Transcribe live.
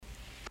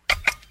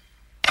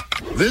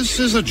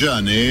This is a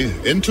journey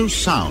into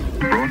sound.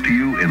 Brought to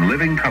you in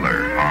living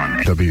color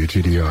on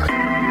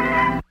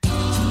WTDI.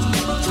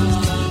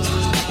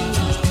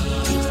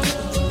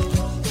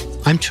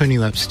 I'm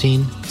Tonio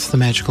Epstein. It's the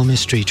Magical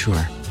Mystery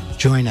Tour.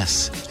 Join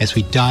us as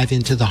we dive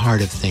into the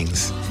heart of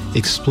things,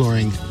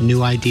 exploring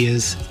new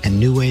ideas and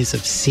new ways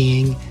of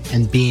seeing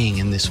and being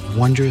in this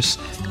wondrous,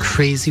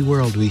 crazy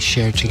world we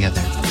share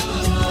together.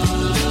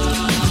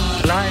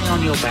 Lying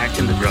on your back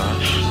in the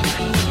grass,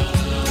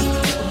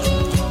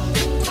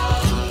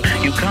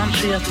 you can't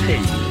see a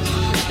thing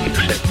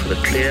except for the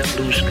clear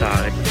blue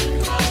sky,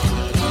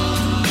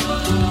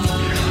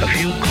 a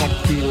few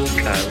cotton wool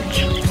clouds,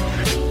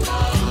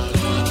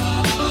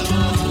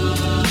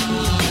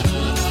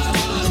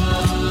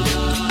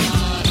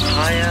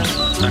 higher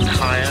and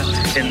higher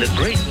in the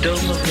great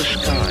dome of the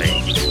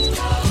sky,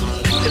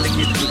 filling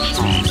it with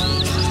song.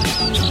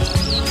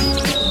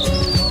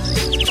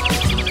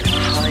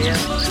 Higher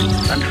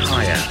and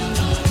higher,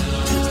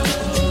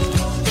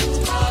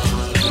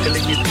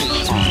 filling it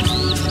with song.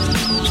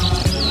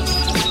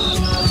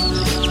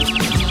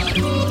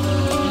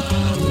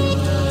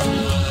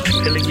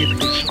 Filling it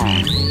with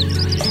song.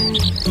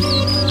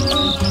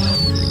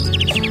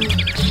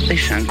 They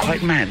sound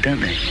quite mad, don't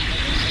they?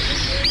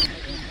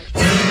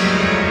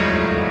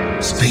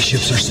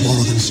 Spaceships are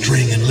smaller than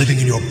string and living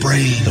in your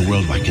brain. The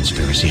worldwide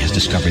conspiracy has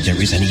discovered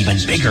there is an even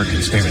bigger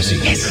conspiracy.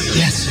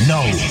 Yes.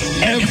 No.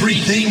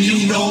 Everything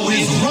you know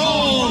is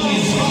wrong.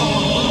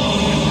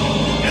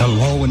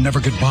 Hello and never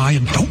goodbye,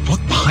 and don't look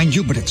behind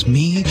you, but it's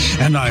me,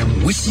 and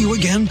I'm with you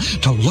again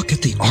to look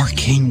at the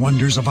arcane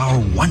wonders of our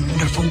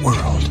wonderful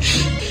world.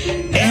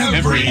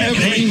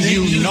 Everything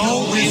you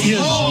know is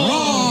wrong.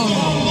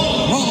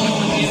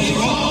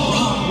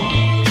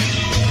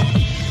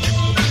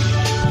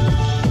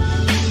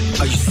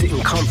 Are you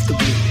sitting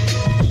comfortably?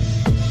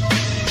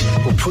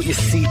 Well, put your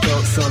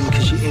seatbelts on,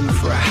 because you're in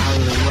for a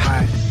howling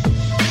ride.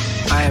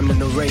 I am the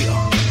narrator,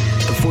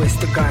 the voice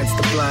that guides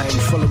the blind,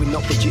 following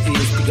not with your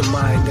ears but your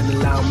mind, and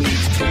allow me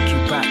to take you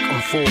back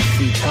on forward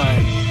through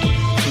time,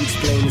 to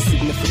explain the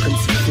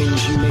significance of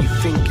things you may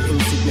think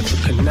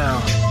insignificant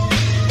now,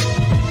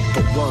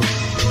 but won't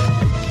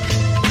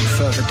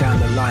further down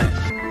the line.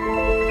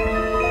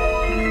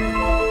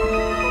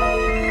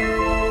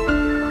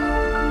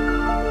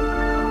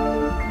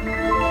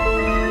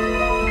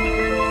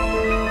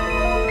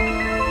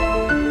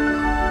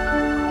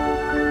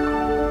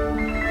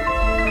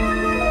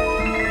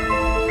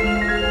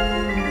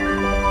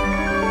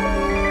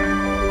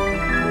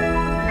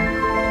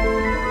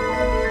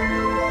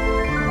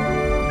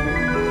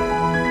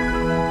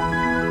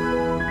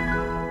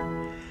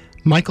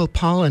 Michael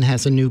Pollan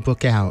has a new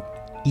book out.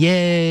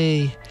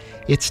 Yay!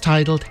 It's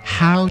titled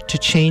How to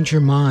Change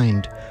Your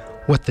Mind,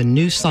 What the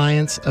New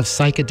Science of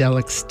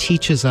Psychedelics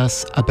Teaches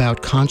Us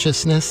About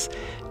Consciousness,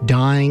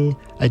 Dying,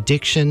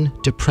 Addiction,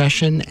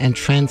 Depression, and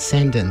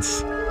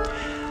Transcendence.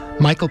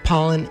 Michael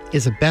Pollan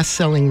is a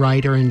best-selling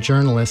writer and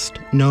journalist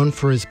known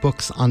for his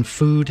books on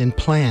food and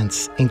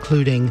plants,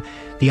 including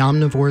The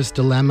Omnivore's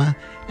Dilemma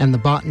and The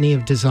Botany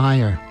of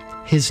Desire.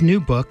 His new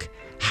book,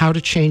 How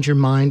to Change Your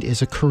Mind,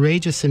 is a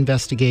courageous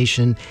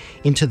investigation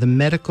into the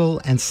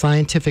medical and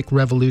scientific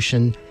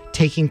revolution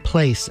taking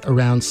place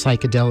around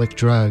psychedelic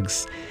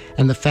drugs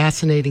and the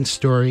fascinating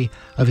story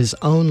of his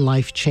own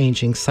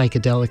life-changing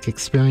psychedelic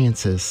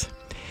experiences.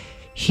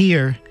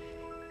 Here,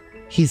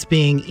 he's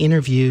being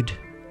interviewed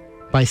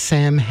by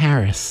Sam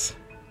Harris.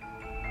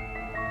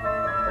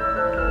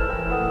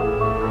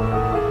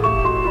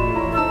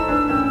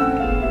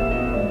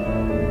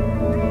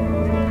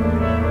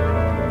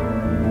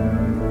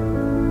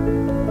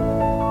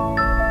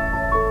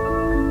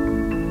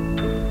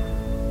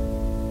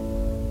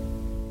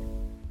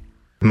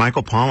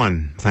 Michael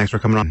Pollan, thanks for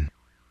coming on.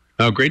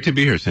 Oh, great to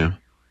be here, Sam.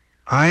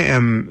 I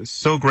am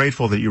so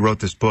grateful that you wrote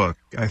this book.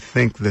 I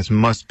think this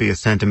must be a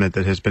sentiment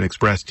that has been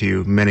expressed to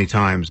you many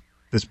times.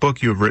 This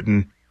book you have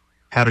written,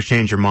 How to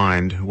Change Your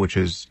Mind, which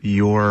is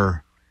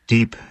your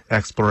deep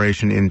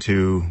exploration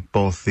into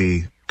both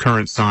the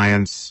current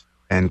science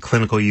and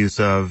clinical use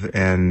of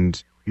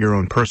and your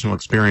own personal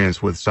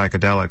experience with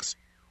psychedelics.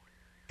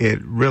 It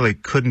really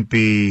couldn't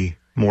be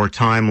more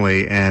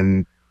timely,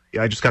 and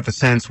I just got the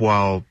sense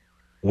while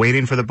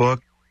waiting for the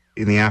book,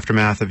 in the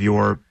aftermath of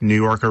your New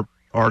Yorker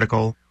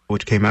article,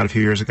 which came out a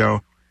few years ago,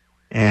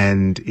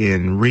 and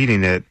in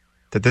reading it,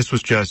 that this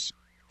was just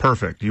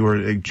perfect. You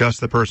were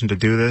just the person to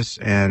do this,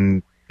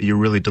 and you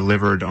really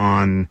delivered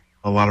on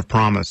a lot of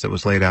promise that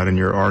was laid out in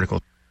your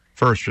article.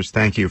 First, just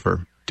thank you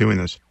for doing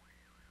this.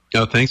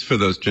 Oh, thanks for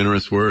those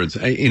generous words.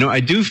 I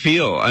do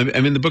feel, I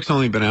mean, the book's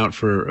only been out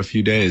for a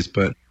few days,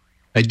 but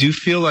I do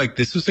feel like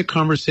this was a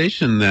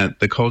conversation that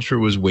the culture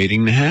was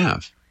waiting to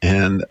have.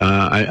 And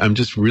I'm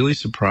just really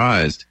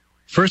surprised,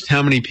 first,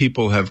 how many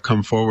people have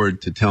come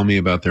forward to tell me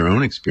about their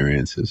own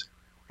experiences,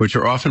 which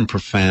are often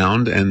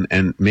profound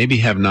and maybe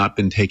have not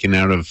been taken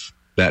out of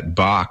that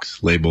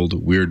box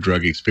labeled weird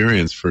drug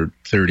experience for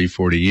 30,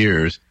 40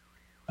 years.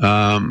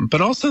 But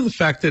also the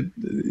fact that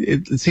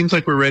it seems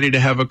like we're ready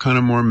to have a kind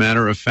of more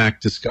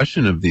matter-of-fact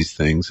discussion of these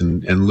things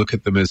and look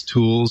at them as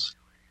tools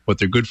what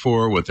they're good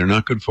for, what they're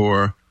not good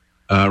for,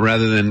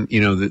 rather than,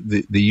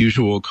 the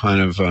usual kind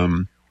of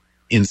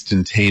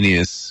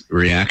instantaneous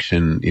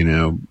reaction,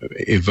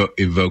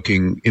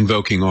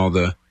 invoking all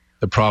the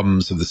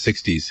problems of the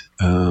 60s.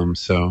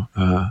 So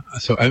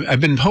I've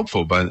been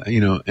hopeful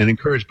and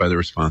encouraged by the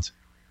response.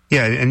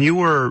 Yeah, and you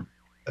were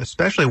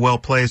especially well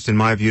placed, in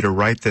my view, to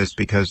write this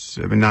because,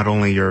 not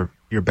only your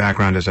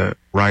background as a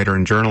writer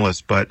and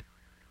journalist, but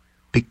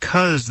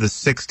because the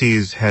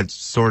 60s had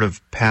sort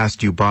of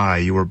passed you by.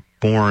 You were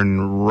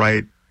born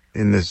right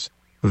in this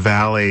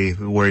valley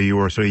where you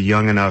were sort of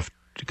young enough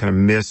to kind of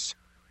miss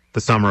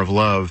the summer of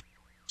love.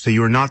 So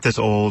you were not this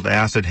old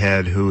acid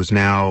head who's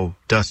now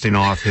dusting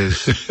off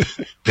his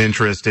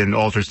interest in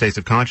altered states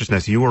of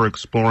consciousness. You were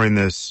exploring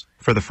this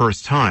for the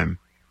first time.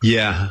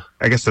 Yeah.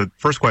 I guess the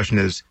first question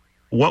is,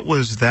 what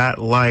was that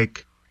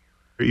like?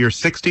 You're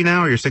 60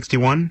 now, or you're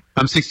 61?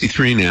 I'm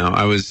 63 now.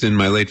 I was in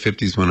my late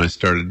 50s when I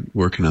started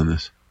working on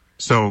this.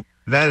 So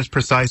that is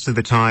precisely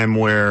the time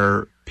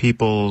where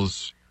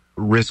people's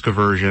risk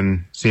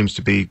aversion seems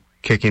to be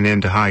kicking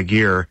into high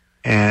gear.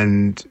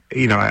 And,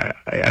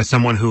 as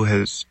someone who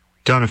has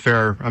done a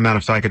fair amount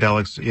of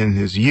psychedelics in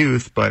his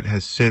youth, but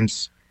has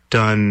since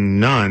done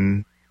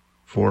none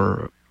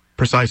for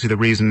precisely the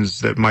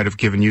reasons that might have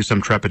given you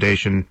some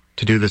trepidation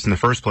to do this in the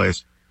first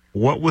place,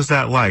 what was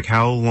that like?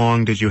 How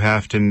long did you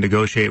have to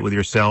negotiate with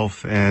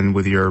yourself and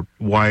with your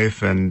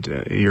wife and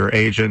your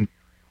agent?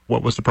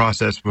 What was the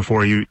process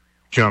before you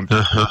jumped?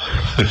 Well,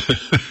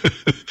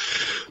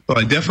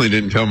 I definitely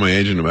didn't tell my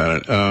agent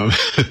about it.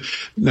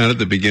 Not at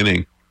the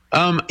beginning.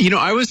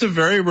 I was a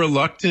very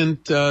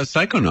reluctant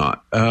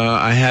psychonaut.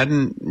 I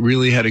hadn't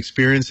really had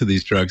experience of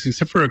these drugs,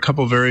 except for a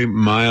couple very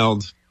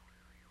mild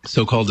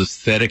so-called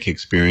aesthetic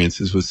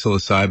experiences with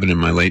psilocybin in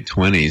my late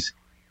 20s.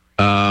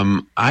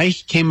 I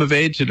came of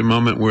age at a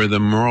moment where the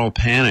moral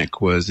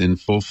panic was in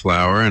full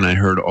flower, and I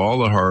heard all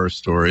the horror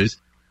stories.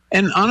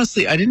 And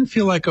honestly, I didn't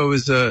feel like I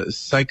was a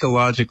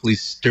psychologically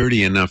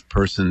sturdy enough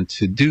person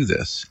to do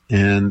this.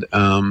 And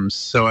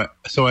so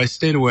I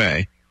stayed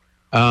away.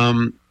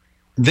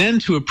 Then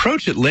to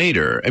approach it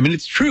later,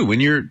 it's true, when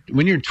you're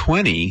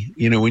 20,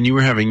 when you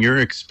were having your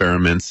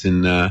experiments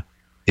in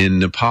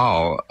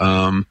Nepal,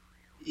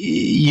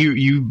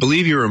 you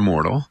believe you're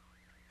immortal.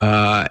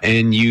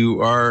 And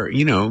you are,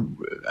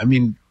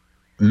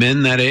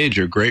 men that age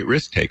are great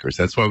risk takers.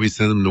 That's why we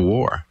send them to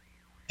war.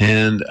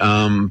 And,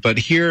 but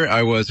here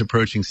I was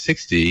approaching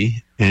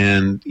 60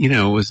 and,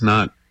 was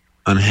not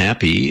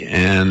unhappy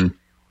and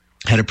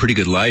had a pretty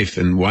good life,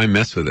 and why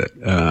mess with it?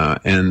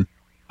 And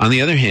on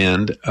the other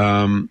hand,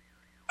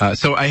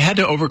 so I had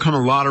to overcome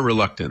a lot of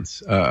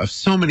reluctance, of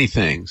so many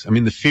things.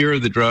 The fear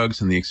of the drugs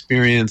and the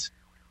experience,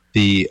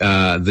 the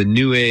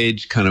new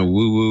age kind of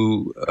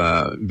woo-woo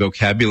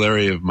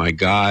vocabulary of my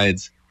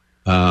guides,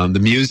 the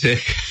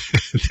music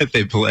that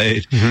they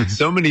played. Mm-hmm.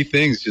 So many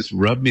things just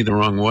rubbed me the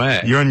wrong way.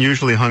 You're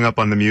unusually hung up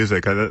on the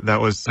music. That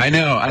was... I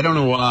know. I don't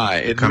know why.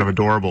 It's kind of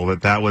adorable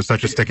that was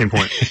such a sticking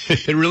point.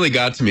 It really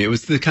got to me. It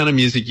was the kind of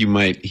music you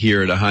might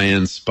hear at a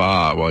high-end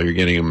spa while you're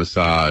getting a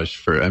massage.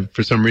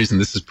 For some reason,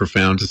 this is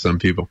profound to some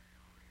people.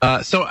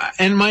 I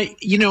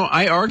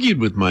argued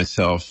with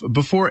myself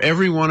before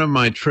every one of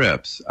my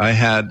trips. I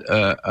had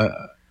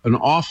an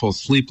awful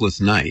sleepless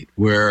night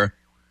where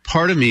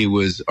part of me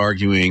was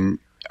arguing,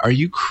 are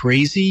you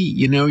crazy?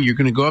 You're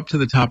going to go up to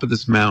the top of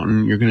this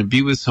mountain. You're going to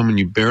be with someone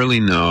you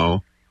barely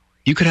know.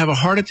 You could have a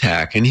heart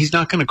attack, and he's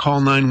not going to call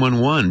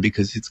 911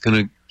 because it's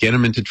going to get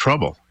him into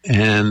trouble.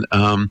 And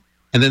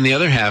then the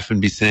other half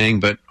would be saying,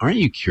 but aren't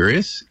you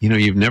curious?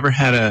 You've never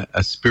had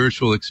a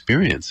spiritual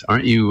experience.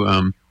 Aren't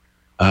you,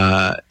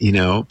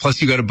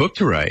 plus you got a book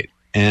to write.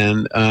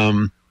 And,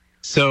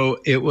 so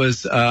it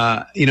was,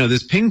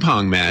 this ping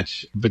pong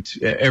match, but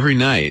every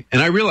night.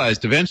 And I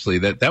realized eventually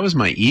that was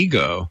my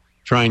ego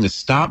trying to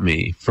stop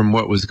me from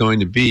what was going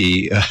to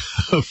be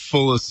a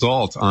full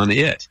assault on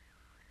it.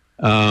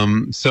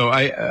 So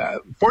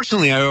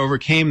fortunately I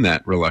overcame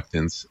that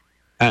reluctance.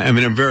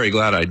 I'm very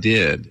glad I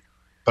did,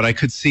 but I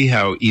could see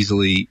how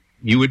easily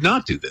you would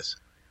not do this.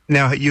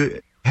 Now,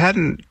 you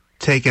hadn't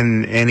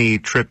taken any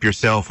trip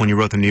yourself when you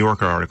wrote the New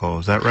Yorker article,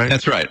 is that right?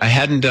 That's right. I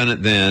hadn't done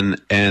it then,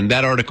 and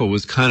that article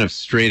was kind of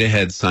straight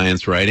ahead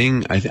science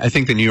writing. I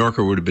think the New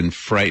Yorker would have been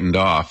frightened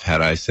off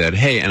had I said,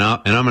 hey, and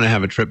I'm going to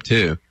have a trip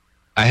too.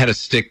 I had to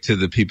stick to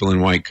the people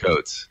in white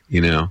coats,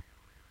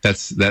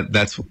 That's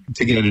to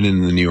get it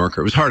in the New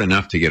Yorker. It was hard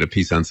enough to get a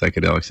piece on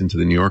psychedelics into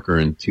the New Yorker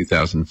in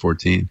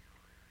 2014.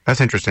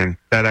 That's interesting.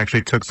 That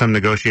actually took some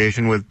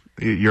negotiation with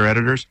your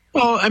editors?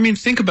 Well,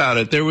 think about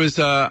it. There was,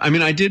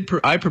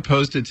 I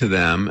proposed it to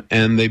them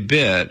and they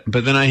bit,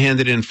 but then I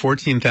handed in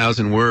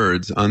 14,000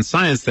 words on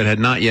science that had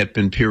not yet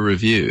been peer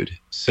reviewed.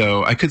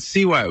 So I could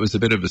see why it was a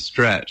bit of a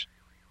stretch.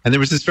 And there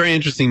was this very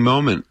interesting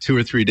moment 2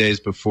 or 3 days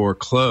before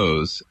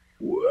close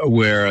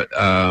where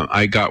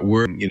I got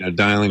word,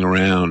 dialing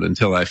around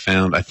until I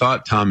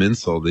thought Tom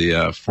Insel,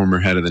 the former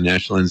head of the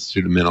National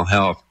Institute of Mental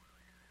Health,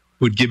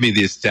 would give me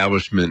the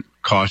establishment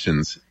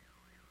cautions.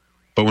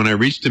 But when I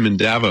reached him in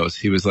Davos,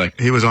 he was like...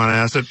 He was on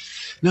acid?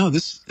 no,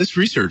 this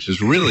research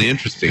is really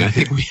interesting. I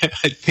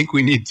think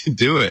we need to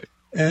do it.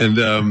 And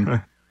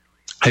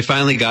I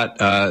finally got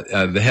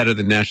the head of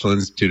the National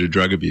Institute of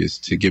Drug Abuse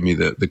to give me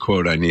the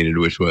quote I needed,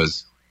 which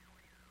was,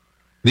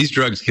 "These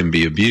drugs can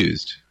be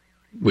abused,"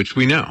 which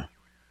we know.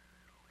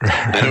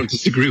 I don't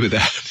disagree with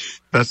that.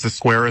 That's the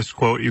squarest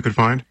quote you could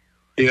find?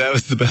 Yeah, that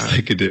was the best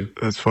I could do.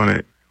 That's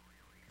funny.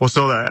 Well,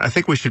 so I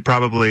think we should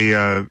probably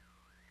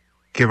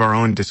give our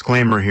own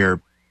disclaimer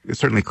here. It's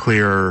certainly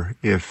clear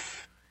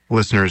if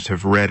listeners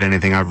have read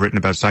anything I've written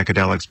about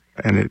psychedelics,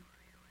 and it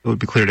would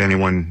be clear to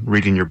anyone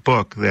reading your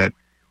book that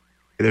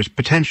there's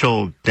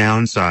potential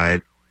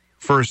downside.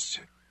 First,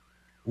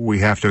 we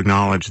have to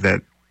acknowledge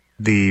that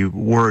the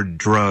word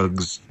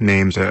drugs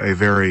names a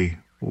very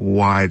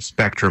wide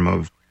spectrum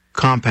of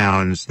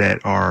compounds that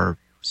are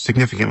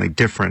significantly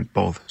different,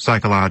 both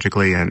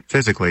psychologically and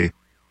physically.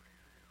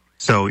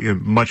 So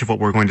much of what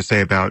we're going to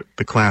say about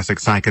the classic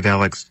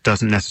psychedelics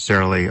doesn't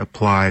necessarily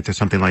apply to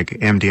something like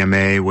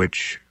MDMA,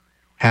 which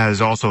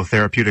has also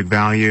therapeutic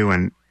value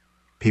and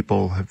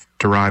people have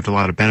derived a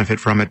lot of benefit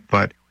from it.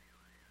 But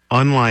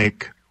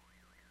unlike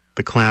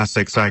the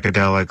classic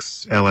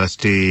psychedelics,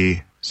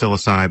 LSD,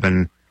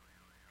 psilocybin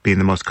being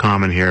the most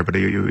common here, but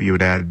you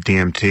would add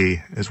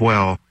DMT as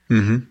well.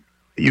 Mm-hmm.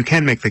 You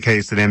can make the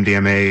case that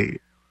MDMA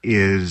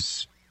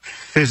is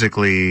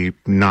physically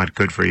not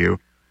good for you.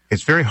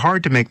 It's very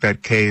hard to make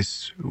that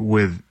case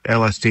with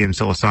LSD and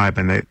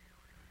psilocybin. They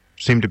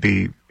seem to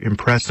be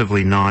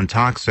impressively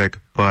non-toxic,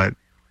 but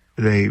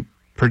they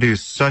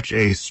produce such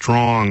a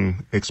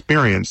strong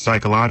experience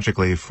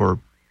psychologically for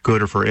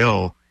good or for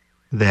ill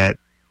that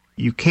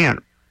you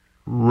can't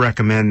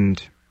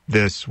recommend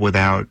this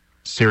without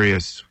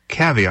serious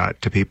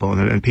caveat to people.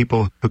 And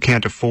people who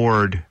can't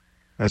afford,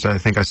 as I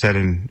think I said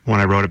when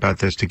I wrote about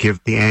this, to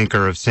give the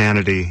anchor of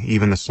sanity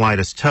even the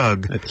slightest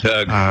tug,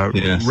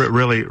 yes.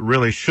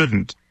 really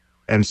shouldn't.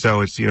 And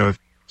so it's, if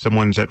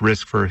someone's at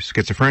risk for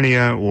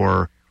schizophrenia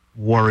or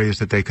worries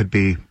that they could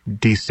be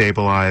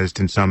destabilized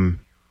in some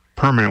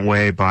permanent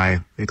way by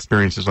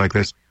experiences like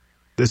this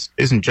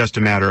isn't just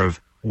a matter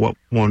of what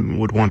one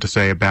would want to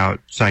say about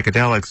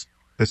psychedelics.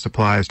 This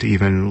applies to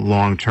even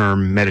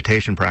long-term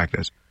meditation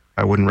practice.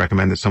 I wouldn't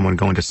recommend that someone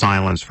go into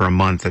silence for a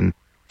month and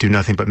do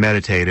nothing but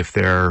meditate if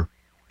they're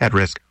at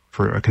risk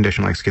for a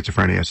condition like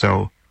schizophrenia.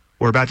 So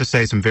we're about to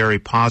say some very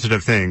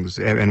positive things,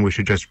 and we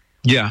should just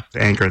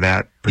anchor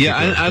that.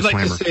 I'd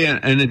like to say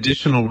an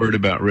additional word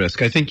about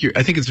risk. I think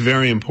it's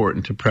very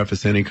important to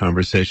preface any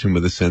conversation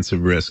with a sense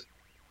of risk.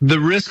 The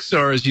risks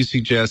are, as you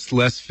suggest,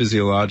 less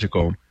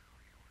physiological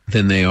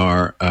than they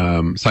are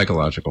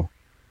psychological.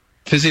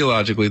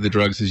 Physiologically, the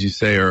drugs, as you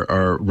say,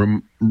 are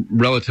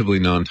relatively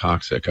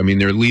non-toxic. I mean,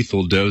 they're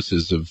lethal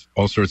doses of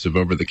all sorts of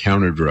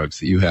over-the-counter drugs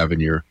that you have in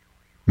your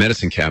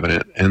medicine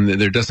cabinet, and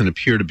there doesn't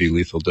appear to be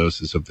lethal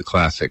doses of the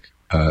classic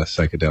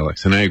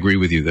psychedelics. And I agree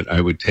with you that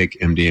I would take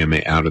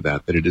MDMA out of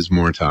that it is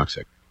more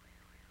toxic.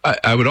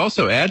 I would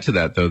also add to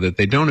that, though, that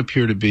they don't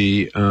appear to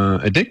be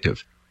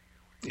addictive.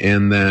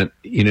 And that,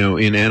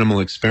 in animal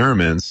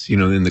experiments,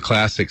 in the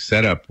classic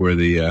setup where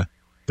the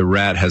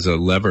rat has a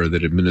lever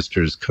that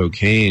administers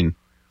cocaine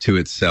to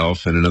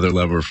itself and another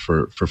lever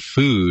for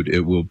food,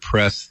 it will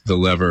press the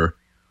lever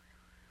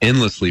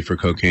endlessly for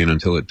cocaine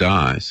until it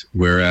dies.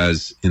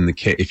 Whereas in the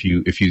case, if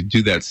you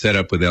do that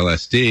setup with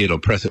LSD, it'll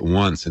press it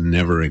once and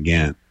never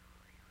again.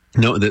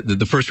 No,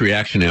 the first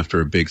reaction after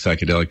a big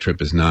psychedelic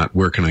trip is not,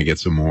 where can I get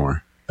some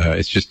more?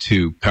 It's just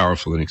too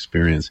powerful an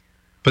experience.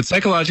 But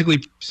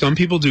psychologically, some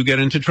people do get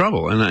into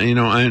trouble, and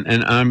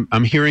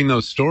I'm hearing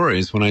those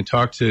stories when I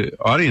talk to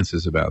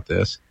audiences about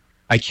this.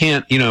 I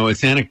can't,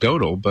 it's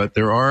anecdotal, but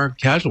there are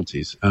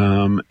casualties,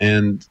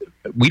 and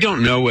we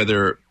don't know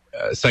whether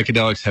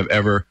psychedelics have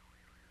ever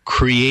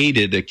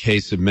created a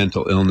case of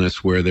mental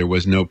illness where there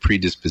was no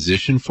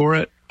predisposition for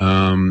it.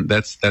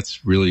 That's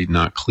really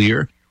not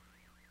clear.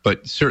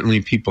 But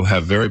certainly people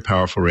have very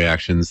powerful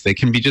reactions. They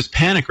can be just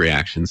panic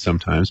reactions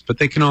sometimes, but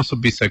they can also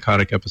be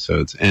psychotic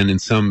episodes, and in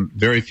some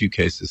very few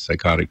cases,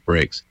 psychotic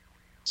breaks.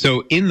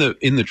 So in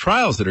the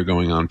trials that are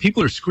going on,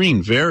 people are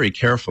screened very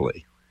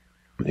carefully.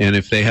 And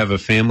if they have a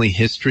family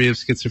history of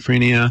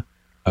schizophrenia,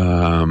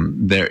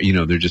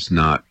 they're just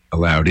not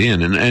allowed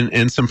in,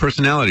 and some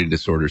personality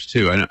disorders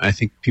too. I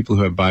think people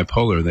who have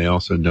bipolar, they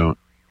also don't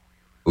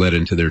let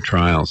into their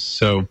trials.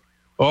 So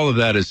all of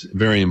that is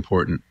very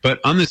important. But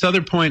on this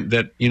other point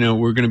that,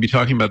 we're going to be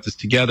talking about this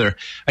together,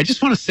 I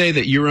just want to say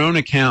that your own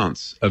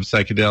accounts of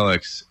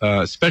psychedelics,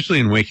 especially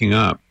in Waking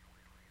Up,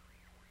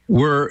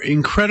 were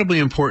incredibly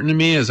important to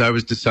me as I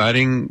was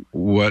deciding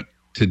what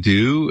to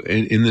do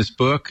in this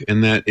book,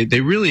 and that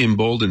they really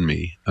emboldened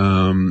me,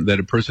 that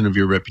a person of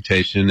your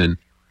reputation and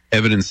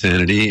evidence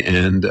sanity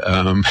and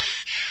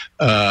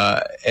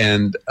that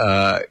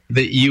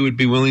you would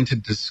be willing to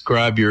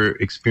describe your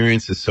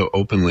experiences so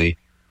openly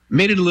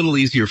made it a little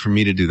easier for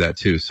me to do that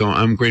too. So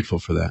I'm grateful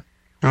for that.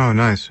 Oh,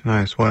 nice.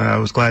 Well, I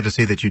was glad to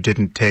see that you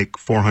didn't take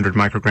 400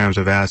 micrograms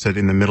of acid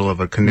in the middle of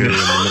a canoe in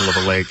the middle of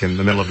a lake in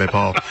the middle of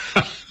Nepal.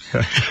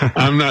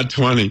 I'm not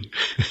 20.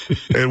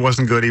 It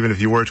wasn't good even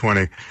if you were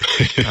 20.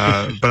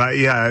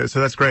 So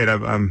that's great.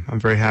 I'm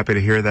very happy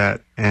to hear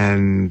that.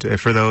 And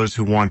for those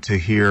who want to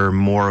hear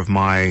more of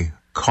my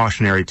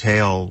cautionary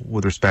tale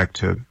with respect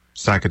to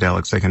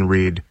psychedelics, they can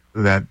read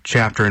that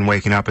chapter in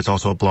Waking Up. It's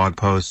also a blog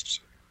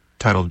post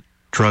titled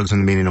Drugs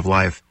and the Meaning of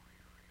Life.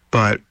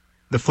 But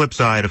the flip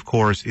side, of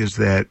course, is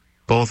that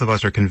both of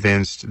us are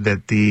convinced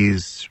that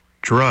these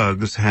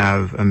drugs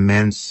have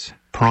immense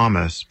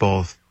promise,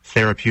 both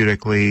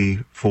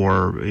therapeutically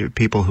for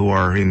people who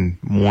are in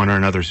one or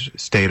another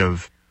state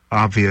of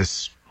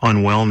obvious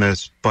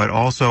unwellness, but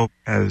also,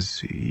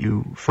 as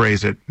you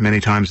phrase it many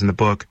times in the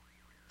book,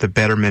 the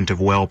betterment of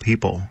well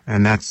people.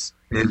 And that's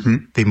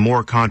the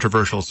more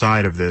controversial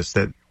side of this,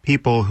 that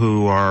people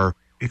who are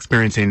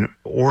experiencing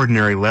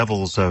ordinary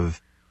levels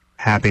of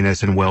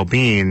happiness and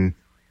well-being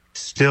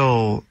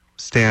still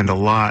stand a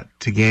lot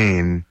to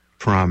gain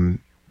from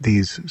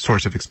these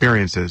sorts of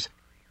experiences.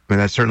 I mean,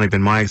 that's certainly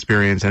been my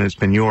experience, and it's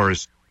been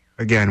yours.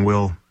 Again,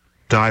 we'll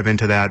dive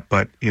into that,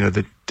 but,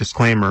 the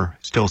disclaimer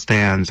still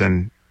stands,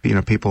 and,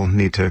 people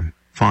need to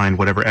find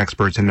whatever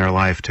experts in their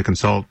life to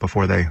consult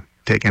before they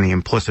take any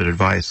implicit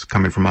advice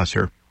coming from us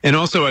here. And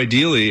also,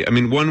 ideally,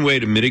 one way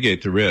to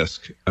mitigate the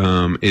risk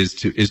is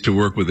to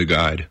work with a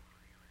guide.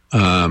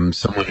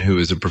 Someone who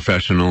is a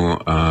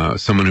professional,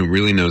 someone who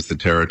really knows the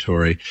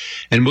territory.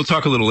 And we'll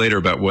talk a little later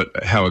about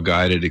how a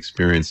guided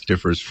experience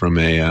differs from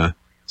a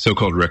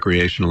so-called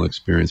recreational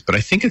experience. But I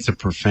think it's a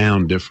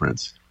profound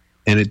difference,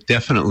 and it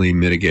definitely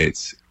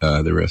mitigates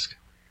the risk.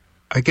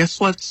 I guess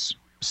let's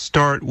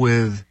start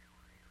with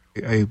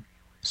a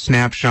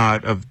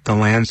snapshot of the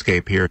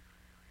landscape here.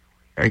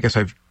 I guess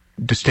I've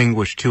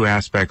distinguished two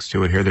aspects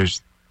to it here.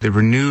 There's the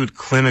renewed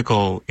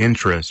clinical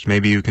interest.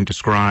 Maybe you can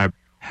describe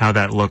how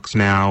that looks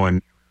now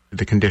and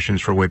the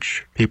conditions for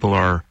which people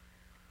are,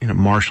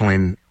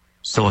 marshaling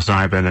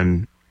psilocybin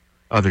and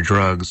other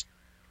drugs.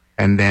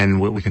 And then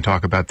we can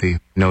talk about the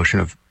notion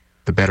of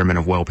the betterment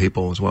of well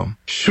people as well.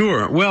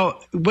 Sure.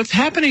 Well, what's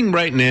happening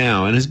right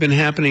now, and has been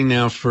happening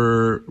now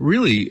for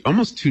really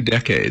almost 2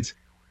 decades,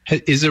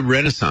 is a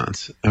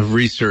renaissance of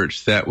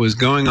research that was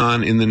going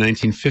on in the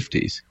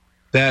 1950s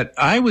that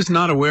I was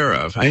not aware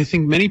of. I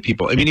think many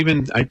people,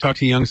 even I talked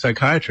to young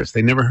psychiatrists,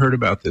 they never heard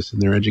about this in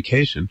their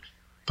education.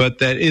 But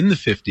that in the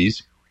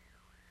 50s,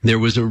 there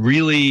was a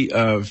really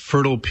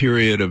fertile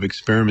period of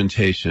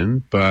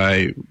experimentation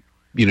by,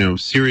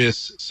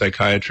 serious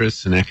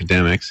psychiatrists and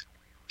academics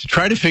to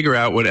try to figure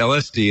out what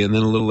LSD and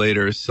then a little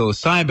later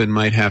psilocybin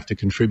might have to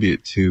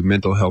contribute to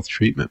mental health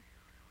treatment.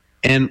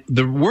 And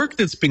the work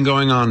that's been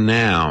going on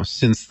now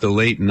since the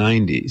late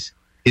 90s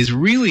is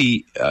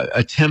really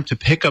attempt to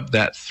pick up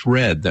that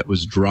thread that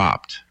was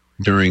dropped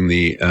during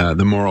the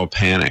moral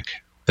panic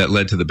that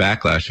led to the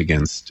backlash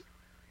against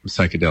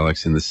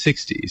psychedelics in the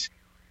 60s.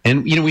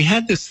 And, we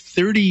had this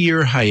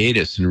 30-year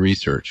hiatus in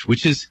research,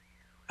 which is,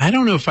 I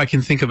don't know if I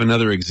can think of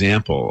another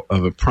example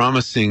of a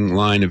promising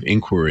line of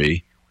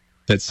inquiry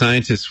that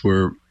scientists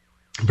were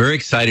very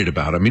excited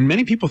about.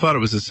 Many people thought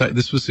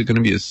this was going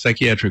to be a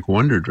psychiatric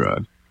wonder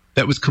drug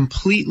that was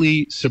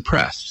completely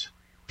suppressed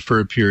for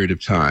a period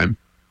of time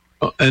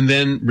and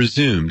then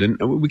resumed. And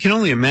we can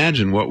only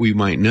imagine what we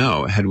might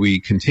know had we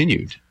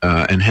continued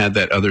and had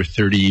that other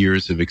 30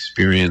 years of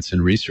experience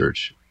and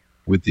research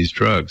with these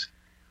drugs.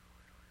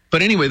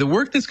 But anyway, the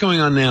work that's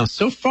going on now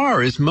so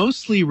far is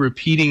mostly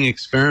repeating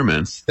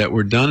experiments that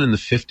were done in the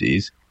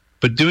 50s,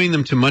 but doing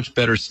them to much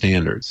better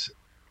standards.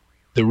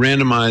 The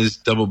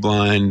randomized,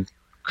 double-blind,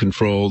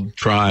 controlled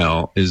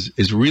trial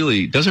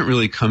doesn't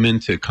really come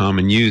into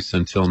common use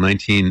until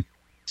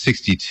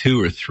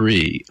 1962 or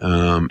 3,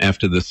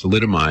 after the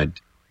thalidomide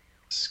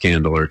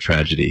scandal or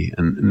tragedy.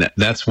 And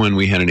that's when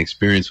we had an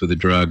experience with a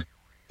drug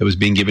that was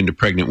being given to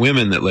pregnant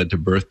women that led to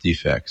birth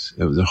defects.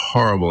 It was a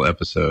horrible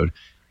episode.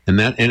 And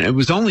it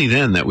was only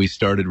then that we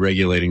started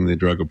regulating the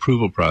drug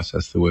approval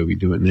process the way we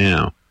do it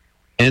now.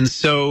 And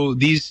so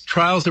these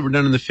trials that were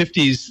done in the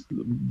 50s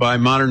by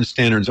modern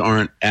standards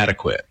aren't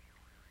adequate.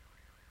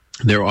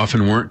 They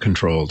often weren't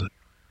controlled.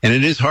 And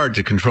it is hard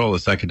to control a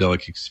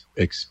psychedelic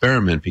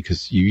experiment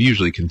because you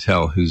usually can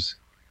tell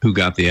who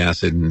got the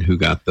acid and who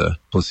got the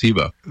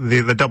placebo.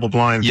 The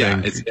double-blind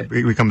thing it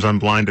becomes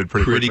unblinded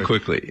pretty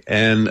quickly.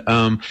 And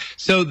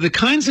so the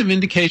kinds of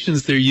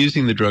indications they're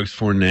using the drugs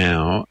for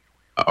now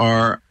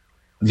are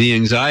the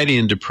anxiety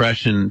and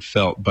depression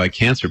felt by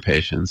cancer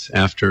patients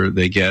after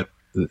they get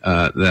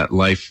that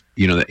life,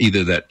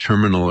 either that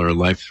terminal or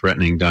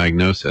life-threatening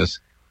diagnosis.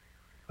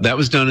 That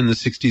was done in the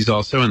 60s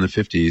also, in the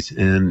 50s,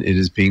 and it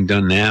is being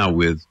done now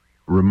with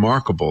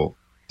remarkable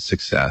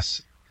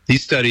success.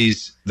 These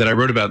studies that I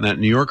wrote about in that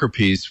New Yorker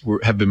piece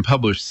have been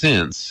published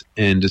since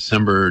in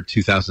December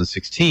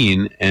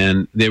 2016,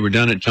 and they were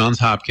done at Johns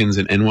Hopkins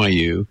and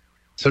NYU.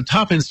 So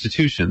top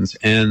institutions,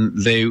 and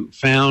they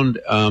found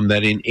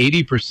that in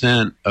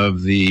 80%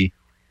 of the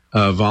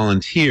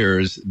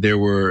volunteers, there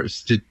were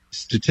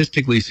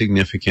statistically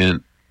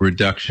significant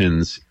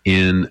reductions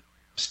in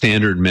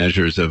standard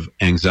measures of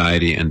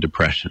anxiety and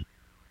depression.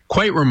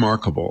 Quite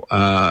remarkable.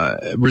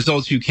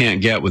 Results you can't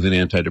get with an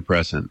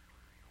antidepressant.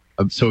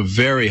 So a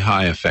very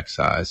high effect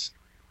size.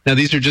 Now,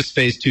 these are just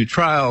phase 2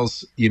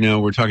 trials.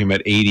 We're talking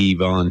about 80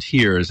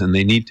 volunteers, and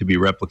they need to be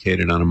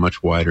replicated on a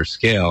much wider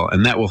scale,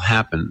 and that will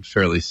happen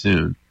fairly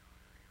soon.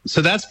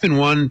 So that's been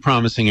one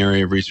promising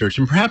area of research,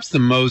 and perhaps the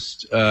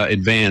most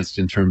advanced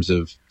in terms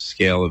of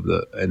scale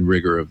and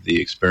rigor of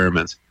the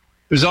experiments.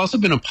 There's also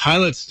been a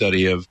pilot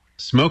study of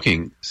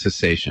smoking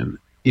cessation.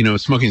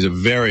 Smoking is a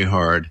very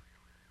hard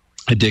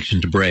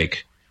addiction to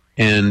break.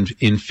 And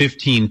in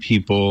 15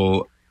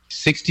 people,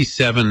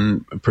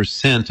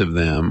 67% of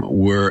them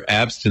were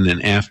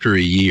abstinent after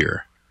a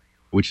year,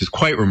 which is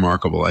quite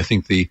remarkable. I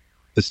think the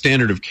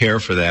standard of care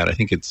for that, I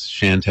think it's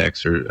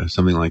Chantix or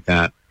something like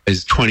that,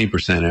 is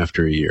 20%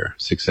 after a year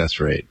success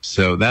rate.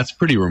 So that's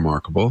pretty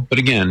remarkable. But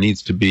again,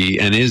 needs to be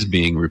and is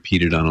being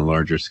repeated on a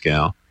larger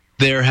scale.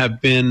 There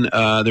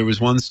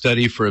was one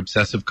study for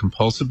obsessive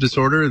compulsive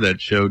disorder that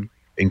showed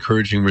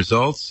encouraging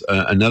results.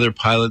 Another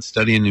pilot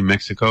study in New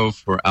Mexico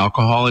for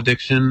alcohol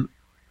addiction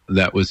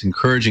that was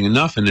encouraging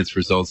enough in its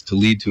results to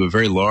lead to a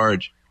very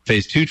large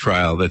phase 2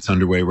 trial that's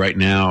underway right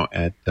now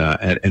at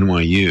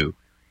NYU.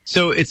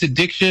 So it's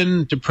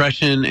addiction,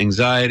 depression,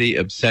 anxiety,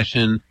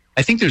 obsession.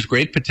 I think there's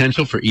great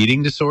potential for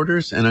eating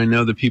disorders, and I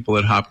know the people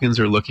at Hopkins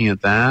are looking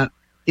at that.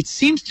 It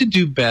seems to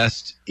do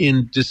best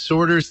in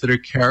disorders that are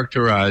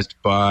characterized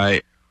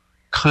by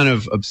kind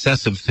of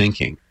obsessive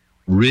thinking,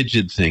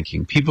 rigid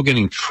thinking, people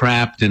getting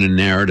trapped in a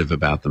narrative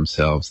about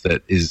themselves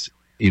that is,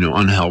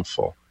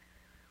 unhelpful.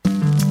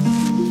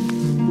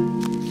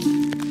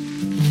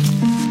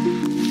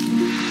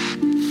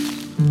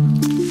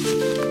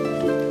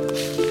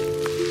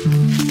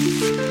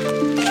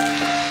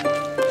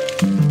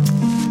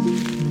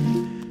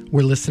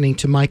 We're listening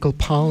to Michael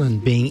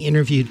Pollan being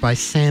interviewed by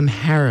Sam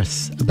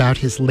Harris about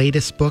his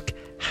latest book,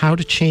 How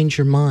to Change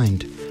Your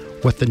Mind,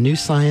 what the new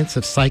science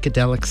of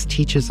psychedelics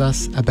teaches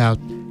us about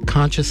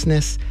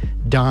consciousness,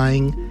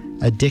 dying,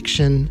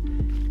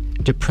 addiction,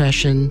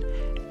 depression,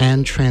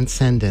 and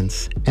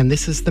transcendence. And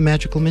this is the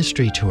Magical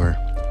Mystery Tour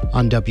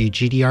on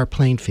WGDR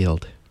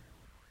Plainfield.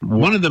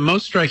 One of the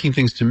most striking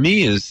things to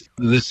me is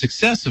the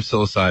success of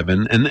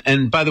psilocybin.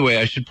 And by the way,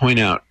 I should point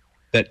out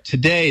that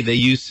today they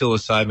use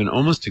psilocybin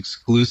almost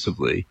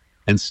exclusively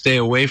and stay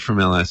away from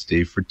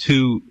LSD for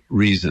 2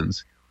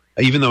 reasons.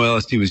 Even though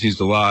LSD was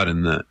used a lot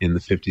in the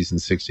 50s and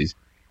 60s.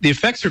 The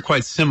effects are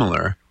quite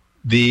similar.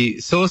 The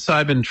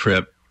psilocybin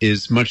trip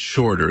is much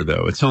shorter,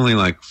 though. It's only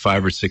like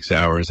 5 or 6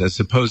 hours, as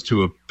opposed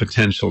to a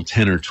potential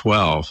 10 or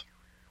 12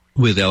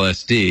 with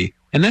LSD.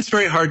 And that's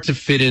very hard to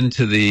fit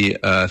into the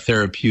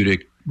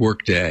therapeutic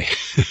workday.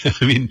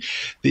 I mean,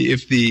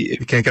 if you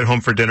can't get home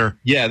for dinner.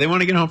 Yeah, they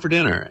want to get home for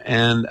dinner.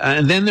 And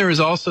then there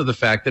is also the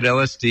fact that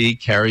LSD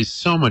carries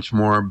so much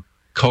more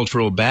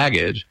cultural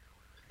baggage,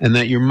 and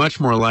that you're much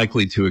more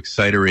likely to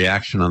excite a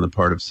reaction on the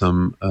part of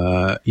some,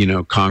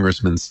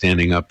 congressman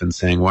standing up and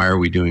saying, "Why are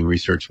we doing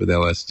research with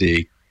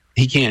LSD?"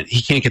 He can't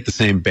get the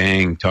same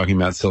bang talking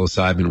about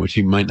psilocybin, which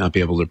he might not be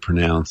able to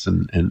pronounce,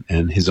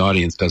 and his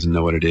audience doesn't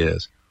know what it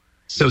is.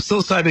 So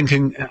psilocybin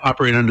can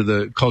operate under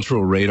the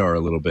cultural radar a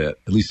little bit,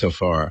 at least so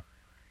far.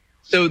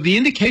 So the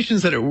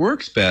indications that it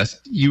works best,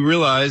 you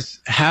realize,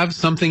 have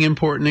something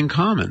important in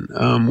common,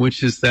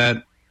 which is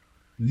that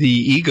the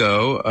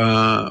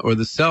ego or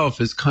the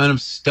self is kind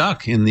of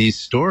stuck in these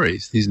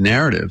stories, these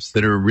narratives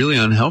that are really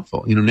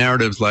unhelpful.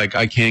 Narratives like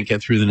I can't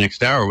get through the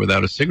next hour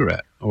without a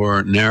cigarette,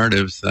 or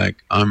narratives like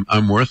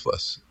I'm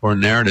worthless, or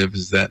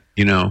narratives that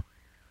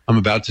I'm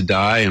about to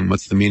die and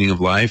what's the meaning of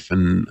life,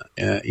 and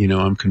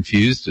I'm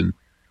confused. And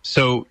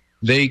so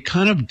they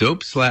kind of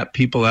dope slap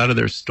people out of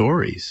their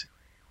stories,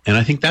 and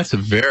I think that's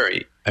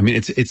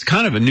it's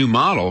kind of a new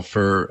model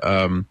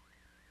for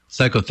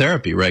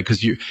psychotherapy, right?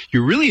 Because you're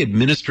really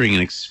administering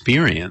an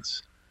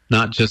experience,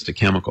 not just a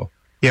chemical.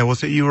 Yeah, well,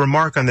 so you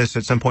remark on this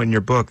at some point in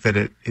your book that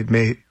it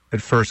may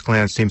at first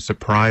glance seem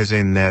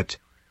surprising that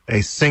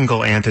a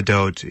single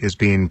antidote is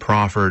being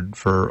proffered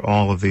for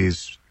all of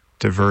these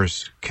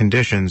diverse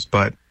conditions.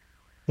 But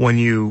when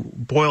you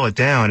boil it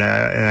down,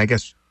 and I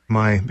guess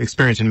my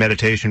experience in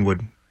meditation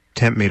would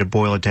tempt me to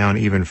boil it down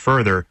even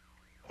further,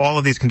 all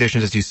of these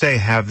conditions, as you say,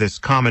 have this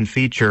common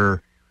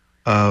feature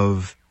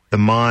of the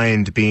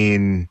mind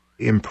being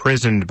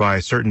imprisoned by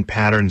certain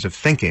patterns of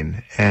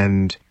thinking.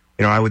 And,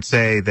 I would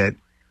say that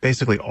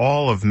basically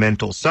all of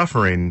mental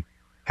suffering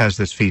has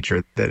this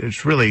feature, that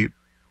it's really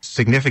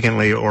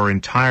significantly or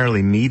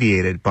entirely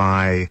mediated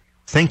by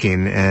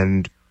thinking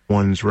and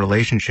one's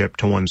relationship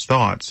to one's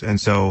thoughts. And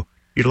so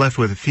you're left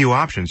with a few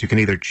options. You can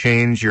either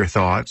change your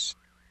thoughts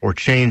or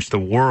change the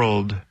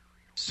world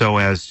so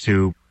as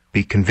to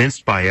be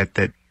convinced by it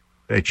that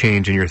a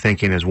change in your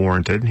thinking is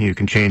warranted. You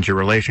can change your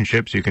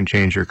relationships, you can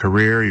change your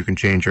career, you can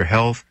change your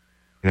health,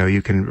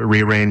 you can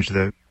rearrange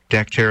the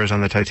deck chairs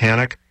on the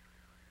Titanic,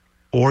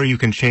 or you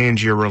can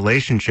change your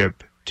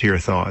relationship to your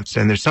thoughts.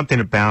 And there's something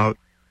about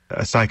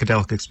a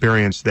psychedelic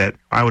experience that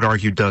I would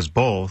argue does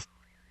both.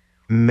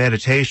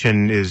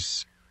 Meditation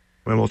is,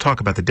 and we'll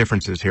talk about the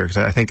differences here, because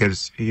I think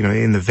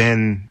in the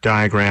Venn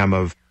diagram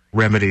of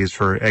remedies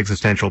for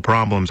existential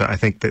problems, I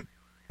think that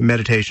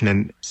meditation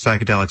and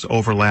psychedelics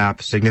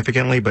overlap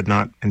significantly, but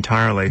not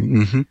entirely.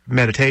 Mm-hmm.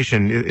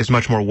 Meditation is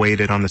much more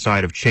weighted on the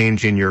side of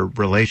changing your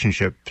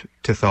relationship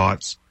to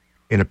thoughts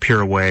in a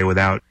pure way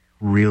without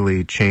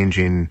really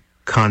changing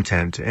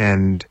content.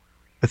 And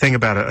the thing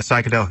about a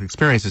psychedelic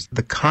experience is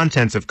the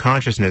contents of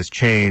consciousness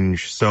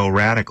change so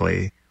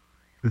radically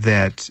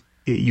that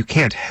you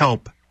can't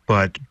help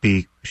but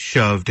be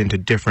shoved into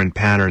different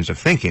patterns of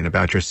thinking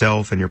about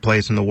yourself and your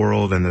place in the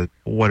world and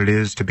what it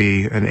is to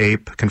be an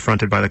ape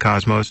confronted by the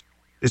cosmos.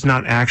 It's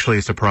not actually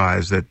a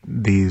surprise that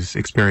these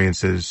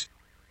experiences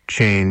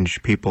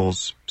change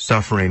people's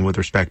suffering with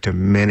respect to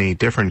many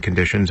different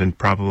conditions, and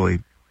probably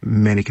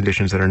many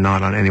conditions that are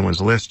not on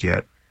anyone's list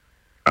yet.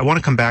 I want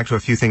to come back to a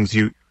few things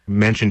you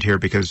mentioned here,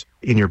 because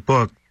in your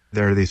book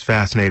there are these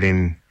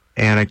fascinating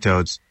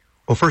anecdotes.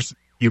 Well, first,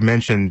 you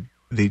mentioned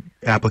the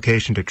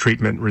application to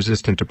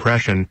treatment-resistant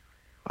depression.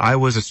 I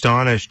was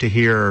astonished to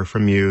hear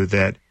from you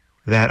that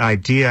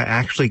idea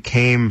actually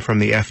came from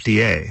the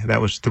FDA. That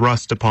was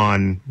thrust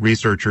upon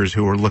researchers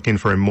who were looking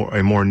for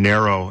a more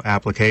narrow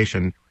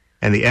application,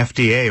 and the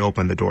FDA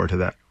opened the door to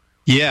that.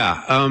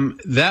 Yeah,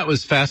 that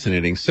was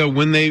fascinating. So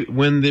when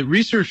the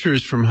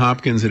researchers from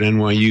Hopkins at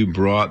NYU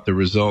brought the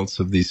results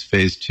of these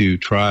phase 2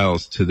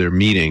 trials to their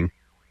meeting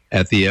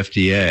at the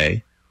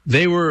FDA,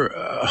 they were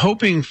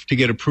hoping to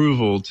get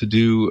approval to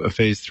do a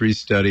phase 3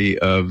 study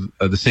of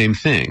the same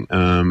thing,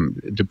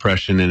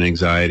 depression and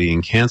anxiety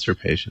in cancer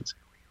patients.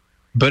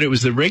 But it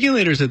was the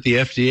regulators at the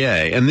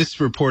FDA, and this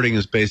reporting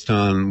is based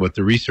on what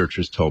the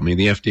researchers told me.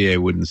 The FDA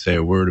wouldn't say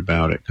a word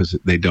about it because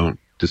they don't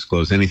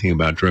disclose anything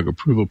about drug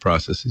approval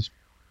processes.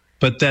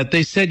 But that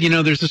they said,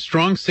 there's a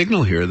strong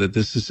signal here that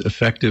this is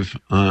effective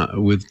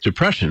with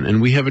depression,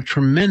 and we have a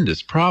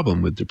tremendous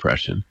problem with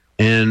depression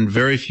and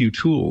very few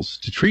tools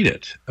to treat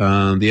it.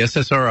 The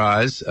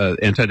SSRIs,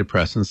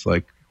 antidepressants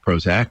like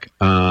Prozac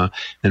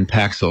and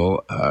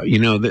Paxil,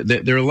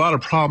 there are a lot of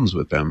problems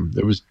with them.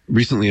 There was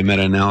recently a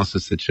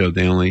meta-analysis that showed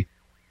they only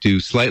do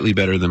slightly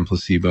better than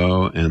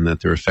placebo, and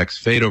that their effects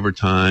fade over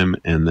time,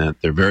 and that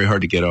they're very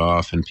hard to get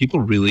off, and people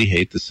really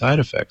hate the side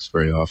effects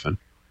very often.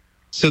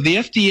 So the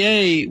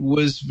FDA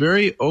was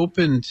very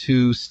open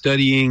to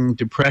studying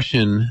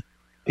depression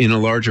in a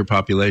larger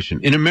population.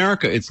 In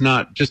America, it's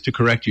not, just to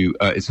correct you,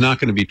 it's not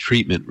going to be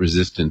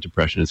treatment-resistant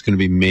depression. It's going to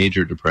be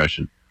major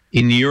depression.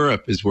 In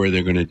Europe is where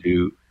they're going to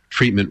do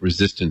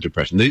treatment-resistant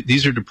depression.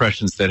 These are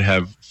depressions that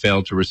have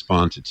failed to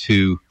respond to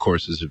 2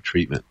 courses of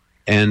treatment.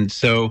 And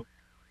so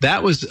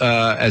that was,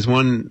 as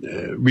one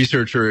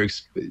researcher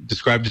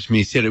described it to me,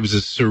 he said it was a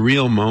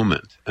surreal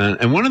moment.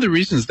 And one of the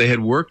reasons they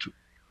had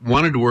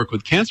wanted to work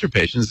with cancer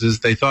patients is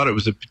they thought it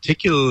was a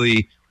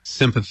particularly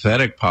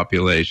sympathetic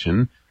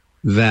population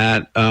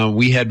that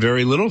we had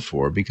very little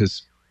for,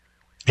 because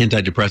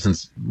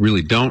antidepressants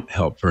really don't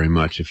help very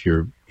much if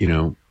you're,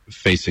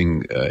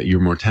 facing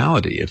your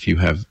mortality, if you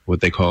have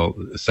what they call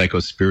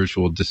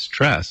psychospiritual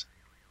distress.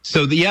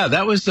 So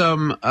that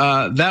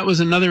was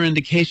another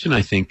indication,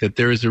 I think, that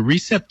there is a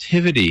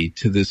receptivity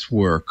to this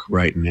work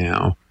right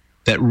now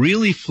that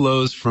really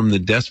flows from the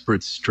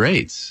desperate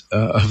straits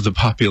of the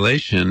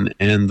population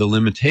and the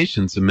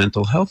limitations of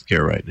mental health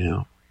care right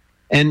now.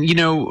 And,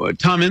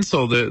 Tom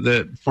Insel,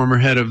 the former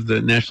head of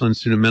the National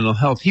Institute of Mental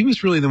Health, he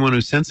was really the one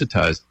who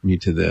sensitized me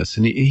to this.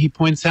 And he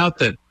points out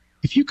that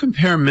if you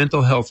compare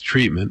mental health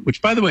treatment,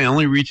 which, by the way,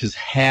 only reaches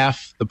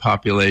half the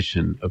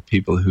population of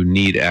people who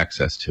need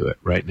access to it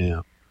right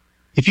now,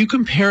 if you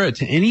compare it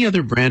to any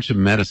other branch of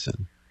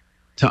medicine,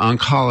 to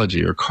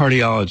oncology or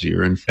cardiology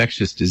or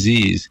infectious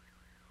disease,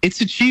 it's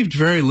achieved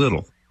very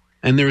little.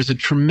 And there is a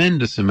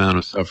tremendous amount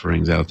of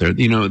sufferings out there.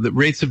 The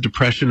rates of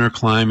depression are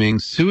climbing,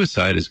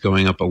 suicide is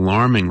going up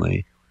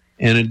alarmingly,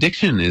 and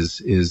addiction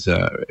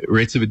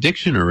rates of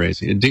addiction are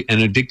rising, and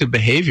addictive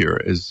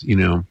behavior is,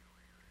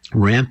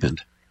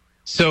 rampant.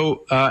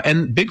 So,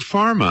 and big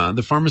pharma,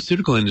 the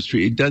pharmaceutical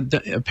industry,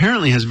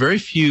 apparently has very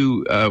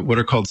few what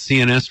are called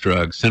CNS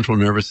drugs, central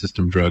nervous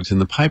system drugs, in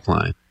the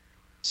pipeline.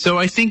 So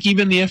I think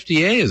even the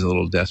FDA is a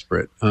little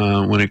desperate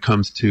when it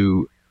comes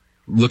to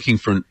looking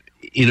for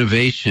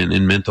innovation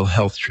in mental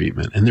health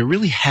treatment. And there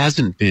really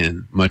hasn't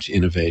been much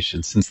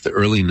innovation since the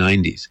early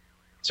 90s.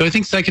 So I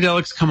think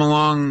psychedelics come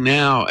along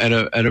now at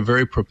a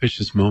very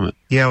propitious moment.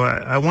 Yeah,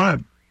 well, I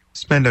want to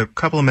spend a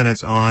couple of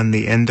minutes on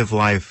the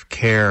end-of-life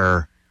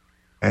care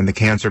and the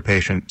cancer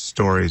patient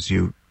stories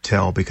you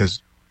tell,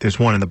 because there's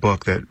one in the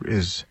book that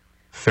is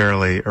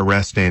fairly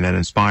arresting and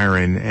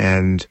inspiring.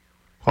 And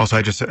also,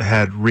 I just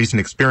had recent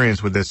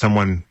experience with this.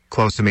 Someone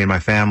close to me in my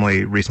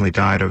family recently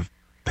died of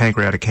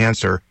pancreatic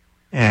cancer.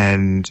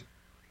 And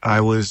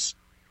I was,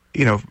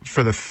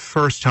 for the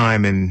first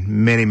time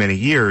in many, many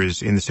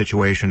years in the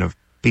situation of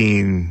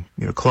being,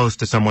 close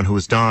to someone who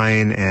was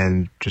dying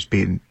and just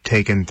being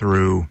taken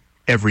through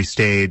every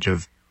stage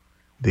of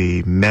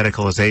the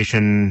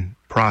medicalization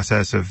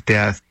process of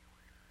death,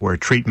 where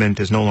treatment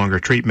is no longer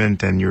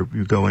treatment and you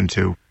go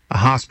into a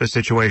hospice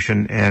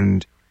situation.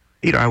 And,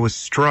 I was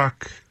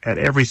struck at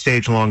every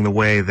stage along the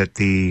way that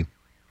the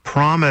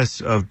promise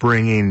of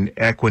bringing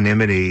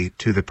equanimity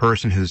to the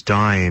person who's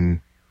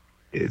dying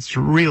it's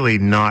really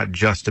not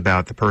just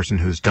about the person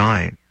who's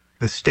dying.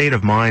 The state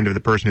of mind of the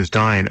person who's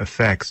dying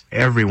affects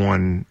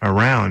everyone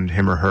around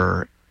him or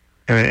her.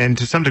 And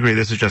to some degree,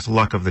 this is just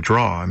luck of the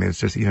draw. I mean, it's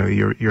just,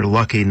 you're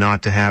lucky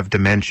not to have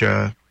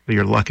dementia.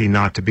 You're lucky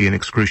not to be in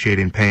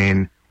excruciating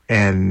pain.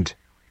 And,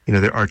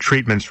 there are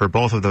treatments for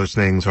both of those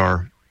things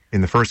are,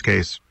 in the first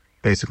case,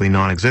 basically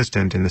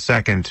non-existent. In the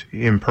second,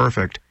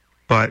 imperfect.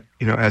 But,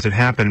 as it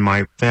happened,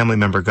 my family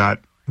member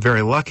got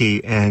very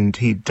lucky, and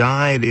he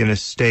died in a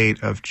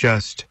state of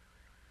just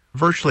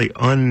virtually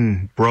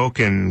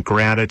unbroken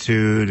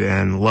gratitude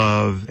and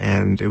love.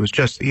 And it was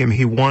just,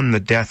 he won the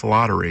death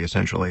lottery,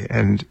 essentially.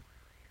 And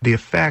the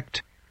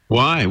effect...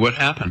 Why? What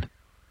happened?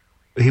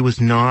 He was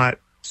not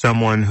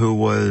someone who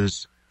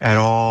was at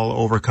all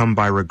overcome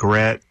by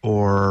regret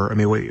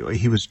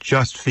he was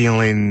just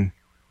feeling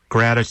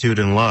gratitude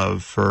and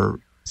love for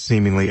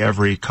seemingly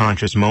every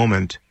conscious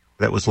moment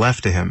that was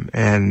left to him.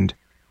 And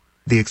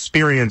the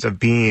experience of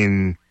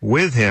being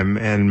with him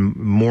and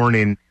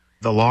mourning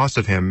the loss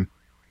of him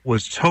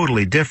was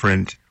totally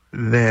different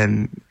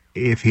than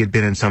if he had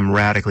been in some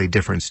radically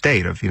different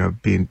state of,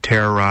 being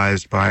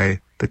terrorized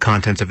by the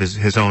contents of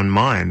his own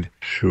mind,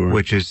 sure,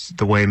 which is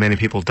the way many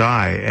people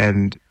die.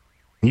 And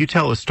you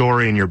tell a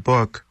story in your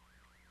book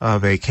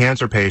of a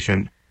cancer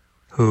patient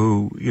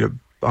who,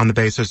 on the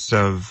basis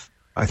of,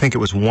 I think it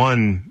was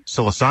one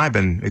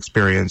psilocybin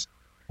experience,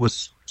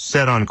 was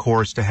set on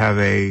course to have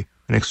an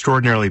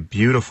extraordinarily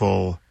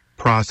beautiful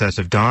process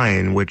of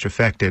dying, which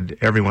affected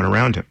everyone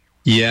around him.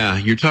 Yeah,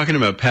 you're talking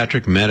about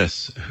Patrick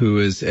Metis, who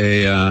is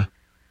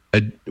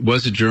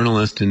was a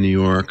journalist in New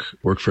York,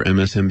 worked for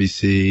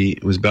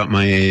MSNBC, was about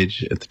my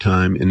age at the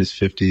time, in his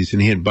 50s,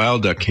 and he had bile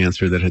duct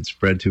cancer that had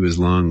spread to his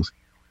lungs.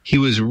 He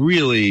was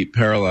really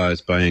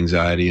paralyzed by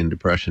anxiety and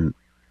depression,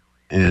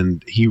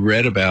 and he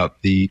read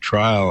about the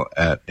trial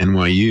at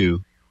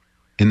NYU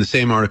in the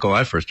same article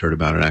I first heard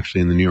about it,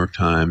 actually, in the New York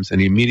Times,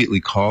 and he immediately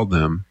called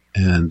them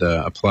and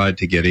applied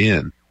to get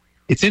in.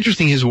 It's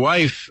interesting, his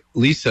wife,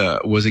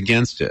 Lisa, was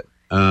against it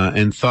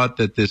and thought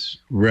that this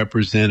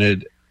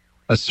represented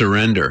a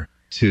surrender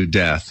to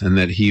death and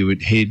that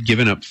he'd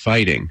given up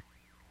fighting.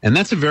 And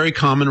that's a very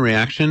common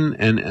reaction.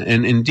 And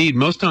indeed,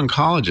 most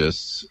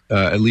oncologists,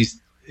 at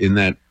least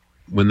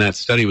when that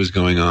study was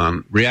going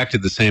on,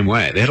 reacted the same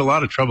way. They had a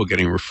lot of trouble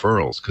getting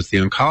referrals because the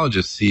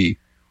oncologists see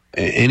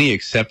any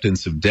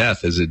acceptance of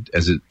death as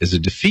a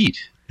defeat.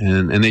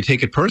 And they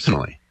take it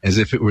personally, as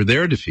if it were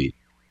their defeat.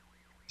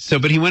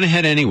 But he went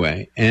ahead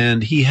anyway,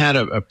 and he had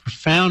a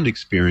profound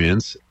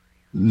experience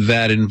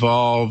that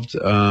involved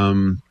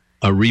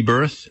a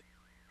rebirth.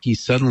 He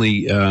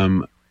suddenly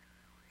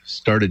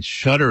started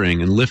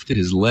shuddering and lifted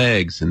his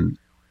legs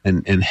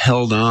and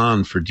held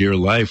on for dear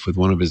life with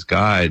one of his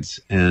guides,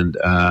 and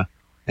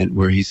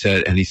where he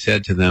said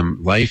to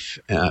them, life,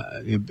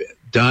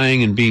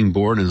 dying and being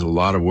born is a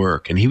lot of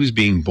work, and he was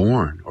being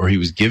born, or he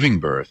was giving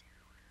birth,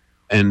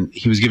 and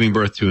he was giving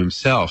birth to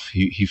himself.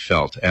 He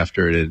felt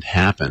after it had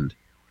happened.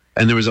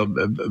 And there was a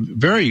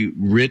very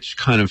rich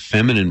kind of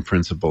feminine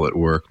principle at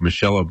work.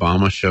 Michelle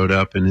Obama showed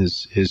up in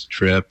his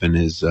trip, and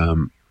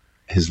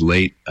his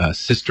late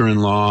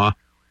sister-in-law.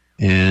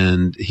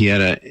 And he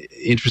had an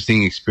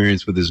interesting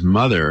experience with his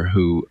mother,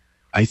 who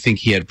I think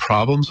he had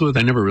problems with.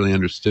 I never really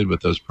understood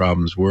what those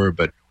problems were,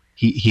 but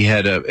he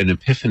had an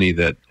epiphany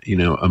that,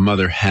 a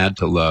mother had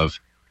to love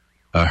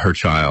her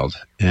child.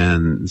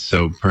 And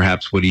so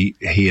perhaps what he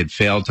had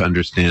failed to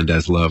understand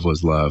as love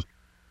was love.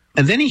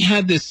 And then he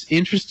had this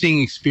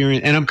interesting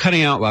experience, and I'm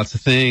cutting out lots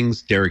of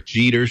things. Derek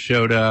Jeter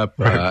showed up.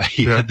 Right.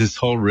 He had this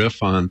whole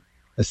riff on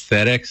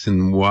aesthetics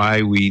and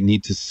why we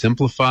need to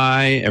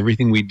simplify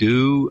everything we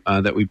do,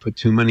 that we put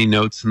too many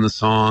notes in the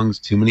songs,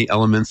 too many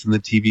elements in the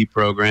TV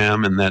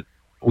program, and that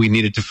we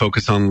needed to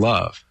focus on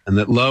love, and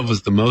that love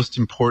was the most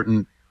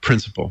important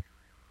principle.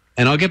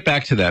 And I'll get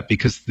back to that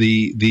because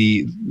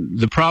the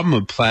problem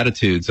of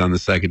platitudes on the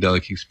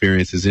psychedelic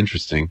experience is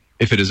interesting,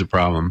 if it is a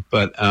problem.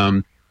 But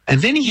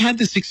and then he had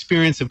this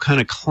experience of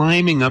kind of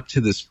climbing up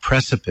to this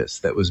precipice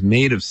that was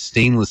made of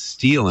stainless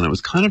steel, and it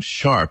was kind of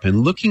sharp,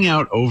 and looking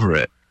out over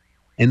it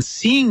and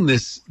seeing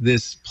this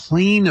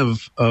plane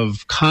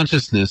of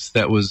consciousness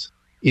that was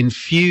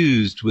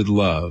infused with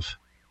love.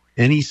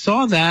 And he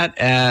saw that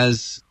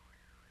as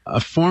a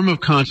form of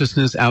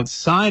consciousness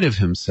outside of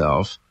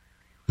himself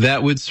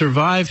that would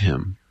survive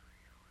him.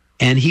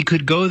 And he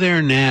could go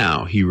there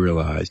now, he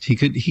realized. He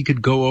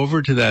could go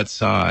over to that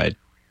side,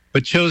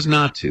 but chose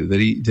not to, that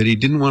he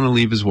didn't want to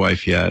leave his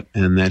wife yet,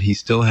 and that he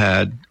still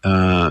had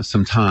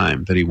some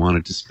time that he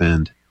wanted to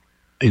spend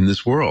in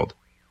this world.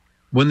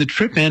 When the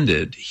trip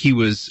ended, he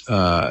was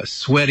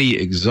sweaty,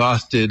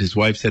 exhausted. His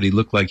wife said he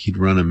looked like he'd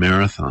run a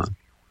marathon.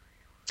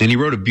 And he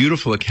wrote a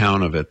beautiful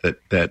account of it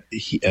that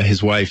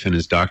his wife and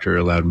his doctor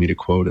allowed me to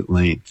quote at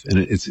length. And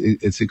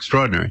it's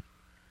extraordinary.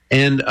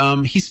 And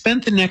he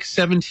spent the next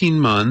 17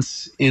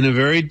 months in a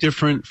very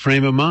different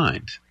frame of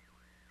mind.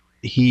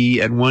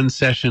 He, at one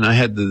session, I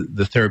had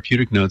the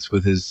therapeutic notes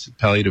with his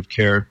palliative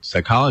care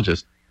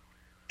psychologist,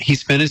 he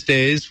spent his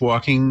days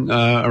walking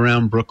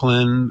around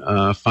Brooklyn,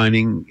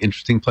 finding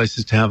interesting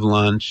places to have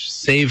lunch,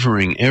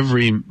 savoring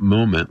every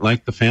moment,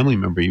 like the family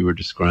member you were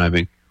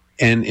describing.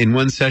 And in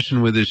one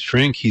session with his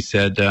shrink, he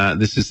said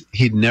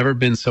he'd never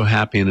been so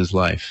happy in his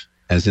life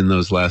as in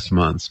those last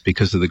months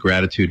because of the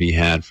gratitude he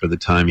had for the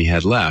time he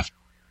had left.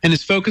 And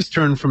his focus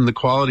turned from the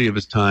quality of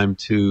his time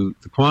to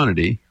the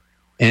quantity.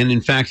 And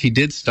in fact, he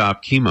did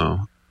stop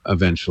chemo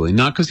eventually,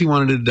 not because he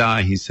wanted to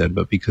die, he said,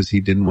 but because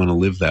he didn't want to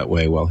live that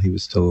way while he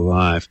was still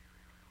alive.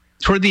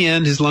 Toward the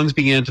end, his lungs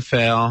began to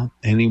fail,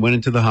 and he went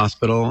into the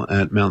hospital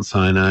at Mount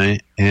Sinai.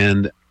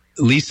 And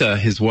Lisa,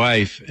 his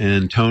wife,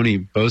 and Tony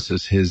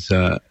Bosis, his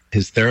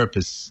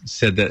therapist,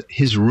 said that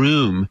his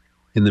room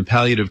in the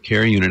palliative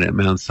care unit at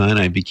Mount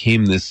Sinai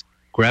became this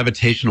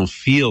gravitational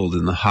field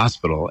in the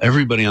hospital.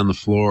 Everybody on the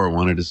floor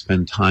wanted to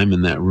spend time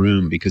in that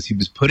room because he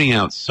was putting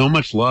out so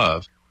much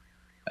love.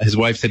 His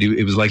wife said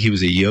it was like he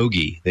was a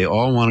yogi. They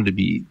all wanted to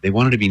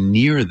be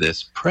near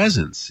this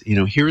presence. You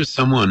know, here is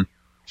someone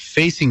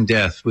facing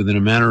death within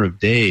a matter of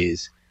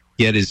days,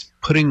 yet is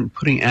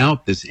putting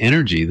out this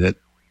energy that,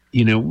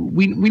 you know,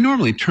 we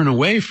normally turn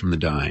away from the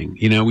dying.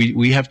 You know,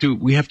 we have to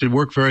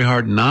work very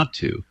hard not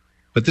to.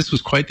 But this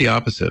was quite the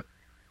opposite.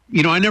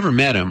 You know, I never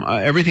met him.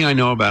 Everything I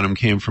know about him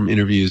came from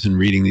interviews and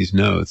reading these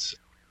notes.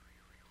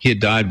 He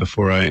had died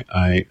before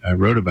I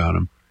wrote about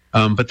him.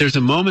 But there's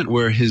a moment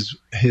where his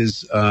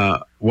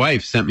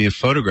wife sent me a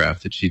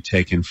photograph that she'd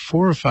taken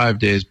 4 or 5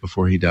 days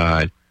before he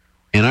died.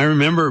 And I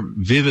remember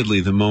vividly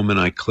the moment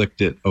I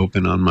clicked it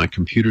open on my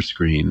computer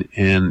screen.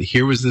 And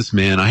here was this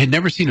man. I had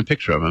never seen a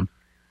picture of him.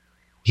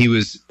 He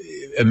was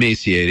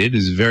emaciated. He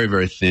was very,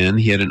 very thin.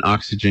 He had an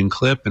oxygen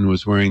clip and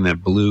was wearing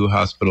that blue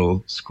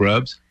hospital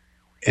scrubs.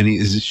 And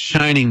his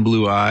shining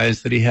blue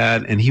eyes that he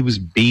had. And he was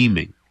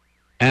beaming,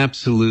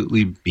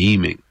 absolutely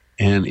beaming.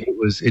 And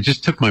it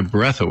just took my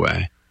breath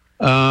away.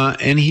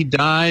 And he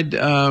died,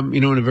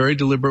 in a very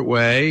deliberate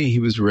way. He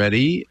was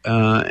ready,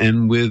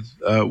 and with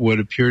what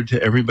appeared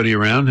to everybody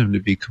around him to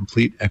be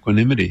complete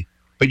equanimity.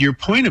 But your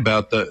point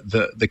about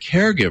the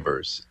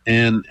caregivers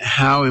and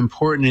how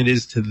important it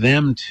is to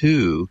them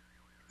too,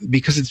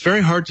 because it's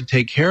very hard to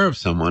take care of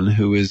someone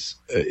who is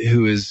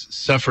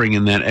suffering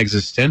in that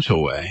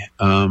existential way.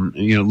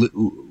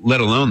 Let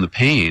alone the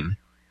pain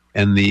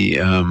and the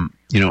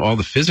all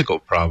the physical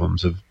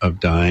problems of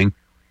dying.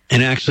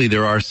 And actually,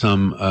 there are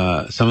some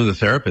of the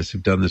therapists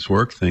who've done this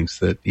work thinks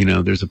that,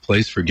 there's a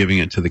place for giving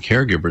it to the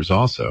caregivers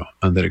also,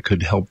 and that it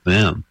could help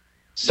them.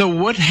 So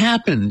what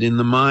happened in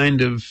the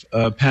mind of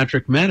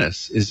Patrick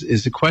Metis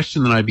is a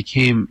question that I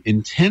became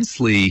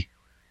intensely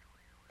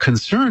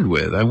concerned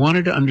with. I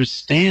wanted to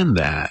understand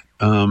that.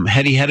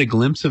 Had he had a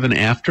glimpse of an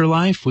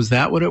afterlife? Was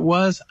that what it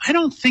was? I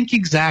don't think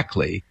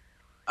exactly.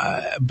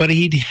 But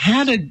he'd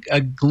had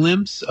a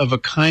glimpse of a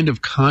kind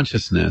of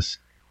consciousness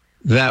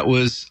that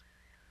was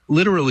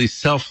literally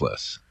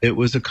selfless. It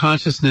was a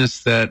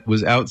consciousness that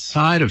was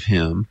outside of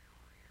him,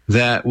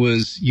 that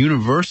was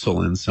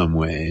universal in some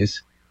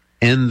ways,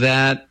 and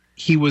that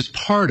he was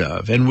part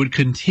of and would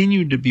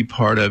continue to be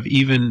part of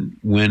even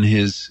when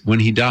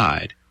he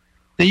died.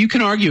 Now, you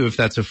can argue if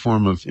that's a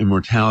form of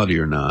immortality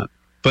or not,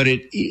 but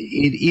it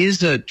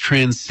is a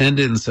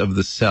transcendence of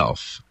the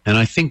self. And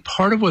I think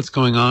part of what's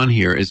going on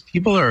here is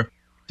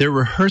they're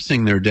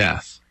rehearsing their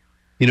death.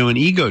 An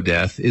ego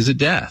death is a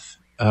death.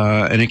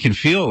 And it can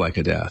feel like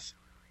a death,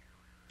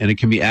 and it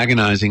can be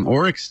agonizing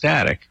or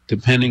ecstatic,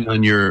 depending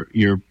on your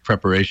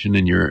preparation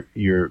and your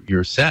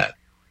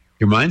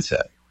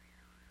mindset.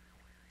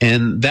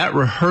 And that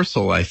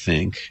rehearsal, I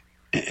think,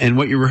 and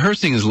what you're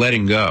rehearsing is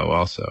letting go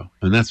also,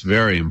 and that's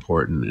very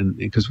important. And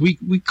because we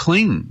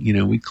cling,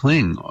 we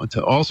cling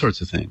to all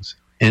sorts of things,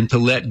 and to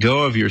let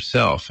go of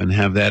yourself and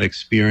have that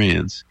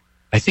experience,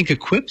 I think,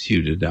 equips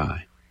you to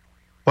die.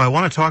 Well, I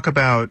want to talk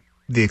about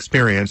the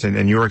experience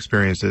and your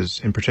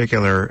experiences in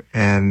particular,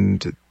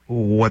 and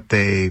what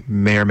they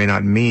may or may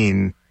not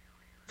mean,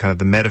 kind of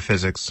the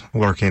metaphysics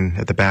lurking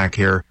at the back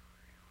here.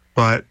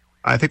 But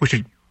I think we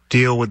should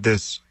deal with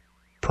this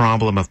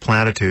problem of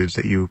platitudes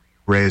that you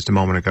raised a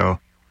moment ago.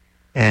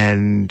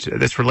 And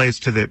this relates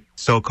to the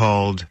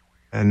so-called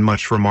and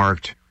much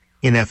remarked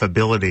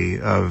ineffability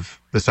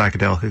of the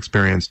psychedelic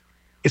experience.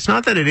 It's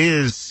not that it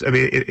is,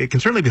 it can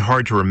certainly be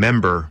hard to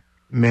remember.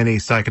 Many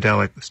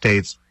psychedelic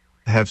states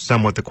have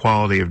somewhat the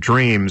quality of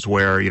dreams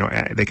where,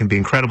 they can be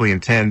incredibly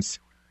intense,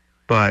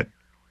 but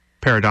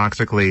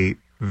paradoxically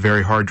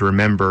very hard to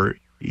remember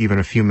even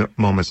a few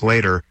moments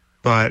later.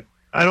 But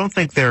I don't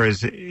think they're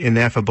as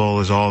ineffable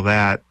as all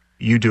that.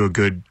 You do a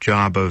good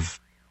job of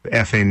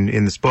effing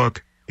in this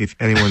book. If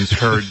anyone's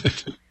heard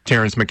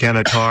Terence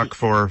McKenna talk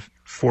for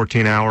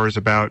 14 hours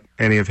about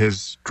any of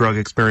his drug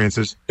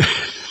experiences,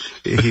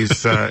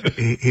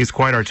 he's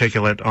quite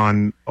articulate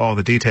on all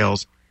the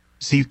details.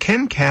 So you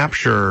can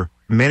capture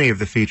many of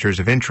the features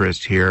of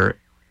interest here.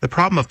 The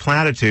problem of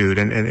platitude,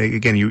 and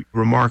again, you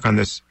remark on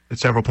this at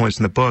several points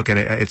in the book, and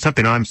it's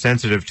something I'm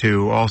sensitive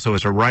to also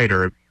as a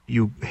writer.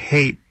 You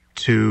hate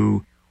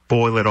to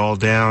boil it all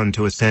down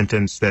to a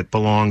sentence that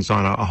belongs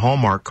on a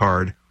Hallmark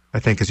card, I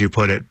think, as you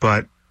put it.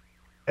 But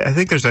I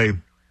think there's a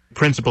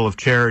principle of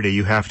charity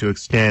you have to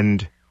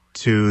extend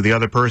to the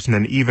other person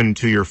and even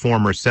to your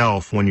former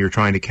self when you're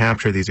trying to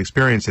capture these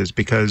experiences,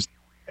 because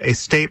a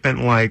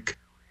statement like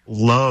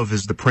love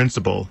is the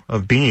principle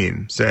of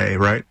being, say,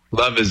 right?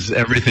 Love is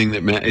everything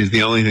that is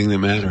the only thing that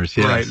matters.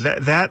 Yes.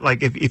 Right. That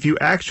like if you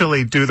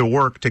actually do the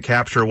work to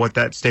capture what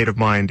that state of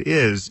mind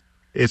is,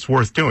 it's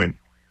worth doing.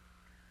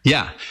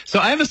 Yeah. So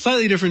I have a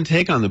slightly different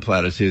take on the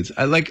platitudes.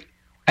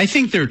 I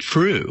think they're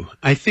true.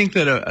 I think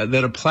that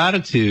a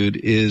platitude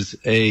is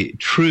a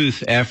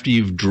truth after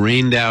you've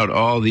drained out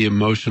all the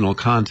emotional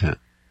content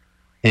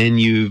and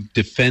you've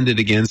defended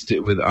against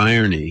it with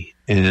irony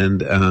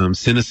and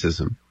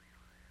cynicism.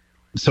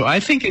 So I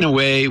think in a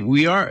way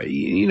we are,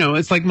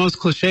 it's like most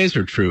cliches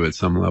are true at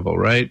some level,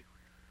 right?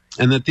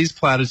 And that these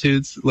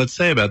platitudes, let's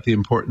say about the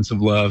importance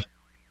of love,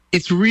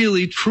 it's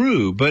really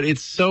true, but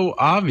it's so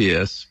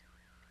obvious.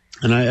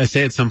 And I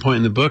say at some point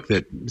in the book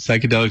that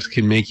psychedelics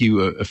can make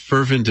you a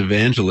fervent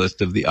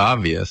evangelist of the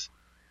obvious.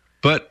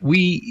 But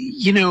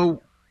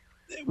we're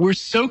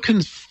so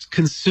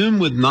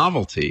consumed with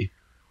novelty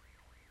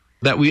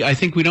that I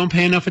think we don't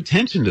pay enough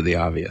attention to the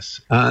obvious.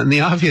 And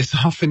the obvious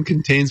often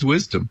contains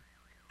wisdom.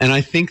 And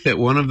I think that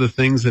one of the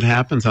things that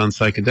happens on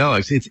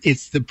psychedelics,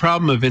 it's the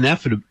problem of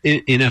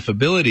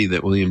ineffability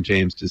that William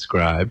James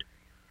described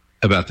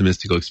about the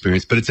mystical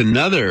experience, but it's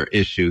another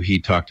issue he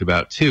talked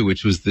about too,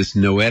 which was this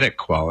noetic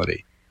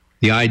quality.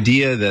 The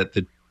idea that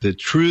the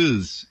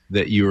truths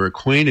that you're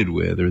acquainted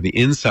with or the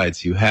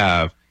insights you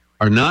have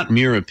are not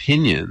mere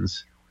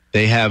opinions.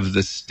 They have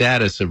the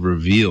status of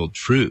revealed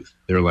truth.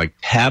 They're like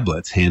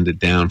tablets handed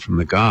down from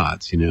the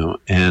gods,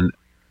 and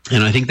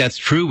I think that's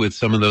true with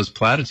some of those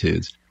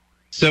platitudes.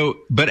 So,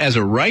 but as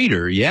a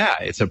writer, yeah,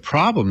 it's a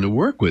problem to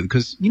work with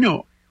because,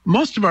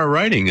 most of our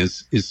writing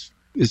is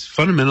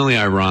fundamentally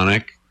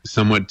ironic,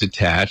 somewhat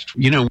detached.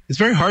 It's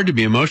very hard to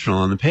be emotional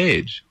on the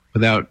page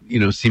without,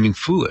 seeming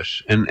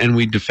foolish. And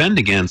we defend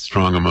against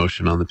strong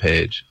emotion on the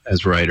page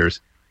as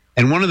writers.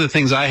 And one of the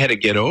things I had to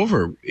get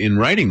over in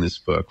writing this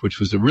book, which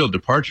was a real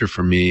departure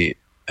for me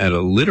at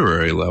a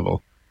literary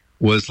level,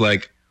 was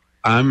like,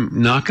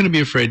 I'm not going to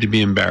be afraid to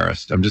be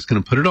embarrassed. I'm just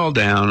going to put it all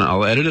down.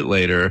 I'll edit it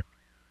later,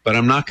 but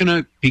I'm not going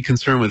to be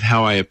concerned with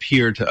how I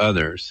appear to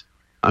others.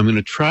 I'm going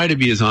to try to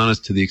be as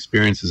honest to the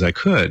experience as I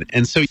could.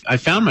 And so I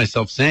found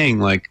myself saying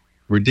like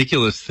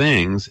ridiculous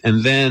things.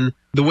 And then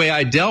the way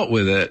I dealt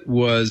with it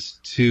was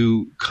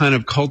to kind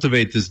of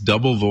cultivate this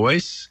double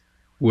voice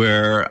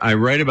where I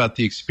write about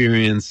the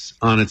experience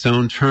on its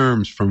own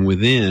terms from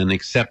within,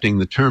 accepting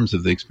the terms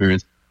of the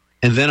experience.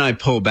 And then I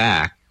pull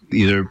back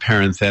either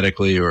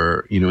parenthetically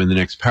or, in the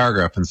next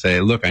paragraph and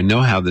say, look, I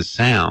know how this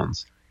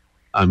sounds.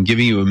 I'm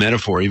giving you a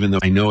metaphor, even though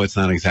I know it's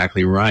not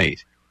exactly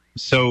right.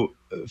 So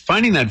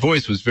finding that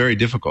voice was very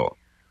difficult.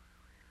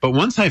 But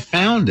once I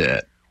found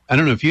it, I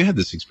don't know if you had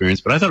this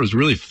experience, but I thought it was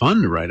really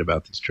fun to write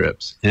about these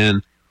trips.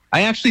 And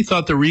I actually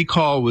thought the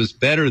recall was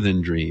better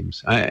than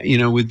dreams.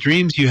 With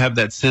dreams, you have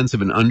that sense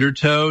of an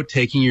undertow,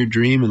 taking your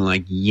dream and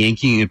like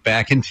yanking it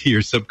back into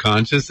your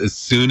subconscious as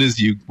soon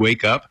as you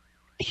wake up.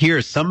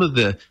 Here, some of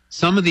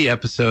the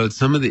episodes,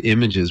 some of the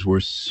images were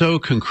so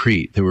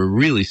concrete. They were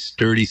really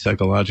sturdy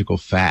psychological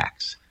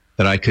facts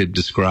that I could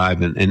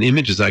describe and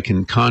images I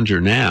can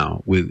conjure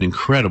now with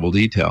incredible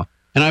detail.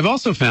 And I've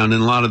also found in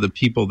a lot of the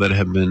people that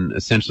have been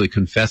essentially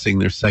confessing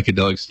their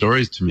psychedelic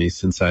stories to me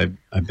since I've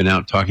been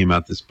out talking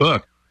about this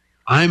book,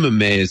 I'm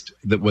amazed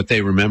that what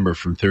they remember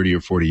from 30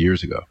 or 40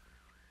 years ago.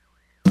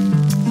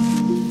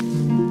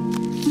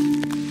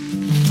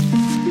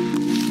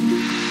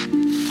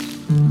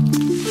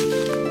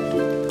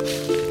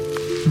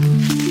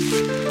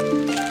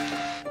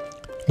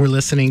 We're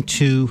listening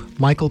to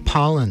Michael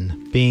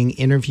Pollan being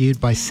interviewed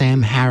by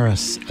Sam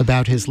Harris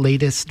about his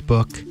latest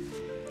book,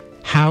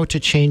 How to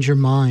Change Your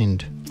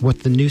Mind,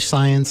 What the New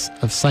Science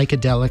of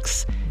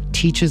Psychedelics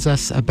Teaches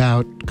Us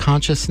About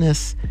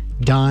Consciousness,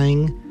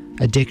 Dying,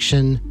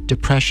 Addiction,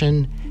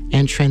 Depression,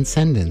 and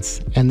Transcendence.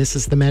 And this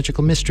is the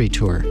Magical Mystery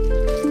Tour.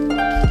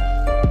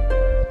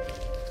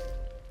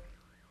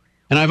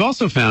 And I've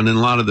also found in a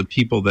lot of the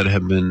people that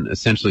have been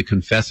essentially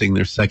confessing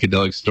their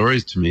psychedelic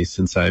stories to me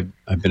since I've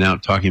been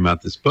out talking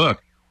about this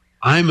book,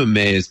 I'm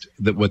amazed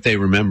that what they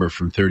remember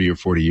from 30 or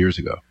 40 years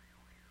ago.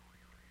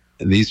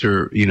 And these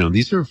are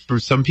for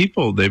some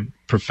people, they're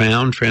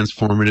profound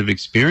transformative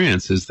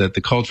experiences that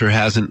the culture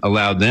hasn't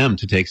allowed them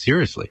to take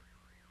seriously.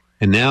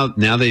 And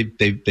now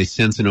they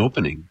sense an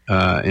opening,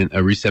 and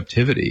a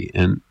receptivity.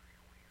 And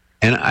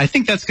I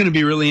think that's going to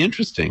be really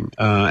interesting,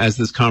 as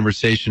this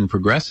conversation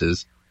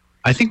progresses.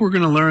 I think we're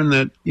going to learn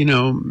that,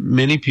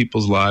 many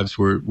people's lives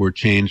were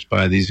changed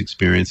by these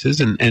experiences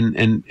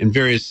and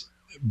various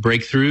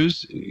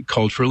breakthroughs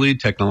culturally,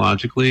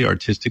 technologically,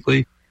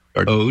 artistically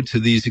are owed to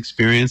these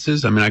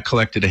experiences. I mean, I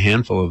collected a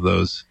handful of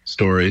those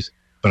stories,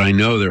 but I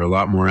know there are a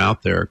lot more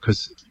out there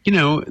because,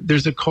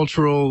 there's a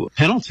cultural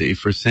penalty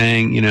for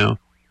saying,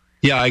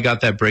 yeah, I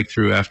got that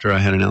breakthrough after I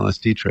had an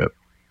LSD trip.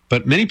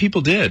 But many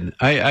people did.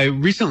 I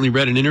recently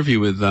read an interview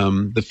with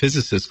the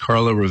physicist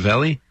Carlo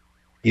Rovelli,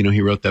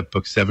 He wrote that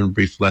book, 7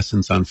 Brief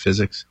Lessons on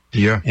Physics.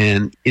 Yeah.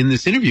 And in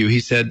this interview, he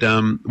said,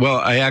 well,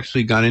 I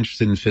actually got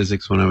interested in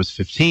physics when I was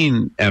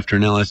 15 after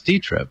an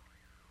LSD trip.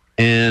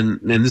 And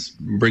this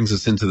brings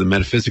us into the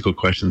metaphysical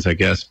questions, I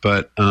guess.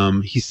 But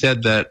he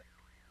said that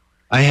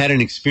I had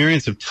an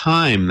experience of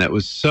time that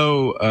was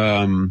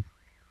so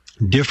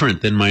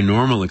different than my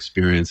normal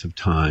experience of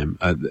time,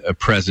 a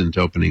present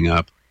opening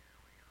up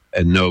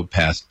and no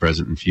past,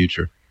 present, and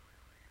future.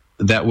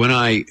 That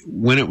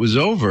when it was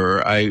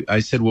over, I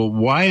said, well,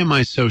 why am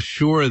I so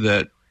sure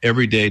that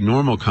everyday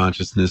normal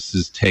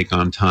consciousness's take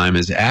on time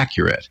is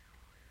accurate?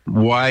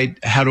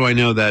 How do I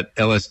know that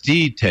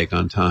LSD take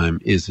on time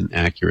isn't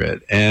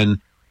accurate? And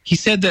he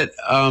said that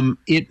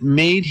it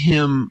made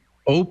him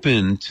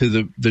open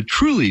to the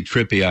truly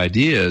trippy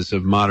ideas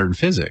of modern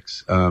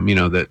physics,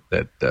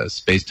 that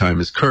space-time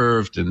is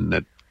curved and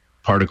that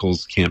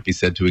particles can't be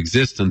said to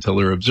exist until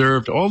they're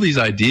observed, all these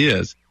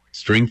ideas,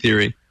 string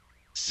theory.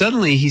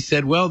 Suddenly he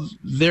said, well,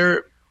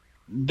 there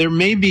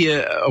may be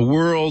a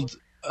world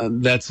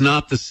that's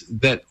not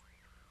that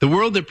the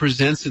world that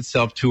presents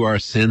itself to our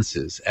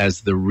senses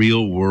as the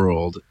real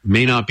world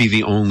may not be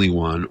the only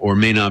one or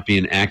may not be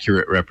an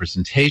accurate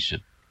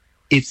representation.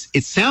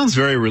 It sounds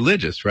very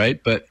religious,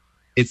 right? But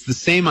it's the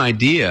same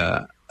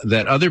idea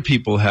that other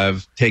people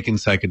have taken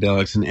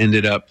psychedelics and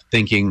ended up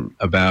thinking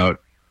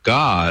about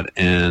God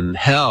and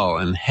hell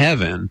and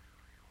heaven.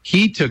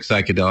 He took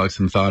psychedelics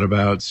and thought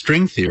about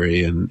string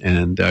theory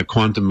and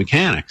quantum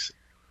mechanics.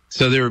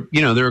 So there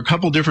are a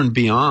couple different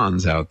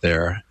beyonds out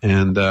there,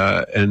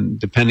 and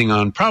depending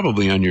on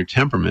probably on your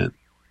temperament,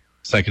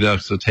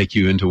 psychedelics will take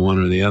you into one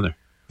or the other.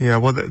 Yeah,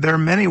 well, there are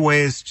many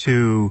ways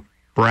to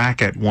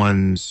bracket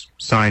one's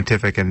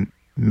scientific and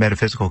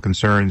metaphysical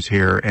concerns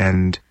here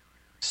and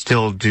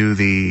still do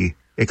the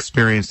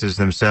experiences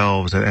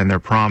themselves and their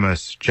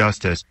promise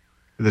justice.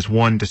 There's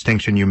one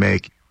distinction you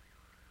make.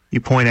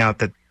 You point out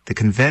that the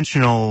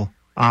conventional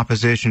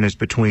opposition is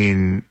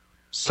between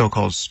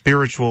so-called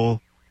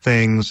spiritual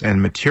things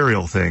and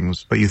material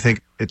things, but you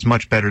think it's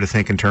much better to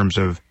think in terms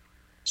of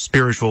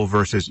spiritual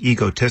versus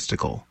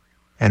egotistical.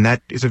 And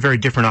that is a very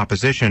different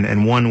opposition,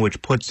 and one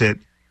which puts it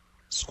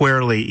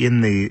squarely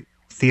in the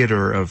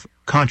theater of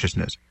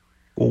consciousness.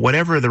 Well,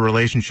 whatever the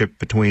relationship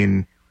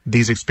between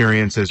these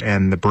experiences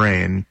and the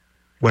brain,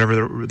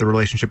 whatever the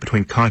relationship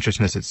between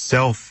consciousness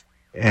itself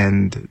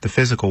and the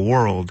physical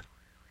world,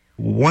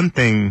 one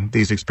thing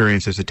these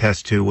experiences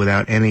attest to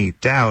without any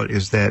doubt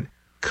is that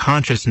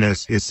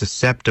consciousness is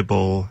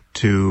susceptible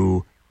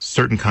to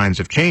certain kinds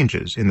of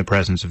changes in the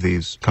presence of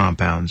these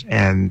compounds,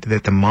 and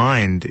that the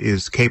mind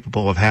is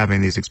capable of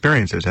having these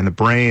experiences, and the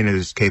brain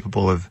is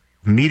capable of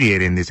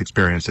mediating these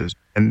experiences.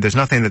 And there's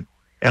nothing that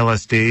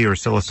LSD or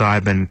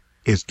psilocybin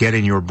is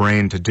getting your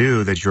brain to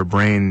do that your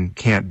brain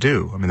can't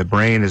do. I mean, the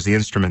brain is the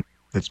instrument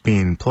that's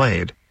being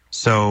played.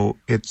 So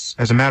it's,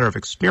 as a matter of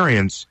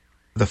experience,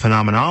 the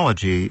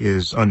phenomenology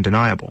is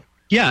undeniable.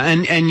 Yeah,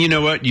 and you know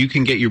what? You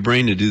can get your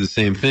brain to do the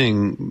same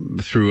thing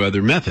through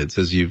other methods,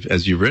 as you've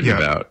written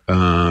about.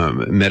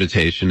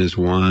 Meditation is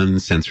one,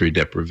 sensory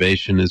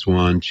deprivation is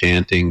one,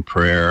 chanting,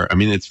 prayer. I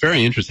mean, it's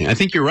very interesting. I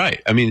think you're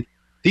right. I mean,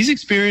 these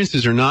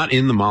experiences are not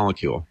in the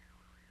molecule.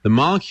 The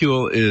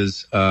molecule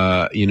is,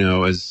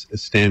 as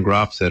Stan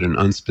Grof said, an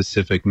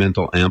unspecific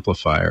mental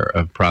amplifier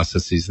of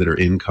processes that are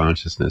in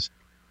consciousness.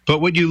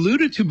 But what you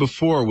alluded to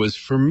before was,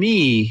 for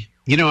me,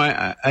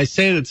 I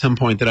say it at some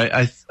point that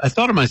I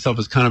thought of myself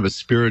as kind of a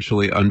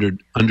spiritually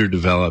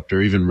underdeveloped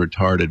or even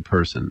retarded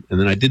person. And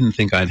then I didn't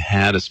think I'd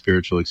had a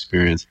spiritual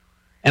experience.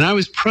 And I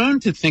was prone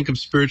to think of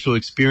spiritual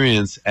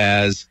experience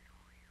as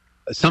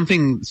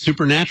something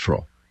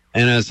supernatural.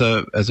 And as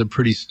a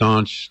pretty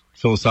staunch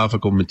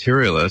philosophical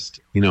materialist,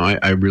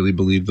 I really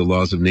believe the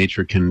laws of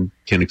nature can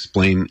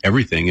explain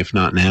everything, if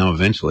not now,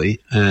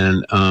 eventually.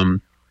 And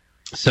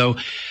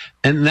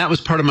and that was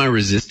part of my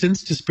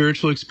resistance to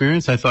spiritual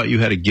experience. I thought you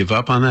had to give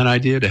up on that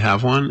idea to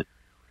have one.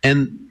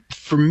 And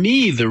for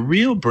me, the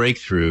real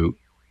breakthrough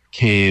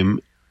came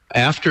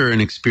after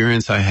an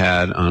experience I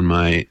had on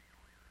my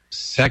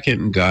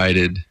second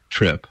guided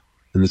trip,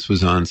 and this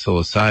was on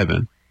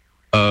psilocybin,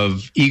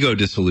 of ego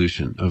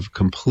dissolution, of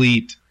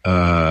complete,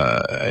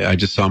 I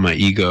just saw my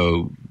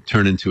ego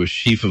turn into a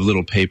sheaf of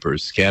little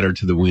papers scattered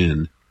to the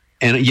wind.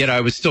 And yet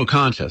I was still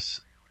conscious.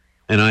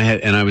 And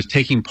I was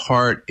taking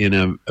part in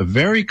a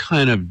very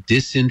kind of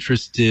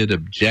disinterested,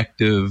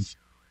 objective,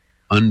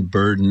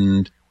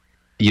 unburdened,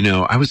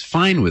 I was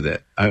fine with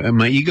it.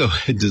 My ego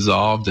had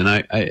dissolved and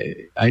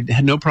I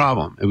had no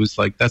problem. It was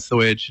like, that's the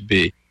way it should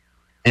be.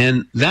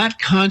 And that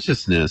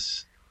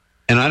consciousness,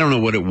 and I don't know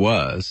what it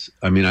was.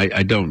 I mean,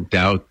 I don't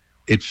doubt,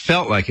 it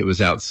felt like it was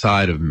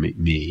outside of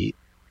me,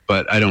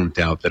 but I don't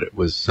doubt that it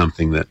was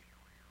something that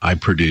I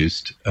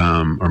produced,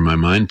 or my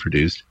mind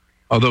produced.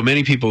 Although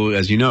many people,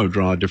 as you know,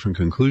 draw a different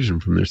conclusion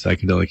from their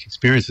psychedelic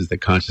experiences, that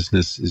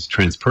consciousness is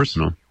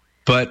transpersonal.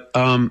 But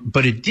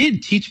it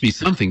did teach me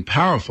something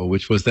powerful,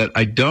 which was that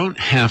I don't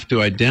have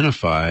to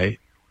identify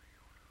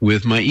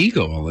with my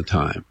ego all the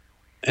time.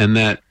 And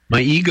that my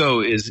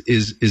ego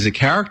is a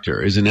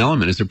character, is an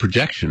element, is a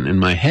projection in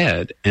my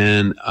head.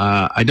 And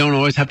I don't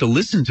always have to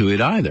listen to it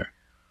either.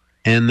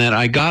 And that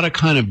I got a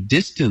kind of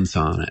distance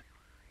on it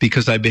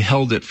because I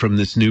beheld it from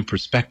this new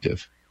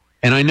perspective.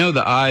 And I know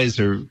the eyes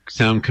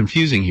sound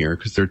confusing here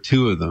because there are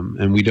two of them,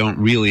 and we don't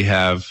really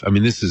have. I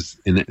mean, this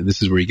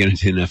is where you get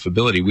into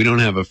ineffability. We don't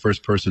have a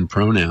first person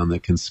pronoun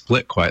that can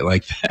split quite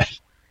like that.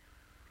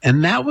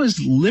 And that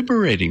was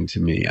liberating to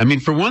me. I mean,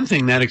 for one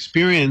thing, that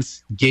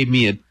experience gave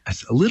me a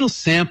little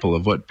sample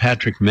of what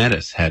Patrick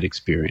Metis had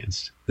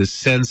experienced. This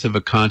sense of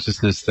a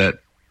consciousness that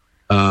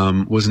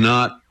was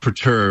not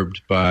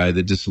perturbed by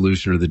the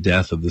dissolution or the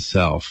death of the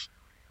self,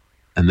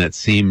 and that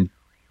seemed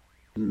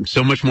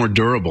so much more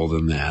durable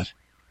than that,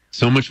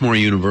 so much more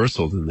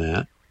universal than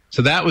that.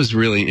 So that was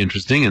really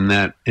interesting, and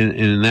that,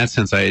 in that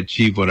sense, I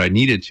achieved what I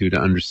needed to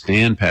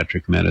understand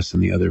Patrick Metis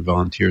and the other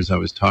volunteers I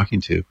was talking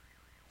to.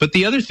 But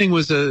the other thing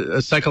was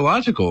a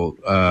psychological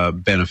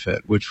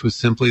benefit, which was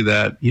simply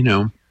that,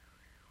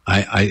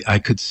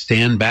 I could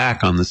stand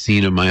back on the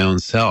scene of my own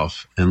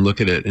self and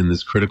look at it in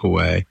this critical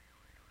way,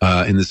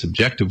 in this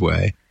objective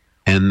way,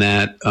 and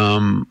that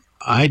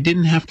I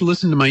didn't have to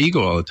listen to my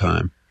ego all the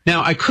time.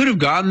 Now, I could have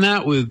gotten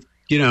that with,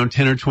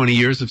 10 or 20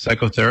 years of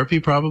psychotherapy,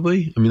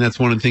 probably. I mean, that's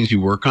one of the things you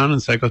work on in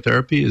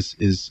psychotherapy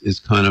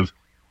is kind of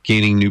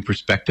gaining new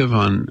perspective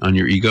on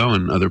your ego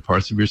and other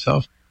parts of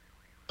yourself.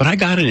 But I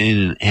got it in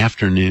an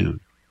afternoon.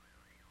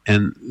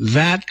 And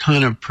that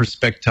kind of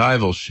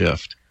perspectival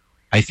shift,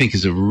 I think,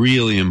 is a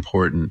really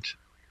important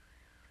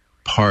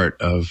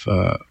part of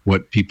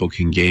what people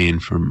can gain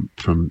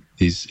from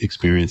these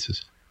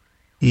experiences.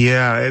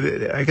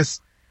 Yeah, I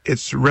guess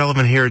it's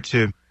relevant here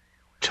to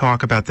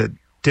talk about the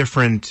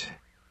different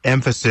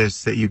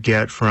emphasis that you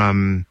get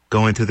from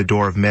going through the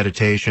door of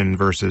meditation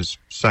versus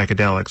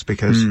psychedelics,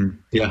 because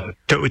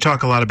we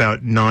talk a lot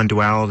about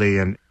non-duality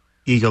and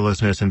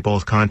egolessness in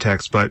both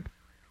contexts, but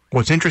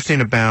what's interesting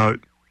about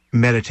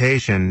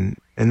meditation,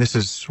 and this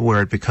is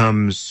where it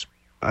becomes,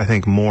 I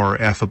think, more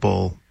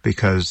effable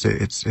because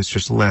it's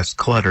just less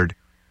cluttered,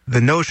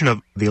 the notion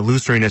of the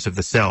illusoriness of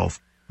the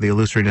self, the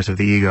illusoriness of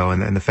the ego,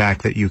 and the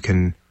fact that you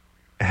can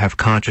have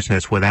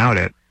consciousness without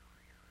it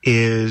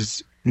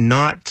is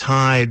not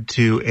tied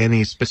to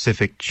any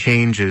specific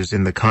changes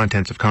in the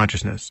contents of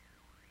consciousness.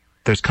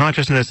 There's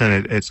consciousness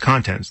and its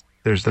contents.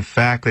 There's the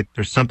fact that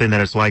there's something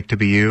that it's like to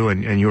be you,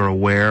 and you're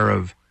aware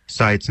of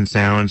sights and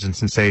sounds and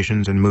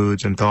sensations and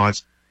moods and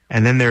thoughts.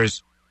 And then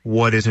there's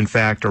what is in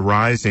fact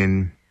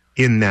arising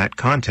in that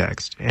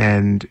context.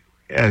 And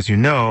as you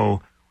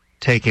know,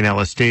 taking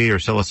LSD or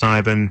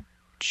psilocybin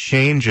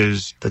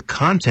changes the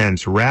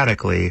contents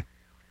radically.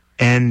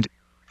 And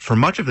for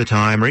much of the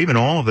time, or even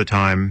all of the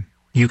time,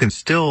 you can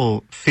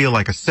still feel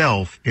like a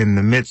self in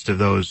the midst of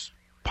those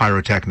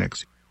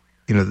pyrotechnics.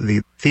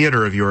 The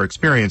theater of your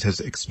experience has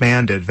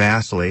expanded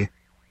vastly,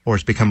 or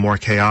it's become more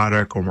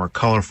chaotic or more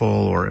colorful,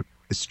 or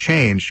it's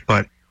changed,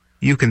 but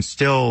you can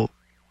still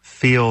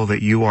feel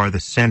that you are the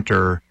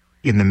center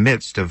in the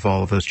midst of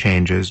all of those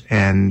changes.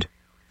 And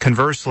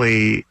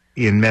conversely,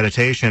 in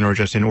meditation or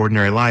just in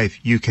ordinary life,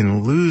 you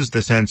can lose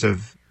the sense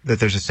of that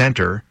there's a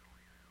center,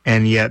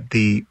 and yet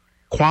the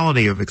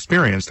quality of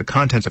experience, the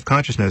contents of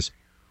consciousness,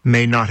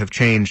 may not have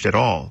changed at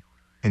all.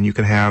 And you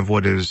can have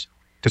what is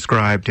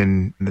described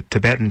in the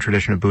Tibetan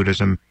tradition of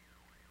Buddhism,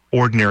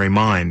 ordinary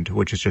mind,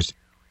 which is just,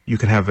 you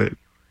can have an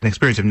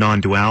experience of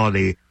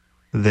non-duality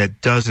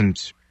that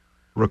doesn't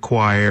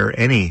require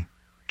any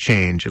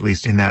change, at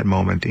least in that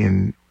moment,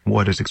 in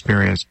what is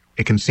experienced.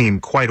 It can seem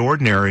quite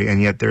ordinary,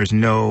 and yet there's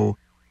no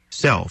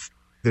self.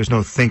 There's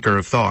no thinker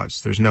of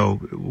thoughts. There's no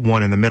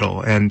one in the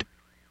middle. And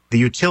the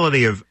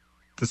utility of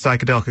the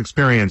psychedelic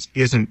experience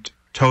isn't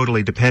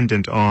totally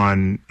dependent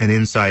on an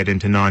insight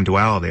into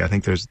non-duality. I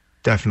think there's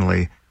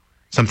definitely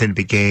something to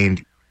be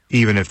gained,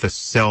 even if the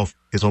self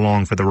is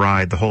along for the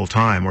ride the whole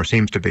time, or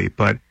seems to be.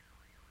 But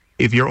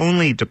if your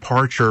only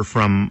departure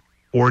from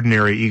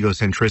ordinary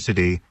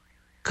egocentricity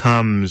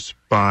comes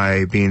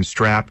by being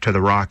strapped to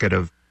the rocket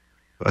of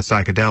a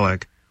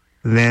psychedelic,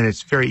 then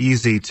it's very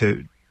easy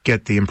to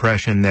get the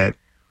impression that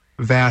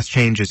vast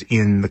changes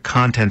in the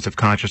contents of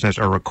consciousness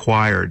are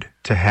required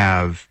to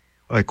have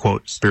a,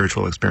 quote,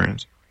 spiritual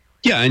experience.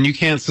 Yeah, and you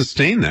can't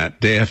sustain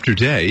that day after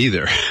day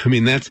either. I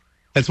mean, that's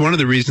one of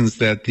the reasons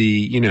that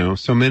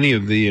so many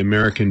of the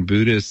American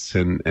Buddhists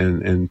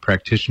and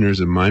practitioners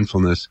of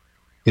mindfulness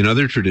in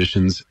other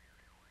traditions,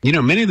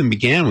 many of them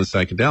began with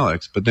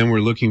psychedelics, but then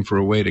were looking for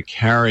a way to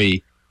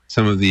carry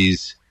some of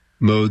these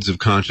modes of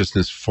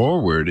consciousness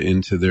forward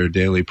into their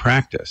daily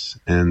practice.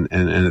 And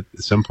at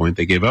some point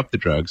they gave up the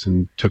drugs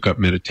and took up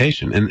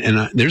meditation.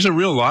 And there's a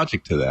real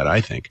logic to that,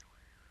 I think.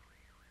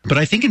 But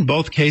I think in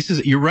both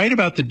cases, you're right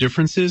about the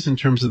differences in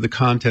terms of the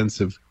contents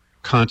of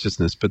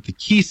consciousness, but the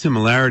key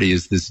similarity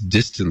is this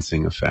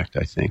distancing effect,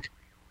 I think.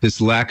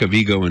 This lack of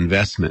ego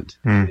investment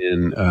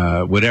in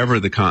whatever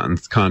the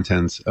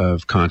contents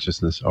of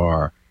consciousness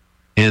are.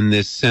 And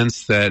this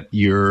sense that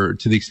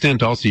to the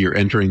extent also you're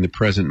entering the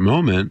present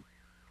moment,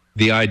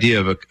 the idea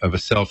of a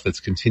self that's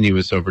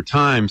continuous over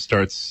time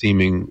starts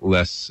seeming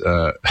less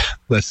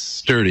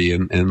sturdy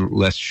and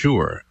less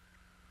sure.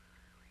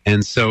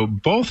 And so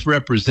both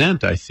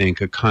represent, I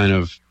think, a kind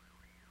of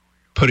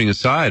putting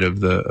aside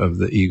of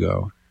the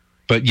ego.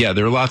 But yeah,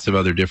 there are lots of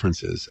other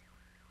differences.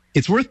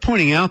 It's worth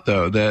pointing out,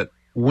 though, that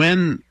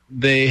when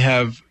they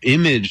have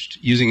imaged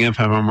using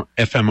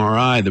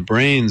fMRI the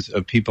brains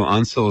of people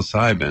on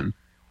psilocybin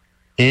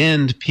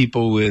and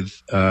people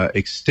with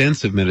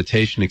extensive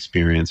meditation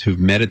experience who've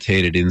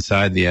meditated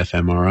inside the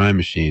fMRI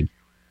machine,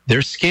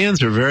 their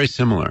scans are very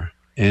similar.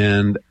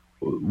 And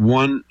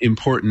one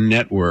important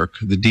network,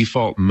 the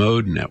default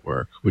mode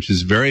network, which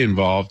is very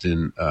involved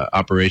in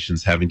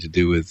operations having to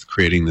do with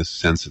creating this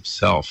sense of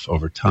self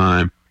over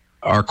time,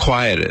 are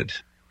quieted,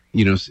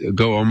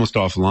 go almost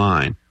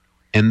offline.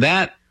 And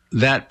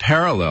that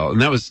parallel,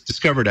 and that was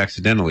discovered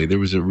accidentally. There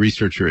was a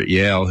researcher at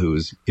Yale who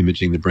was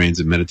imaging the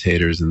brains of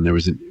meditators, and there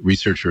was a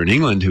researcher in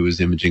England who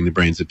was imaging the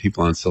brains of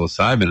people on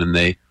psilocybin, and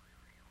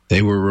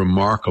they were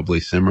remarkably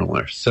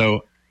similar.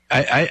 So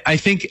I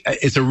think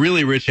it's a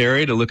really rich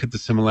area to look at the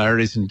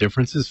similarities and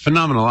differences.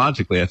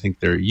 Phenomenologically, I think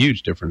there are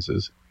huge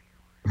differences,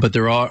 but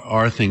there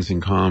are things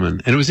in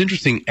common. And it was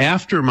interesting,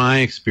 after my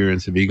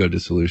experience of ego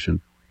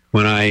dissolution,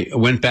 when I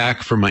went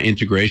back for my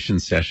integration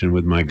session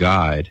with my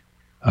guide,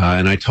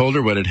 and I told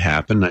her what had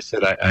happened. I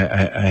said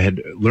I had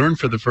learned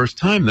for the first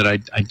time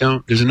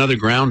that there's another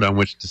ground on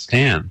which to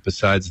stand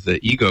besides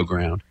the ego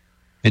ground.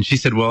 And she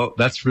said, well,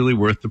 that's really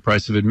worth the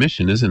price of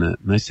admission, isn't it?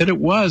 And I said it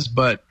was,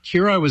 but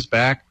here I was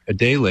back a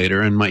day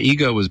later, and my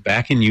ego was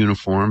back in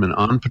uniform and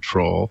on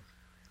patrol,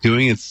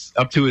 doing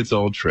up to its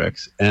old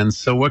tricks. And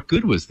so what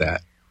good was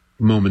that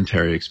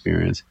momentary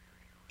experience?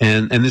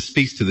 And this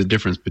speaks to the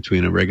difference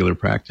between a regular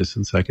practice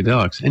and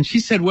psychedelics. And she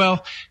said,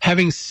 well,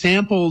 having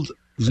sampled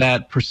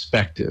that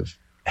perspective,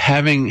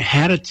 having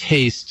had a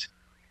taste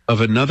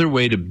of another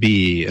way to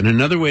be and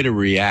another way to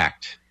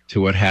react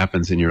to what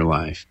happens in your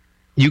life,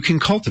 you can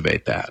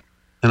cultivate that.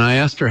 And I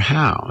asked her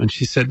how, and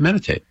she said,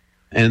 meditate.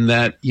 And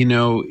that, in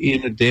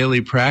a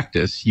daily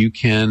practice, you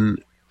can,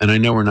 and I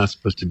know we're not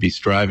supposed to be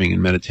striving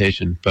in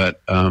meditation,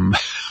 but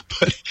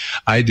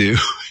I do,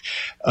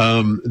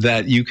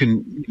 that you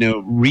can,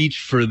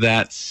 reach for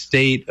that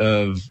state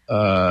of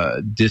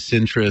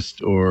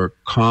disinterest or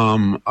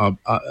calm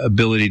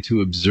ability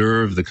to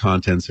observe the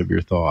contents of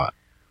your thought.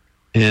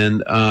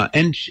 And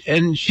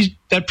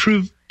that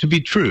proved to be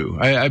true.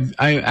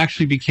 I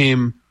actually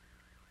became,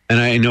 and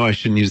I know I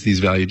shouldn't use these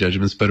value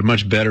judgments, but a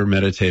much better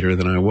meditator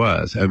than I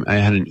was. I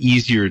had an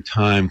easier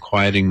time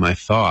quieting my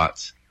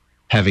thoughts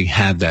having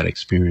had that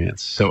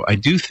experience. So I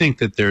do think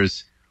that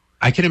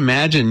I can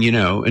imagine,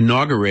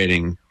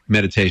 inaugurating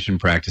meditation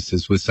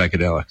practices with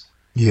psychedelics.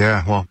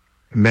 Yeah, well,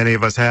 many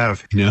of us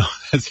have.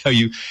 That's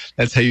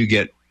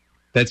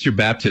your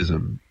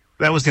baptism.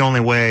 That was the only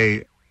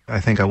way I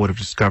think I would have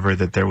discovered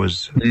that there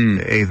was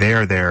a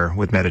there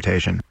with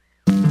meditation.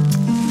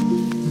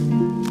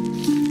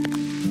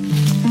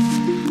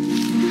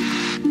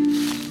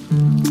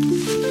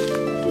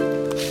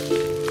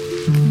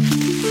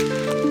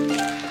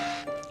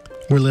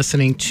 We're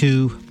listening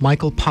to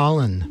Michael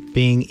Pollan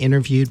being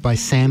interviewed by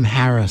Sam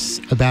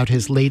Harris about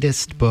his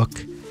latest book,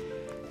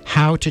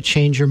 How to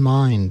Change Your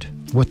Mind,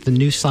 What the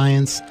New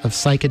Science of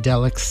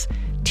Psychedelics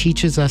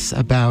Teaches Us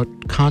About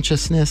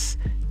Consciousness,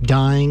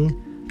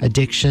 Dying,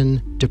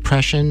 Addiction,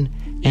 Depression,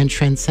 and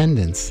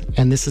Transcendence.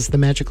 And this is the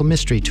Magical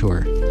Mystery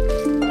Tour.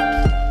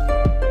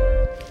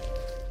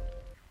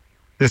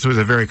 This was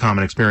a very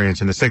common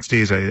experience in the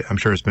 60s. I'm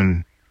sure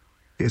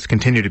it's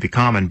continued to be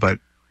common, but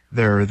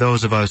there are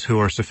those of us who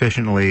are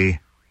sufficiently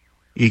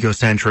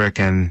egocentric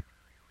and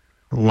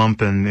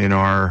lumpen in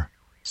our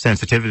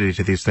sensitivity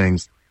to these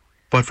things,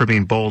 but for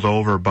being bowled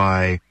over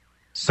by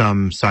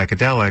some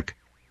psychedelic,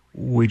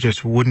 we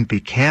just wouldn't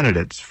be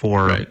candidates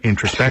for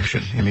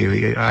introspection. I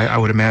mean, I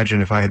would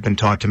imagine if I had been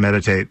taught to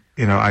meditate,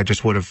 I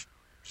just would have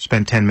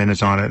spent 10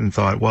 minutes on it and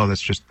thought, well,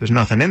 there's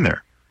nothing in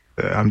there.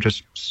 I'm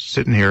just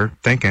sitting here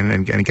thinking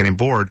and getting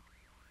bored.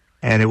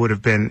 And it would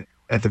have been,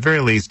 at the very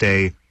least,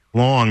 a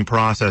long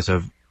process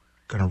of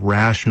kind of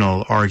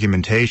rational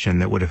argumentation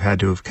that would have had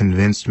to have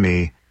convinced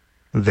me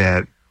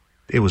that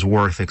it was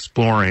worth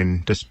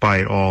exploring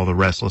despite all the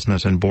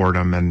restlessness and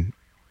boredom. And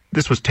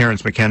this was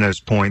Terence McKenna's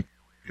point.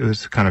 It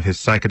was kind of his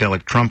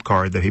psychedelic trump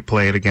card that he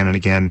played again and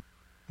again,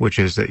 which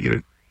is that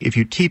if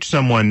you teach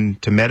someone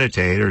to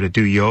meditate or to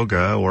do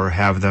yoga or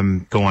have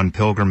them go on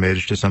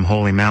pilgrimage to some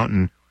holy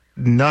mountain,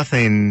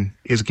 nothing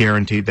is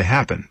guaranteed to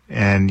happen.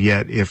 And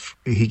yet if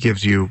he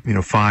gives you,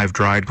 5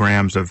 dried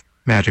grams of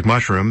magic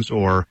mushrooms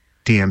or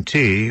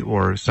DMT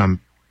or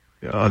some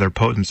other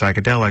potent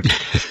psychedelic,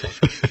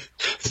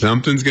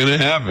 something's going to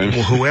happen.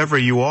 Well, whoever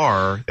you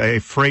are, a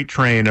freight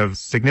train of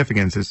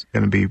significance is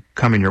going to be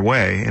coming your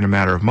way in a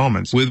matter of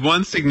moments. With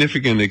one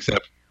significant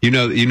exception. You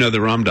know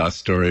the Ram Dass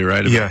story,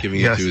 right? About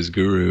giving it to his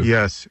guru.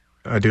 Yes,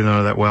 I do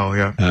know that well,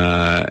 yeah.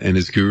 And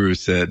his guru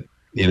said,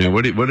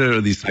 what are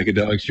these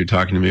psychedelics you're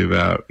talking to me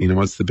about?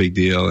 What's the big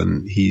deal?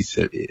 And he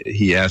said,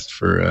 he asked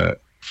for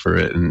for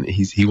it, and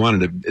he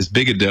wanted as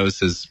big a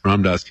dose as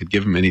Ram Dass could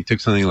give him, and he took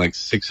something like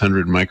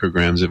 600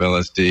 micrograms of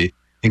LSD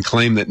and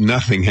claimed that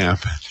nothing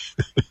happened.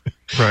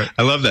 Right.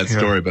 I love that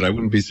story, but I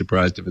wouldn't be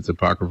surprised if it's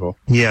apocryphal.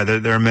 Yeah,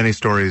 there are many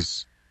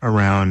stories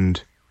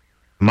around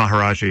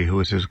Maharaji, who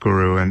was his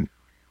guru, and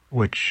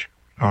which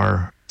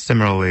are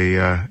similarly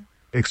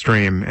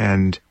extreme.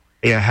 And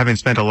yeah, having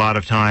spent a lot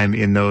of time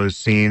in those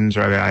scenes,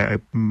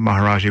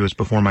 Maharaji was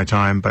before my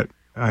time, but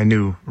I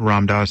knew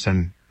Ram Dass,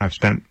 and I've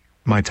spent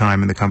my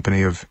time in the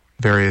company of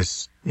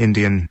various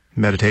Indian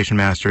meditation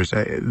masters.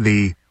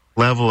 The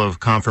level of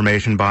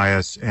confirmation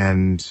bias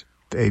and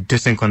a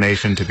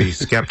disinclination to be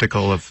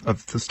skeptical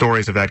of the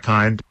stories of that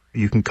kind,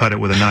 you can cut it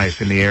with a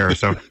knife in the air.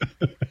 So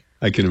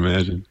I can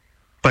imagine.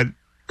 But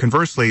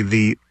conversely,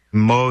 the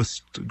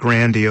most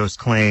grandiose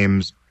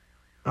claims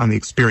on the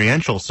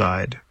experiential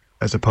side,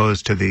 as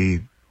opposed to the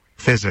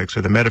physics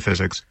or the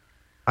metaphysics,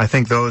 I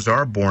think those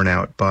are borne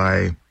out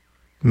by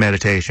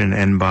meditation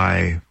and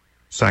by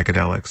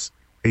psychedelics.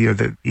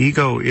 The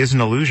ego is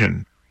an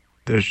illusion.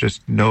 There's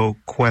just no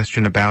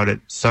question about it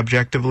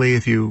subjectively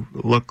if you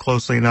look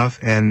closely enough,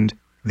 and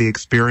the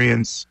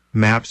experience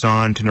maps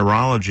on to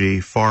neurology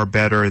far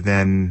better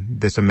than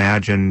this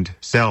imagined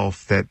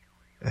self that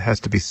has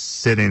to be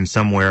sitting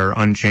somewhere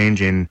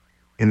unchanging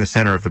in the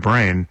center of the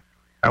brain.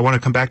 I want to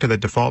come back to the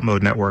default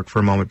mode network for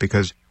a moment,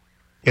 because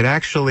it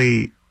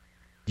actually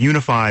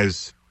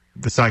unifies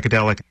the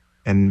psychedelic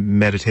and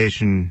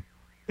meditation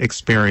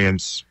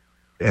experience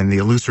and the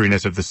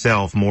illusoriness of the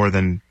self more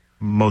than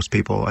most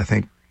people, I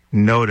think,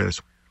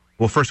 notice.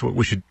 Well, first,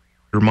 we should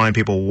remind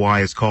people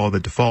why it's called the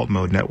default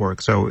mode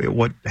network. So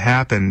what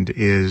happened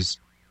is,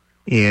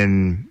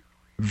 in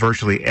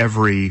virtually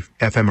every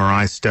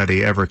fMRI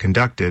study ever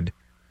conducted,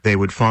 they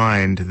would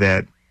find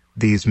that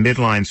these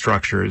midline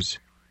structures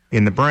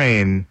in the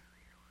brain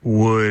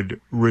would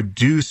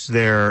reduce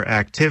their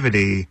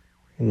activity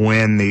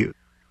when the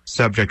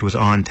subject was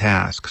on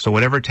task. So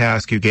whatever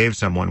task you gave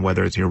someone,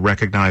 whether it's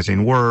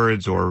recognizing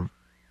words or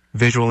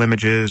visual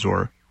images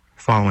or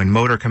following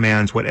motor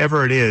commands,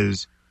 whatever it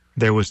is,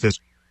 there was this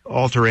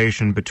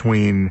alteration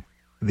between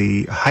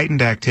the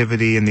heightened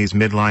activity in these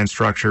midline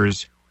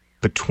structures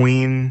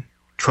between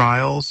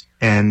trials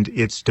and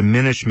its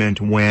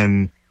diminishment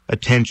when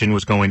attention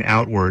was going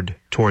outward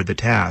toward the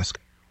task.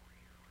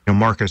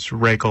 Marcus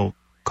Rakel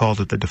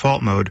called it the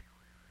default mode.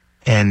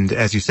 And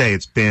as you say,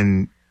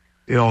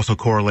 it also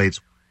correlates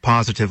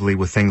positively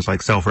with things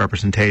like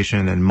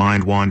self-representation and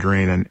mind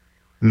wandering and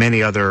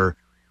many other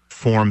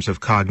forms of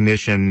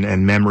cognition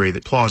and memory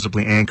that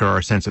plausibly anchor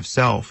our sense of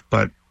self.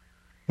 But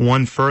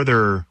one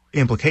further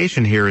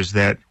implication here is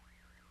that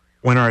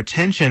when our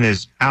attention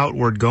is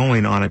outward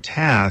going on a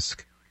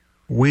task,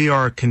 we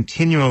are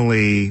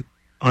continually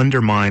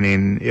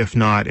undermining, if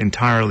not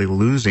entirely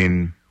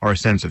losing, our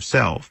sense of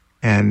self.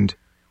 And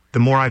the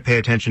more I pay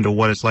attention to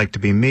what it's like to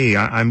be me,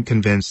 I'm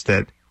convinced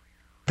that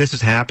this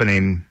is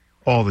happening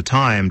all the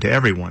time to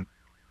everyone.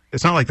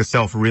 It's not like the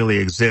self really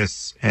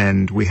exists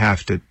and we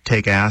have to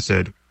take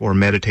acid or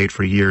meditate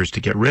for years to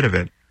get rid of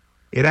it.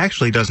 It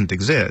actually doesn't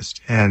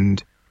exist,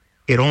 and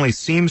it only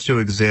seems to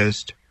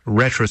exist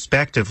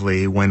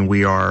retrospectively when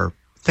we are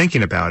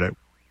thinking about it.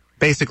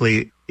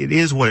 Basically, it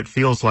is what it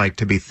feels like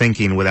to be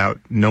thinking without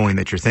knowing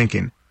that you're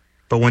thinking.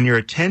 But when your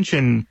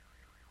attention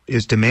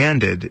is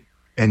demanded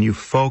and you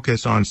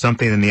focus on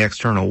something in the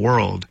external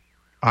world,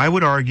 I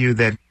would argue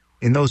that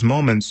in those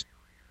moments,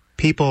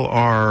 people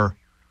are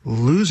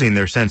losing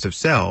their sense of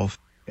self,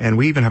 and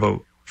we even have a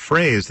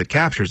phrase that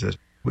captures this.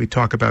 We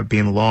talk about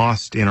being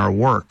lost in our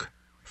work,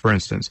 for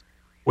instance.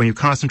 When you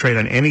concentrate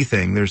on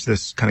anything, there's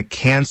this kind of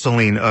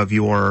canceling of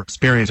your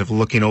experience of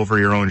looking over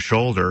your own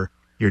shoulder.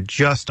 You're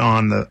just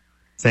on the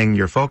thing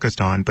you're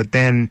focused on. But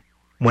then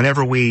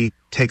whenever we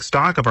take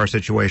stock of our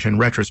situation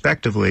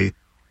retrospectively,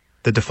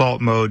 the default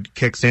mode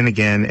kicks in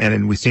again,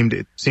 and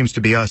it seems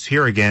to be us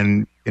here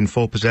again in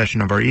full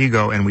possession of our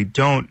ego, and we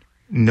don't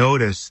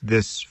notice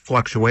this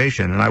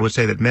fluctuation. And I would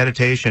say that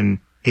meditation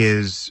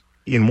is,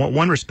 in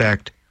one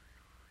respect,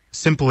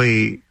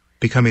 simply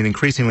becoming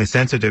increasingly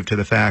sensitive to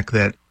the fact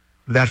that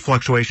that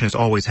fluctuation is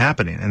always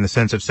happening, and the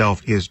sense of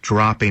self is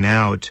dropping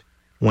out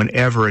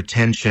whenever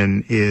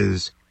attention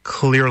is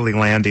clearly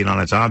landing on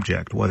its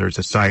object, whether it's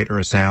a sight or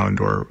a sound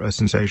or a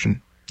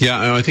sensation.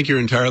 Yeah, I think you're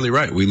entirely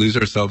right. We lose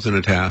ourselves in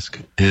a task,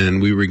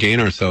 and we regain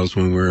ourselves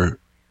when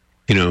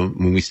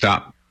when we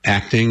stop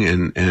acting,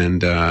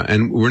 and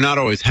we're not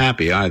always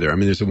happy either. I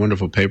mean, there's a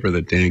wonderful paper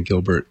that Dan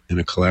Gilbert and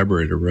a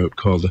collaborator wrote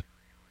called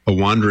 "A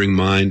Wandering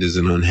Mind is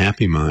an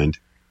Unhappy Mind."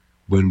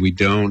 When we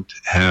don't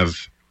have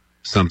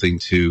something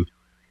to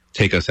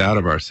take us out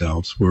of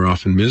ourselves, we're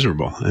often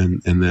miserable,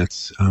 and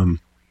that's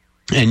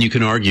and you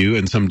can argue,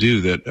 and some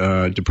do,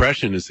 that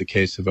depression is the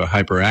case of a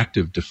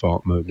hyperactive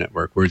default mode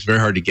network, where it's very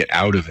hard to get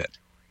out of it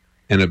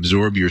and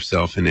absorb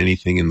yourself in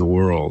anything in the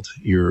world.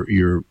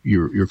 You're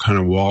kind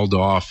of walled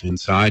off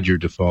inside your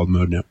default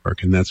mode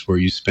network, and that's where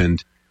you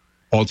spend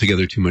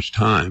altogether too much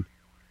time.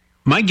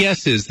 My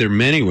guess is there are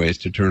many ways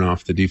to turn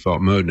off the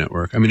default mode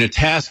network. I mean, a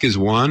task is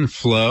one,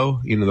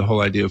 flow, the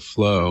whole idea of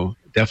flow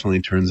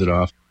definitely turns it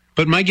off.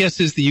 But my guess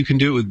is that you can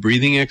do it with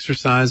breathing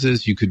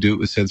exercises, you could do it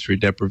with sensory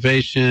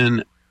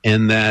deprivation,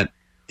 and that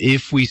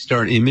if we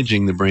start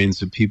imaging the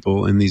brains of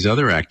people in these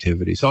other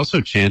activities,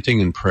 also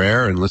chanting and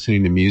prayer and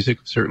listening to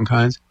music of certain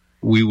kinds,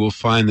 we will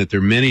find that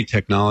there are many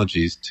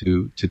technologies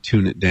to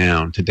tune it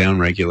down, to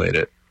downregulate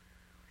it,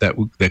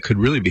 that could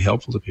really be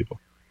helpful to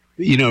people.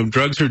 You know,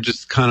 drugs are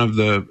just kind of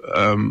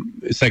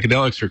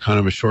psychedelics are kind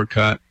of a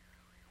shortcut.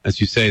 As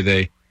you say,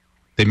 they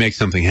make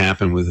something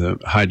happen with a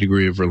high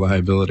degree of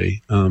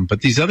reliability. But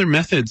these other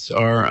methods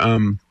are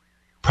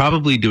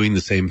probably doing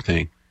the same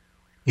thing.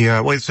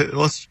 Yeah, wait, so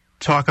let's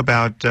talk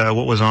about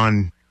what was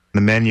on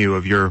the menu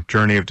of your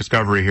journey of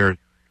discovery here.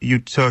 You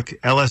took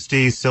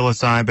LSD,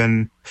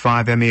 psilocybin,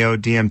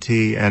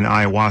 5-MeO-DMT, and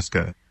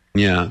ayahuasca.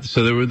 Yeah,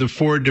 so there were the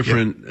 4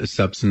 different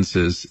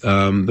substances.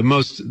 The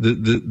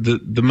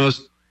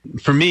most,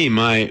 for me,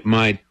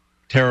 my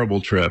terrible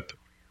trip,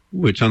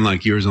 which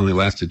unlike yours only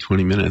lasted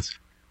 20 minutes,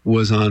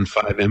 was on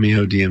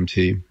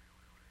 5-MeO-DMT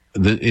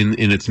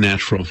in its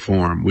natural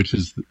form, which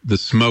is the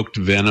smoked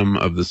venom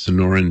of the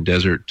Sonoran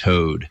desert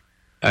toad.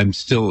 I'm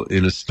still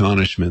in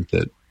astonishment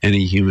that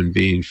any human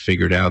being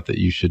figured out that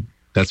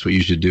that's what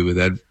you should do with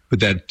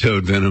that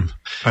toad venom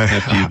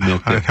after you've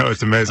milked it. I know,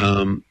 it's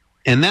amazing.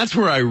 And that's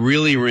where I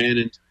really ran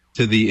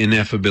into the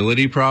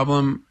ineffability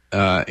problem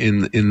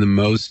in the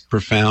most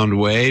profound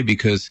way,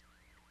 because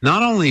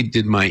not only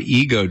did my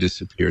ego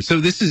disappear, so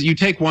you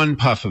take one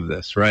puff of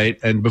this, right?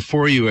 And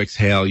before you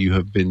exhale, you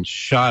have been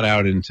shot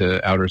out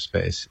into outer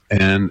space.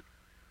 And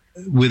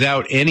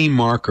without any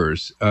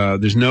markers,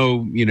 there's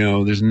no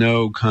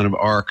kind of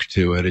arc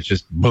to it. It's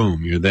just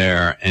boom, you're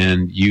there.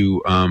 And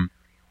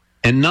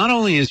and not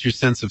only is your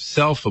sense of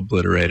self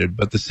obliterated,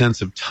 but the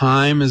sense of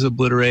time is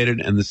obliterated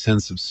and the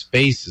sense of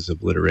space is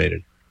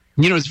obliterated.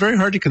 You know, it's very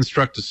hard to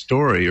construct a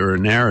story or a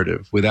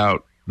narrative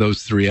without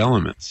those 3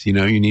 elements. You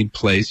know, you need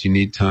place, you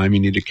need time, you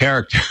need a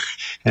character.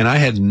 And I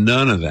had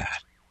none of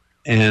that.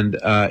 And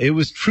it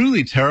was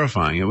truly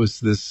terrifying. It was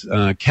this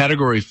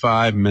category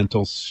 5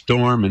 mental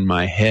storm in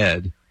my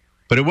head.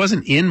 But it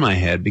wasn't in my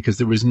head because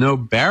there was no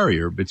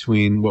barrier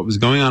between what was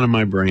going on in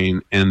my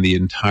brain and the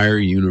entire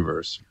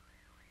universe.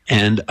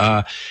 And,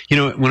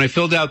 when I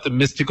filled out the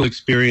mystical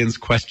experience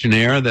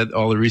questionnaire that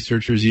all the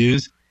researchers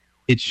use,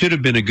 it should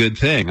have been a good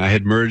thing. I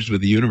had merged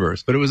with the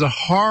universe, but it was a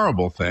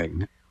horrible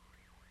thing.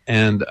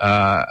 And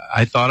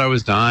I thought I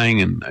was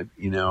dying, and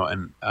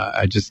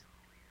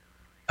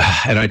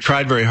I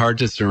tried very hard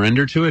to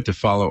surrender to it, to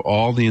follow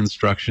all the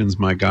instructions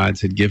my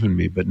guides had given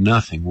me, but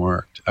nothing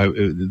worked.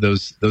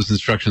 Those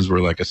instructions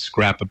were like a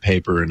scrap of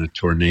paper in a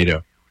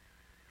tornado.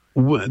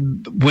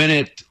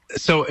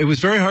 So it was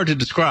very hard to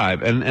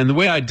describe. And the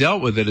way I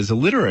dealt with it as a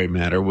literary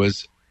matter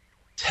was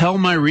tell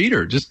my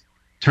reader, just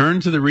turn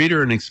to the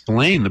reader and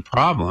explain the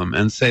problem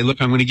and say,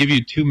 look, I'm going to give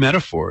you 2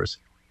 metaphors.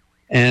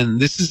 And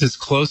this is as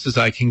close as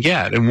I can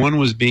get. And one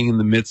was being in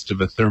the midst of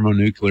a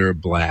thermonuclear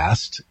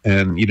blast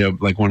and,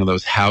 like one of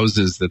those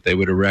houses that they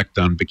would erect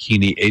on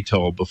Bikini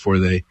Atoll before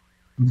they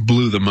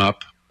blew them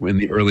up in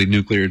the early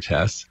nuclear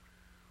tests.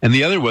 And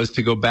the other was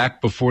to go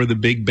back before the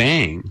Big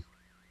Bang.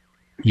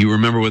 You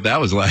remember what that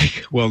was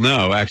like? Well,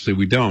 no, actually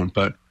we don't,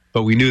 but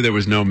we knew there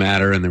was no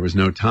matter and there was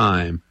no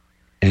time.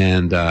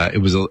 And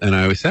and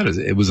I always said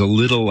it was a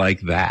little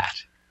like that.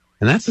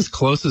 And that's as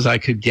close as I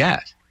could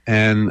get.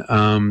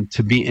 And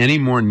to be any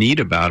more neat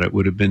about it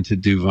would have been to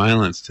do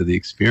violence to the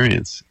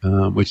experience,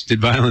 which did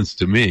violence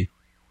to me.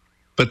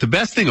 But the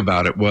best thing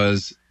about it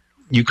was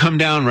you come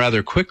down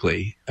rather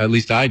quickly. At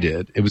least I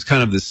did. It was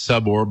kind of this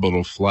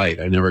suborbital flight.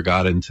 I never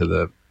got into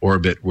the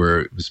orbit where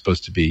it was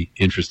supposed to be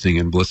interesting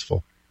and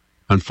blissful,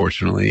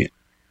 unfortunately.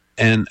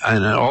 And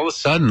all of a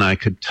sudden I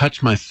could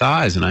touch my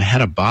thighs and I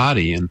had a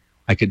body and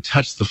I could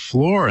touch the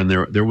floor and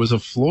there was a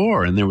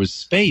floor and there was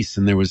space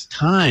and there was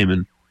time.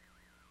 And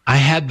I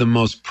had the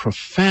most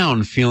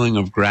profound feeling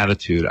of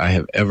gratitude I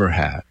have ever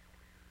had.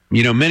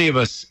 Many of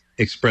us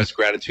express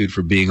gratitude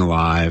for being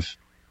alive,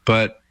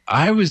 but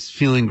I was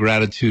feeling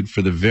gratitude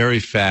for the very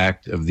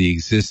fact of the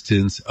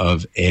existence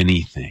of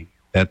anything,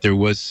 that there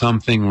was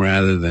something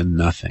rather than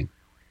nothing.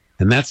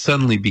 And that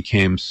suddenly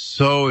became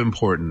so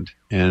important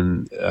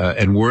and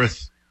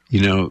worth,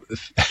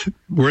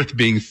 worth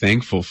being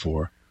thankful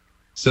for.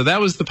 So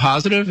that was the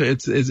positive.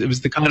 It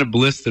was the kind of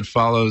bliss that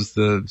follows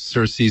the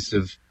surcease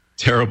of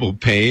terrible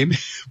pain,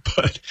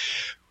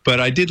 but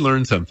I did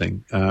learn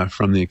something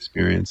from the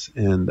experience,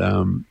 and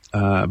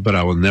but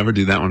I will never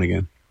do that one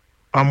again.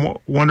 I'm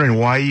wondering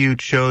why you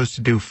chose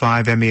to do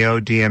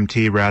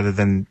 5-MeO-DMT rather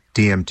than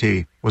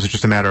DMT. Was it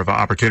just a matter of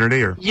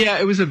opportunity, or? Yeah,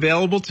 it was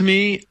available to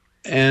me,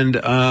 and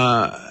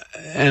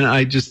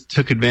I just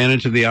took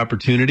advantage of the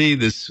opportunity.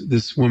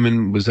 This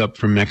woman was up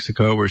from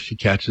Mexico where she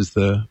catches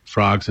the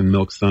frogs and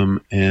milks them,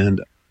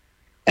 and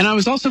I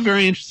was also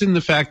very interested in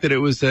the fact that it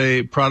was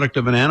a product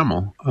of an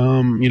animal.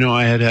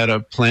 I had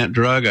a plant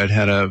drug, I'd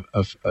had a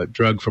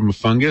drug from a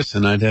fungus,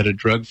 and I'd had a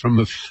drug from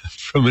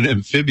an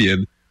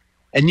amphibian.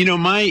 And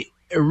my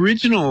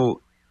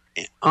original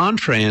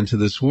entree into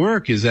this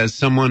work is as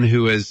someone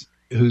who has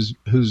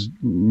whose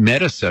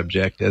meta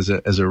subject as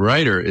a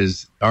writer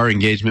is our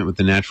engagement with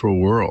the natural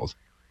world.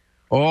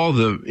 All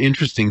the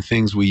interesting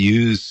things we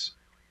use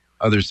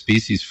other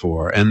species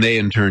for, and they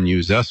in turn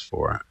use us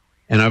for.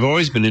 And I've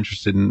always been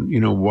interested in,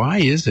 why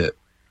is it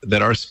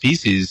that our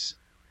species,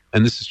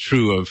 and this is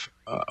true of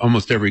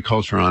almost every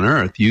culture on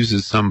Earth,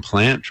 uses some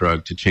plant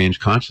drug to change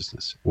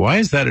consciousness? Why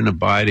is that an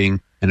abiding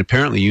and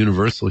apparently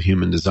universal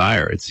human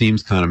desire? It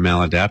seems kind of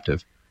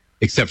maladaptive,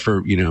 except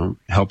for,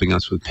 helping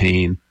us with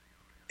pain.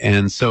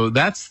 And so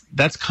that's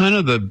kind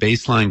of the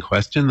baseline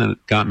question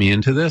that got me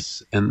into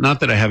this. And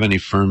not that I have any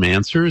firm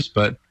answers,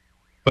 but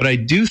I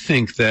do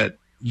think that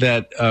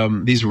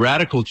these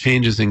radical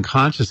changes in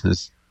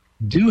consciousness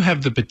do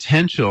have the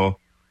potential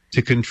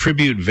to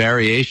contribute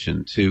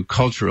variation to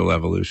cultural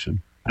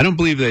evolution. I don't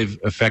believe they've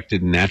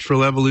affected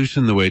natural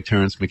evolution the way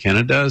Terence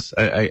McKenna does.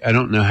 I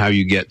don't know how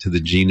you get to the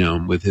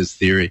genome with his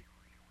theory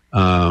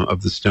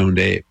of the stoned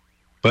ape.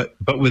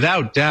 But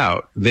without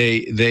doubt,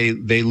 they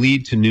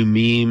lead to new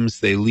memes.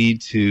 They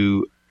lead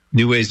to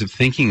new ways of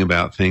thinking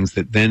about things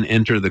that then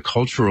enter the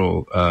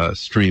cultural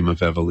stream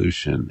of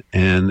evolution.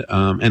 And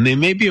they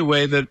may be a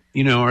way that,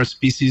 our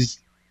species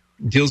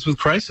deals with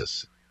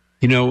crisis.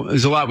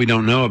 There's a lot we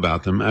don't know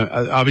about them.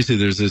 Obviously,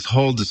 there's this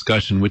whole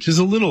discussion, which is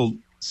a little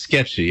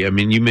sketchy. I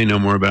mean, you may know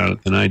more about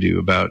it than I do,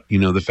 about,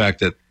 the fact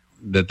that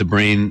the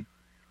brain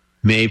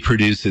may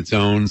produce its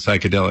own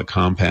psychedelic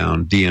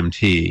compound,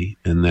 DMT,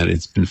 and that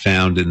it's been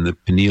found in the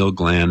pineal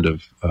gland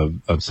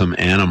of some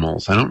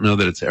animals. I don't know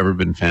that it's ever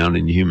been found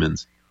in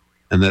humans,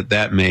 and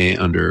that may,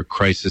 under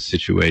crisis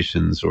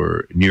situations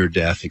or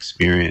near-death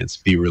experience,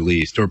 be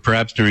released, or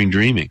perhaps during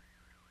dreaming.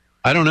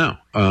 I don't know.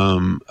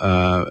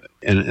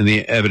 And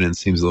the evidence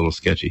seems a little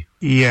sketchy.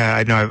 Yeah,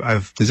 I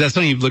know. Is that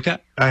something you've looked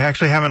at? I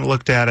actually haven't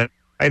looked at it.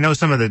 I know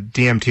some of the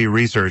DMT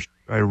research.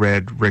 I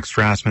read Rick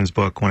Strassman's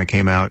book when it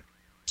came out,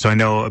 so I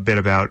know a bit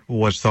about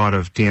what's thought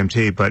of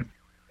DMT. But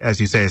as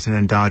you say, it's an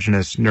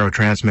endogenous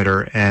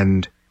neurotransmitter,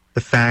 and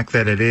the fact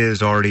that it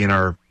is already in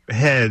our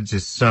heads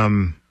is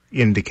some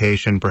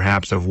indication,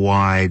 perhaps, of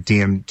why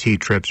DMT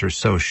trips are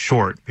so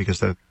short, because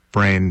the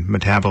brain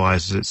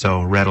metabolizes it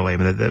so readily. I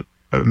mean, the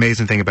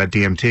amazing thing about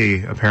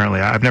DMT, apparently,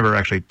 I've never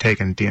actually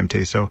taken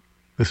DMT, so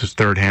this is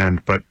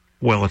third-hand but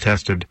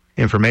well-attested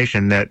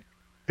information, that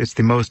it's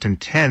the most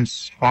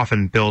intense,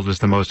 often billed as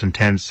the most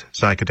intense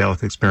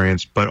psychedelic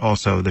experience, but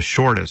also the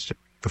shortest.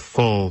 The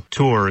full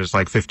tour is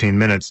like 15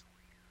 minutes,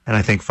 and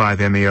I think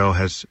 5-MeO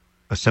has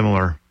a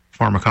similar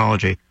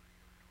pharmacology.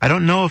 I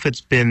don't know if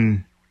it's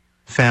been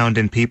found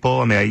in people.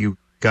 I mean, you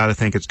got to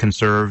think it's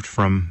conserved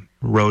from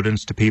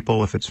rodents to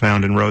people if it's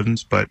found in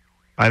rodents, but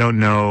I don't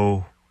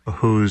know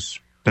who's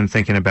been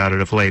thinking about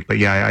it of late. But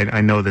yeah,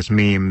 I know this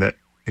meme that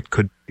it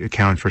could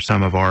account for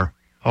some of our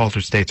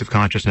altered states of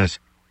consciousness.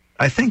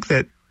 I think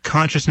that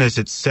consciousness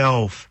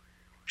itself,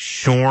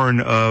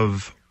 shorn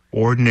of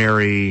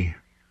ordinary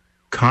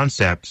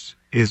concepts,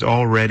 is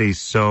already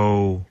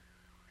so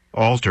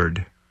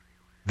altered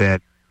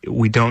that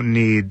we don't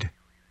need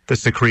the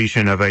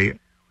secretion of a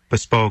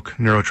bespoke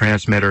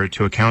neurotransmitter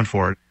to account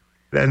for it.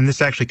 And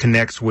this actually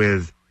connects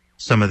with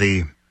some of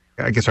the,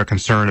 I guess, our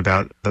concern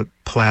about the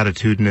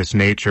platitudinous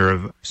nature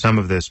of some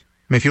of this. I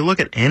mean, if you look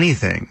at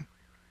anything,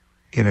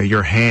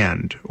 your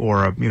hand,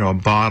 or a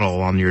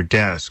bottle on your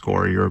desk,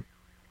 or your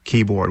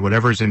keyboard,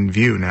 whatever's in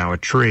view now, a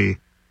tree,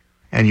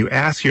 and you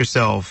ask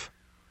yourself,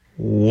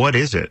 what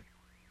is it?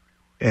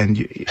 And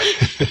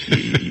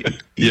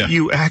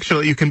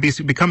you can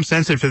become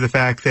sensitive to the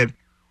fact that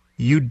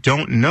you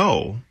don't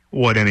know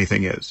what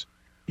anything is.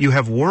 You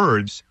have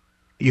words,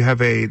 you have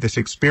this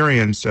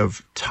experience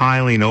of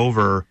tiling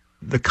over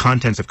the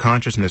contents of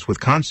consciousness with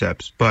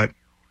concepts, but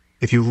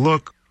if you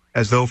look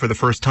as though for the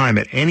first time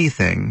at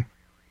anything,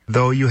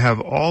 though you have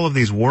all of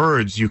these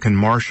words you can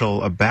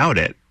marshal about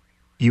it,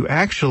 you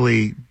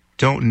actually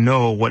don't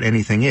know what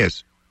anything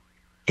is.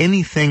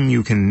 Anything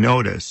you can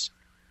notice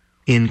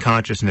in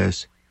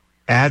consciousness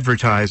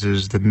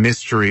advertises the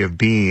mystery of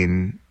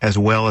being as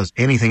well as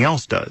anything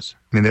else does.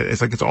 I mean,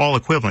 it's like it's all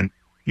equivalent.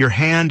 Your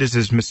hand is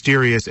as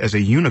mysterious as a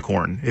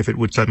unicorn if it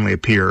would suddenly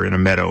appear in a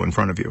meadow in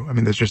front of you. I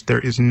mean, there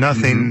is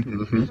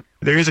nothing,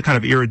 there is a kind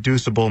of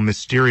irreducible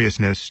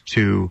mysteriousness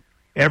to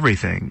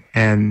everything.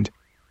 And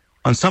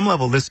on some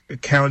level, this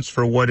accounts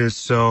for what is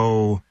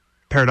so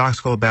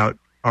paradoxical about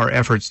our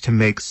efforts to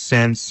make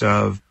sense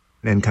of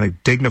and kind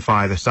of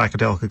dignify the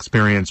psychedelic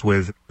experience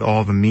with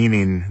all the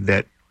meaning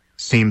that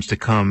seems to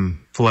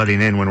come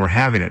flooding in when we're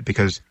having it,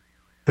 because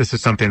this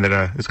is something that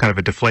is kind of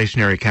a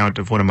deflationary account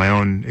of one of my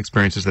own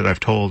experiences that I've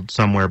told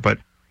somewhere. But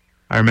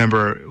I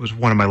remember it was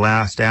one of my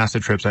last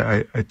acid trips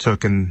I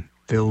took in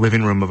the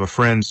living room of a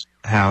friend's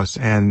house,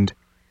 and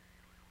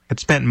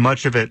had spent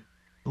much of it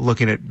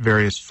looking at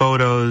various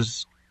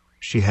photos.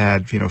 She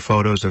had,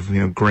 photos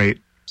of, great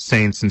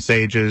saints and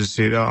sages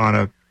on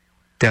a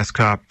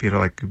desktop,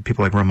 like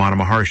people like Ramana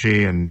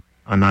Maharshi and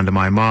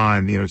Anandamayi Ma.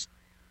 And,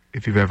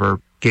 if you've ever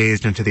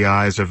gazed into the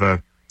eyes of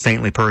a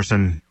saintly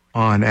person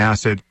on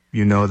acid,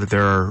 you know that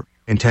there are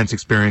intense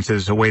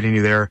experiences awaiting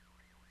you there.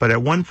 But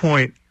at one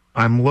point,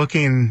 I'm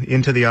looking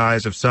into the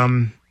eyes of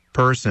some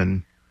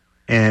person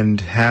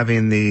and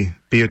having the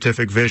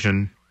beatific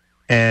vision,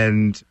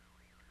 and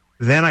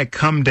then I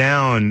come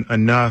down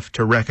enough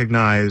to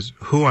recognize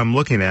who I'm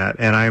looking at,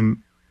 and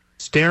I'm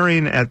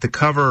staring at the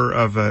cover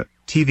of a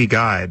TV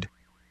guide.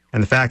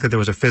 And the fact that there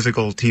was a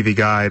physical TV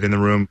guide in the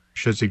room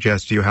should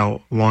suggest to you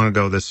how long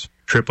ago this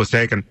trip was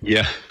taken.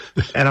 Yeah.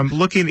 And I'm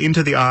looking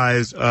into the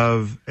eyes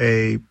of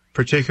a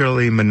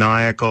particularly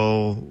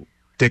maniacal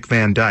Dick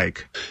Van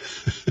Dyke.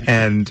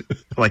 And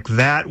like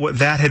that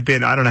had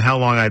been, I don't know how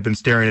long I'd been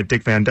staring at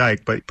Dick Van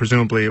Dyke, but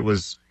presumably it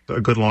was a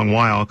good long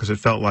while because it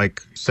felt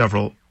like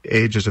several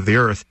ages of the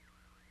earth.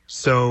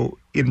 So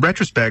in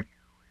retrospect,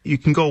 you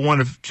can go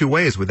one of two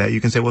ways with that. You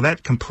can say, well,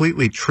 that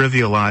completely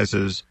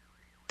trivializes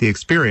the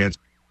experience.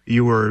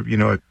 You were,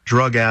 a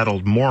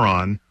drug-addled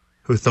moron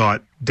who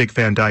thought Dick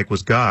Van Dyke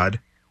was God.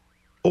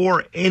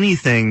 Or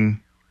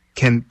anything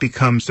can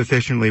become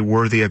sufficiently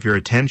worthy of your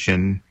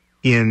attention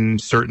in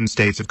certain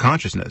states of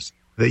consciousness.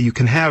 That you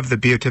can have the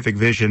beatific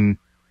vision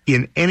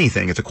in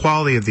anything. It's a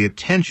quality of the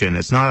attention.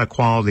 It's not a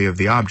quality of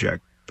the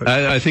object. But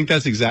I think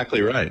that's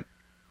exactly right.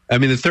 I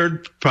mean, the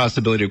third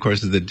possibility, of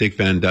course, is that Dick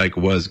Van Dyke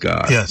was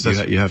God. Yes,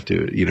 you have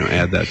to,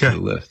 add that to the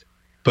list.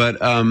 But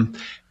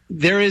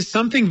there is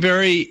something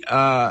very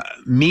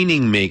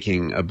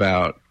meaning-making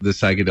about the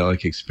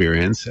psychedelic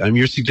experience.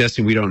 You're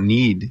suggesting we don't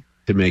need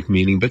to make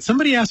meaning, but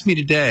somebody asked me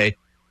today,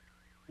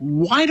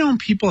 why don't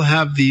people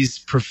have these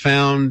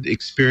profound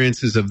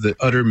experiences of the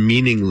utter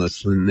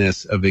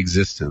meaninglessness of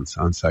existence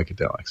on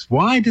psychedelics?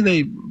 Why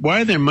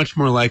are they much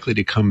more likely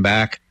to come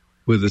back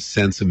with a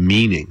sense of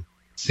meaning,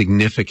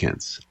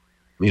 significance,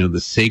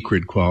 the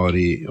sacred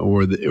quality,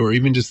 or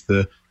even just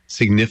the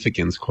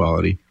significance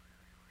quality?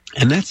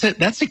 And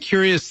that's a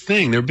curious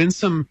thing. There've been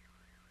some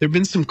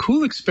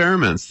cool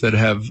experiments that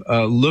have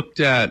looked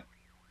at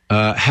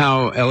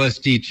how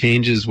LSD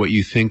changes what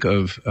you think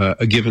of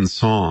a given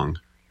song.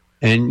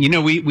 And,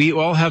 we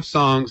all have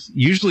songs,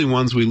 usually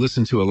ones we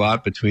listen to a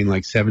lot between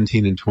like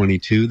 17 and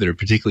 22 that are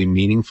particularly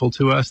meaningful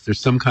to us. There's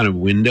some kind of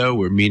window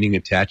where meaning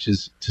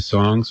attaches to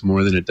songs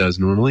more than it does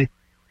normally.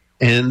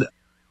 And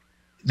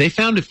they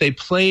found if they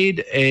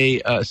played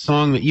a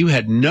song that you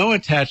had no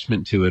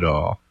attachment to at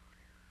all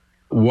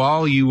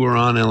while you were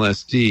on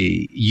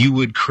LSD, you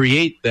would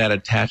create that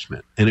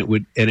attachment, and it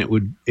would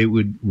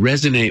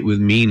resonate with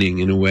meaning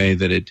in a way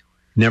that it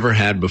never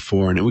had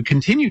before, and it would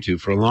continue to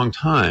for a long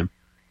time.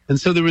 And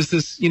so there was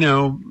this,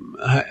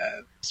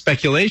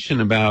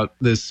 speculation about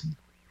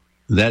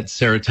that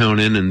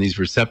serotonin and these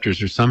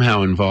receptors are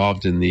somehow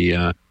involved in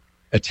the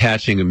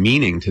attaching of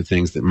meaning to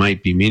things that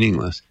might be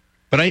meaningless.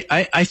 But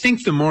I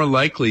think the more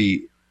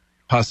likely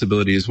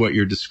possibility is what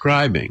you're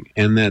describing,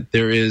 and that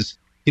there is,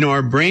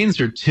 our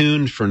brains are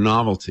tuned for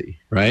novelty,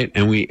 right?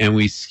 And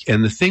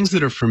the things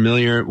that are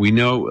familiar, we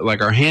know,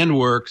 like our hand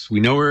works, we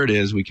know where it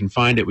is, we can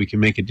find it, we can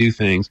make it do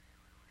things.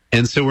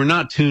 And so we're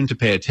not tuned to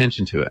pay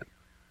attention to it.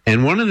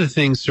 And one of the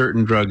things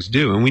certain drugs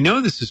do, and we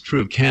know this is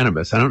true of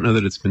cannabis, I don't know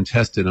that it's been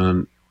tested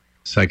on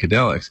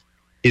psychedelics,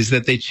 is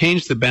that they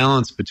change the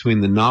balance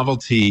between the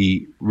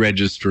novelty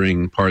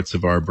registering parts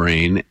of our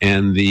brain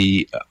and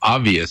the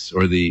obvious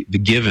or the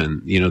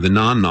given, the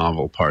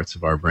non-novel parts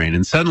of our brain.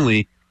 And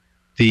suddenly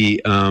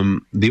the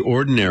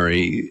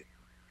ordinary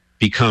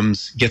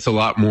gets a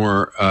lot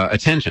more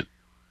attention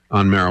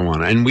on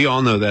marijuana. And we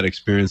all know that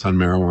experience on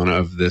marijuana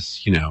of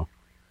this,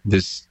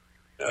 this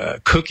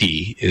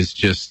cookie is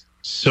just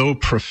so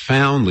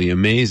profoundly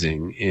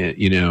amazing.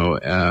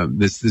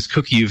 This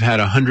cookie you've had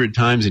 100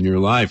 times in your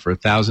life or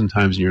 1,000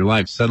 times in your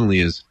life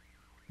suddenly is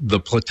the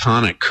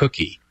platonic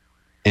cookie.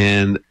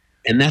 And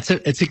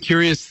it's a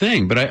curious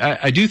thing. But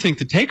I do think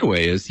the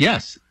takeaway is,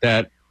 yes,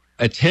 that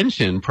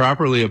attention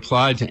properly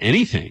applied to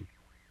anything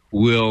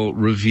will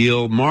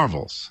reveal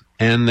marvels.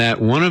 And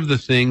that one of the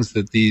things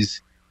that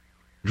these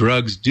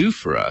drugs do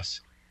for us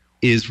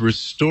is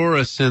restore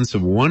a sense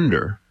of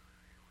wonder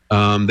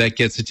that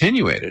gets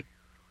attenuated.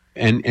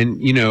 And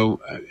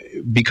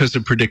because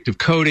of predictive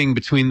coding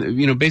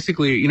between,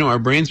 basically, our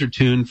brains are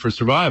tuned for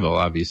survival,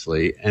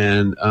 obviously,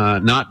 and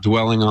not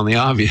dwelling on the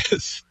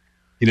obvious,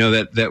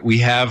 that we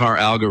have our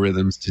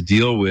algorithms to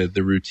deal with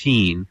the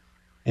routine,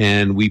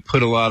 and we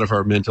put a lot of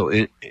our mental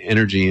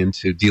energy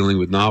into dealing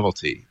with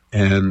novelty.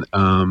 But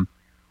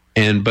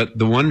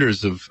the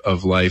wonders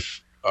of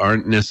life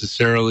aren't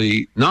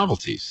necessarily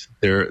novelties.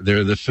 They're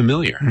the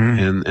familiar.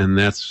 And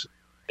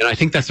I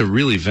think that's a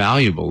really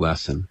valuable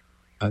lesson.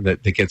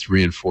 That gets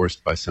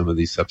reinforced by some of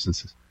these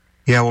substances.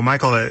 Yeah, well,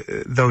 Michael,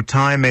 though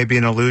time may be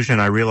an illusion,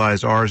 I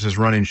realize ours is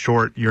running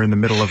short. You're in the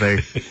middle of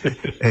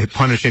a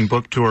punishing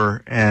book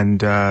tour,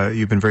 and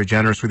you've been very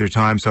generous with your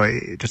time. So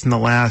just in the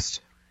last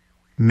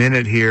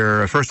minute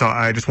here, first of all,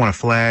 I just want to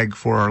flag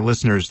for our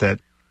listeners that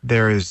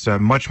there is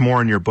much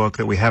more in your book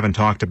that we haven't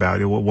talked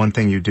about. One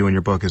thing you do in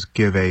your book is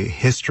give a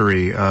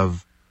history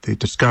of the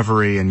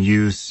discovery and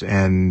use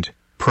and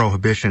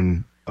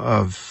prohibition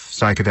of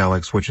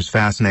psychedelics, which is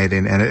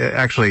fascinating, and it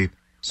actually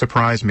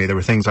surprised me. There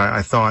were things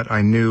I thought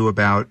I knew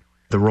about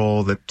the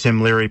role that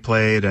Tim Leary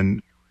played,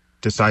 and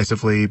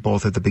decisively,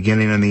 both at the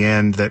beginning and the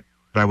end, that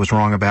I was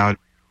wrong about.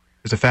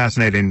 It's a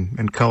fascinating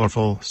and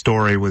colorful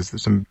story with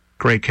some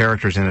great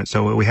characters in it,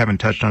 so we haven't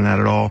touched on that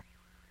at all.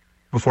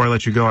 Before I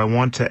let you go, I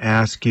want to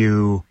ask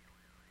you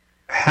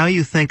how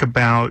you think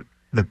about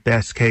the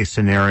best case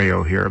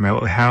scenario here. I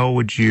mean, how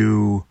would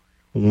you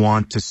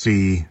want to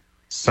see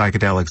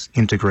psychedelics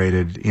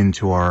integrated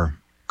into our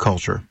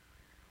culture?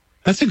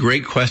 That's a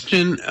great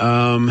question,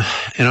 and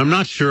I'm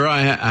not sure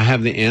I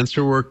have the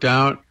answer worked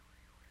out.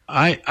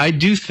 I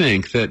do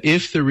think that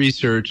if the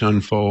research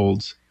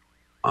unfolds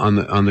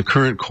on the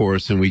current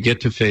course and we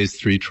get to phase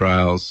 3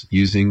 trials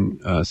using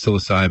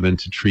psilocybin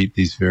to treat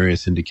these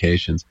various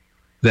indications,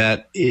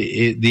 that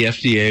the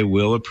FDA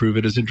will approve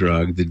it as a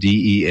drug, the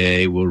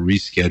DEA will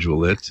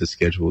reschedule it to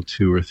Schedule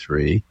 2 or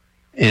 3,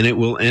 and it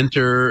will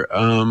enter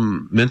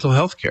mental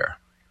health care.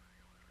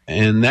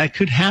 And that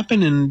could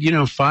happen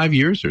in, 5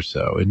 years or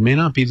so. It may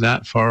not be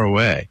that far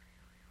away.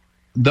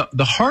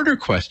 The harder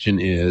question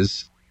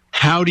is,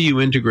 how do you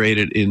integrate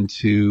it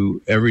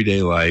into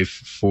everyday life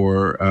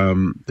for,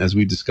 as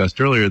we discussed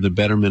earlier, the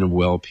betterment of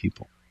well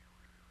people?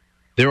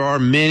 There are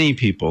many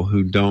people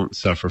who don't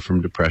suffer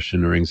from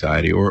depression or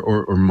anxiety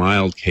or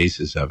mild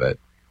cases of it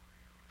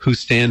who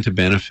stand to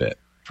benefit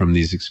from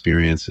these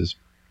experiences.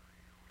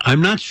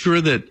 I'm not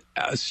sure that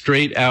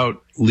straight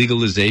out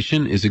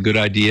legalization is a good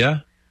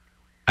idea.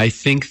 I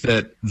think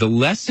that the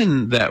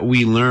lesson that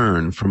we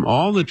learn from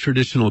all the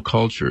traditional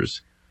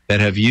cultures that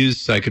have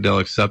used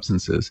psychedelic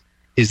substances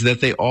is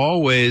that they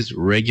always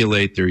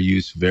regulate their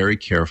use very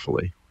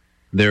carefully.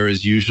 There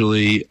is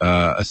usually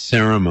a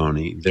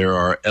ceremony. There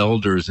are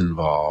elders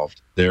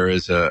involved. There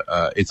is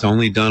it's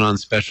only done on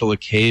special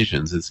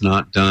occasions. It's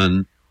not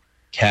done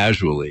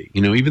casually.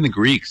 Even the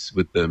Greeks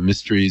with the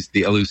mysteries,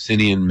 the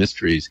Eleusinian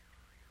mysteries,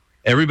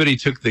 everybody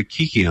took the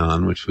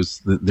kykeon, which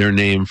was their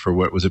name for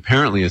what was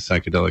apparently a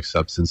psychedelic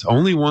substance,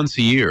 only once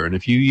a year. And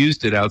if you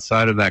used it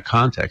outside of that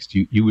context,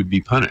 you would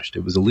be punished.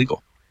 It was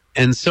illegal.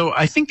 And so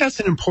I think that's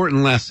an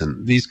important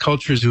lesson. These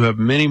cultures who have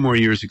many more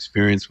years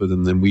experience with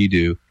them than we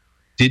do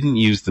didn't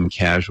use them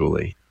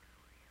casually.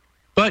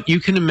 But you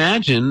can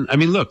imagine,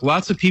 look,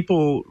 lots of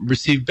people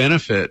receive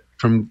benefit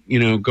from,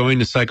 going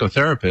to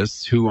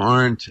psychotherapists who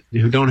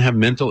don't have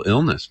mental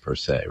illness per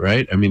se,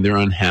 right? They're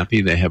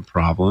unhappy, they have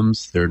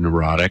problems, they're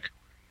neurotic,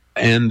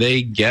 and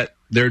they get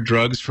their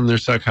drugs from their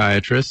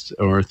psychiatrist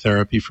or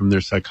therapy from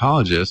their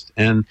psychologist.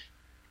 And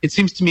it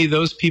seems to me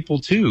those people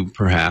too,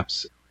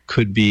 perhaps,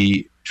 could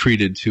be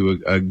treated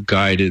to a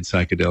guided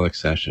psychedelic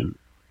session.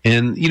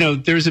 And,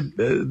 there's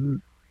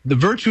the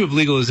virtue of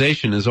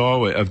legalization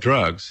of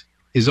drugs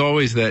is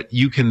always that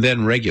you can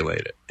then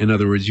regulate it. In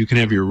other words, you can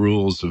have your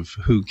rules of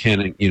who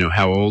can,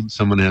 how old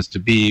someone has to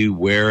be,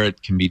 where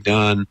it can be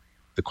done,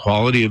 the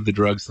quality of the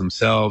drugs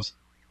themselves.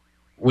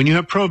 When you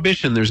have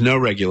prohibition, there's no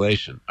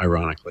regulation,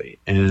 ironically,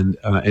 and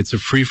it's a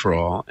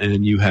free-for-all,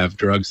 and you have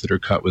drugs that are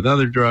cut with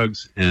other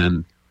drugs,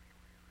 and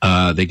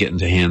they get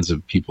into hands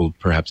of people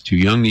perhaps too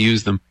young to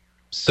use them.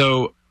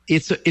 So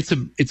it's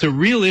a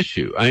real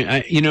issue.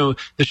 The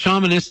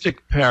shamanistic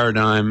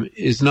paradigm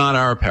is not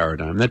our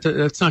paradigm.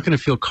 That's not going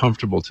to feel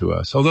comfortable to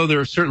us. Although there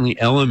are certainly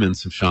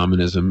elements of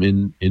shamanism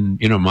in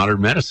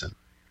modern medicine,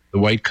 the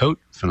white coat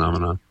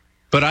phenomenon.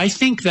 But I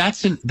think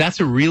that's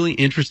a really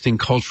interesting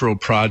cultural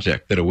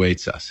project that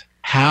awaits us.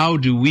 How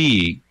do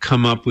we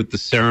come up with the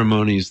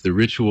ceremonies, the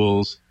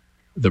rituals,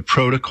 the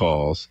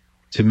protocols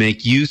to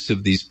make use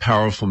of these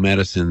powerful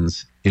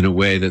medicines in a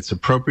way that's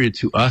appropriate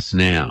to us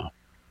now?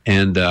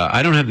 And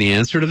I don't have the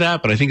answer to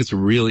that, but I think it's a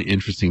really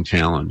interesting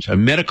challenge.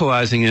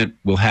 Medicalizing it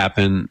will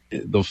happen.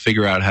 They'll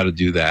figure out how to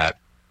do that.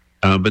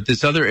 But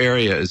this other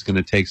area is going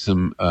to take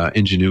some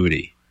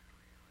ingenuity.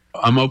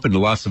 I'm open to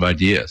lots of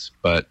ideas,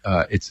 but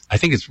I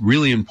think it's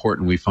really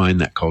important we find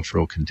that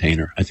cultural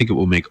container. I think it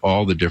will make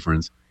all the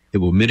difference. It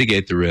will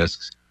mitigate the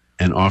risks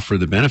and offer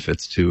the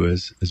benefits to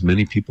as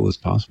many people as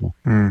possible.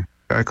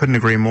 I couldn't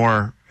agree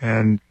more.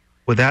 And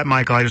with that,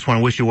 Michael, I just want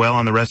to wish you well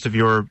on the rest of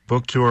your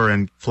book tour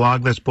and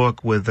flog this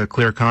book with a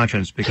clear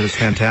conscience because it's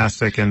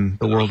fantastic and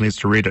the world needs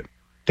to read it.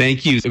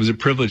 Thank you. It was a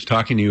privilege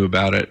talking to you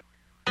about it.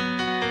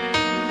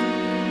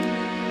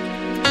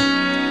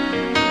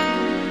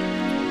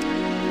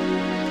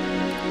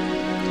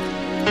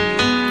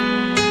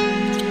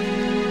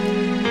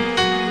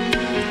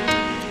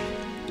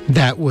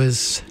 That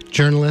was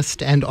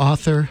journalist and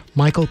author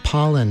Michael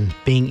Pollan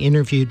being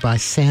interviewed by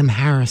Sam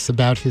Harris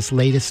about his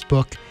latest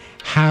book,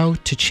 How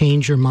to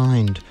Change Your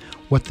Mind,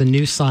 What the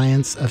New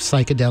Science of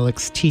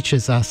Psychedelics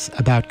Teaches Us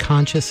About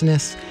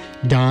Consciousness,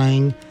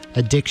 Dying,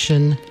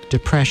 Addiction,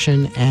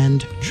 Depression,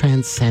 and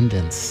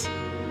Transcendence.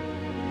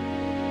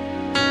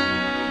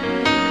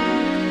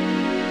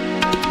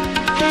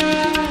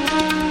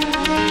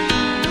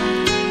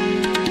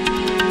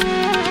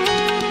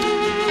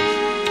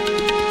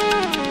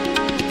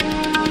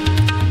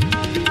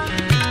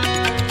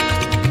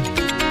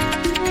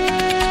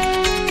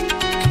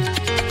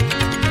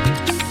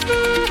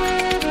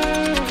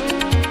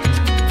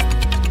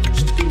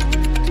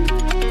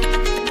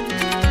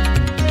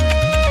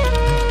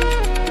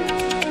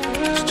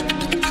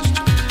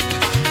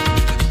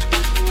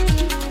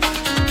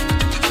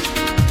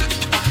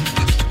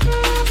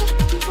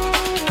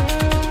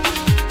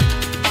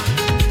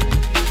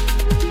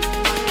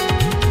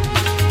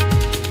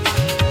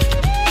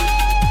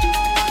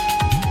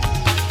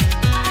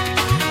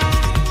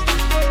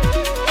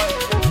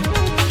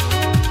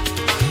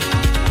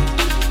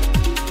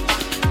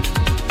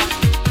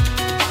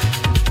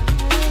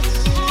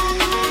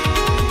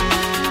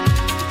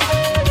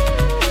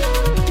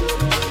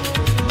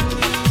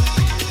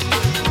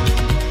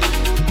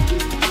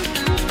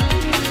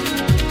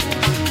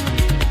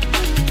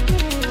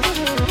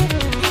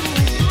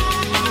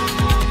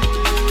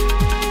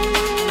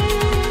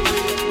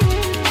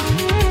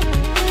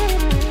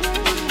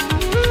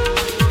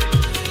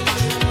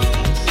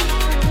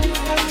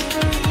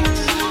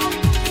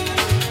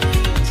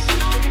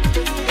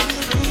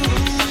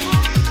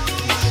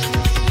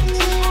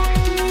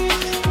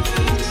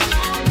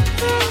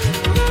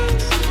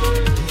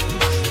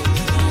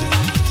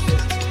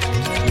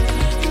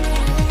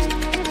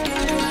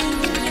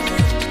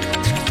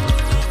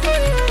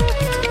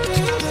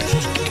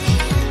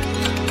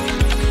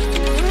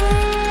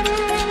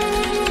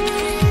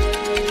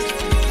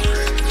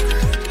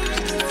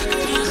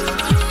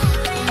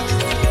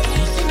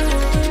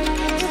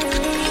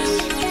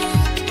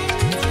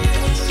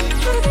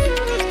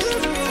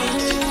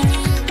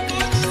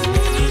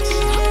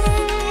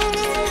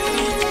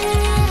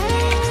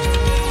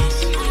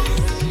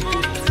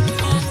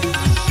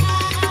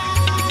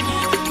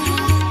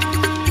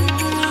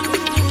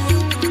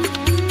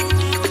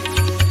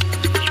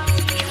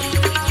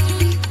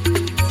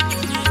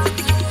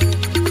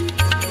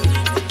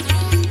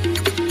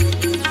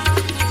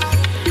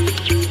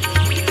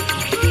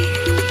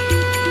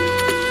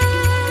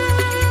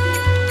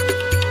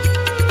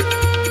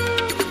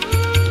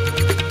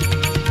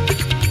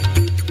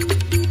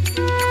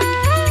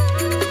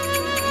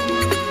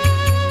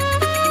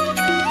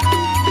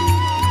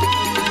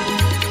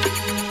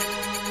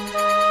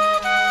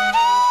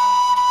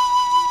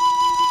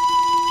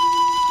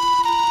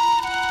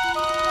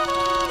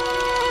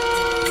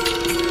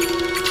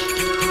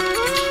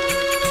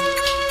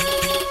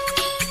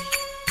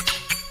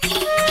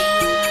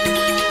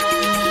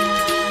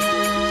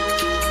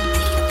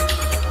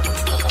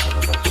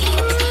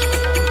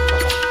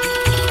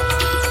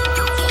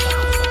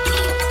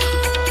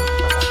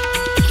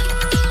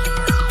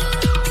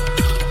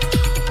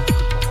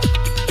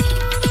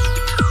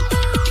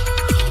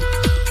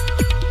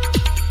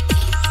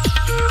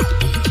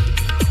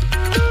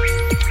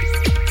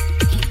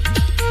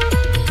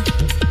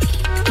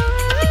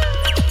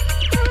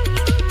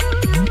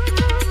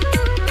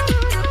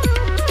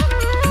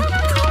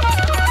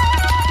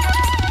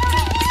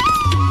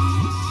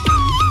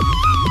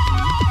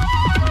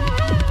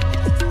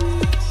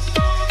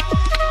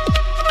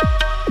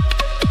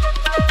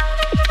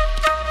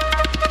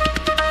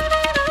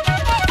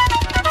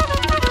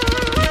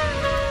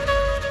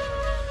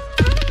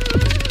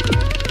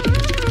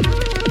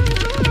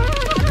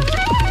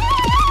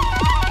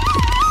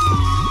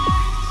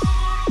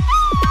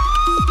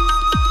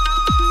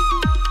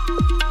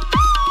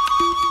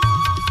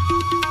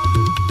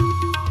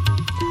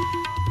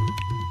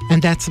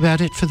 And that's about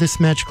it for this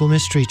Magical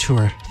Mystery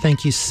Tour.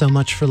 Thank you so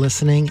much for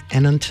listening,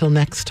 and until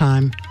next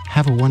time,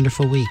 have a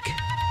wonderful week.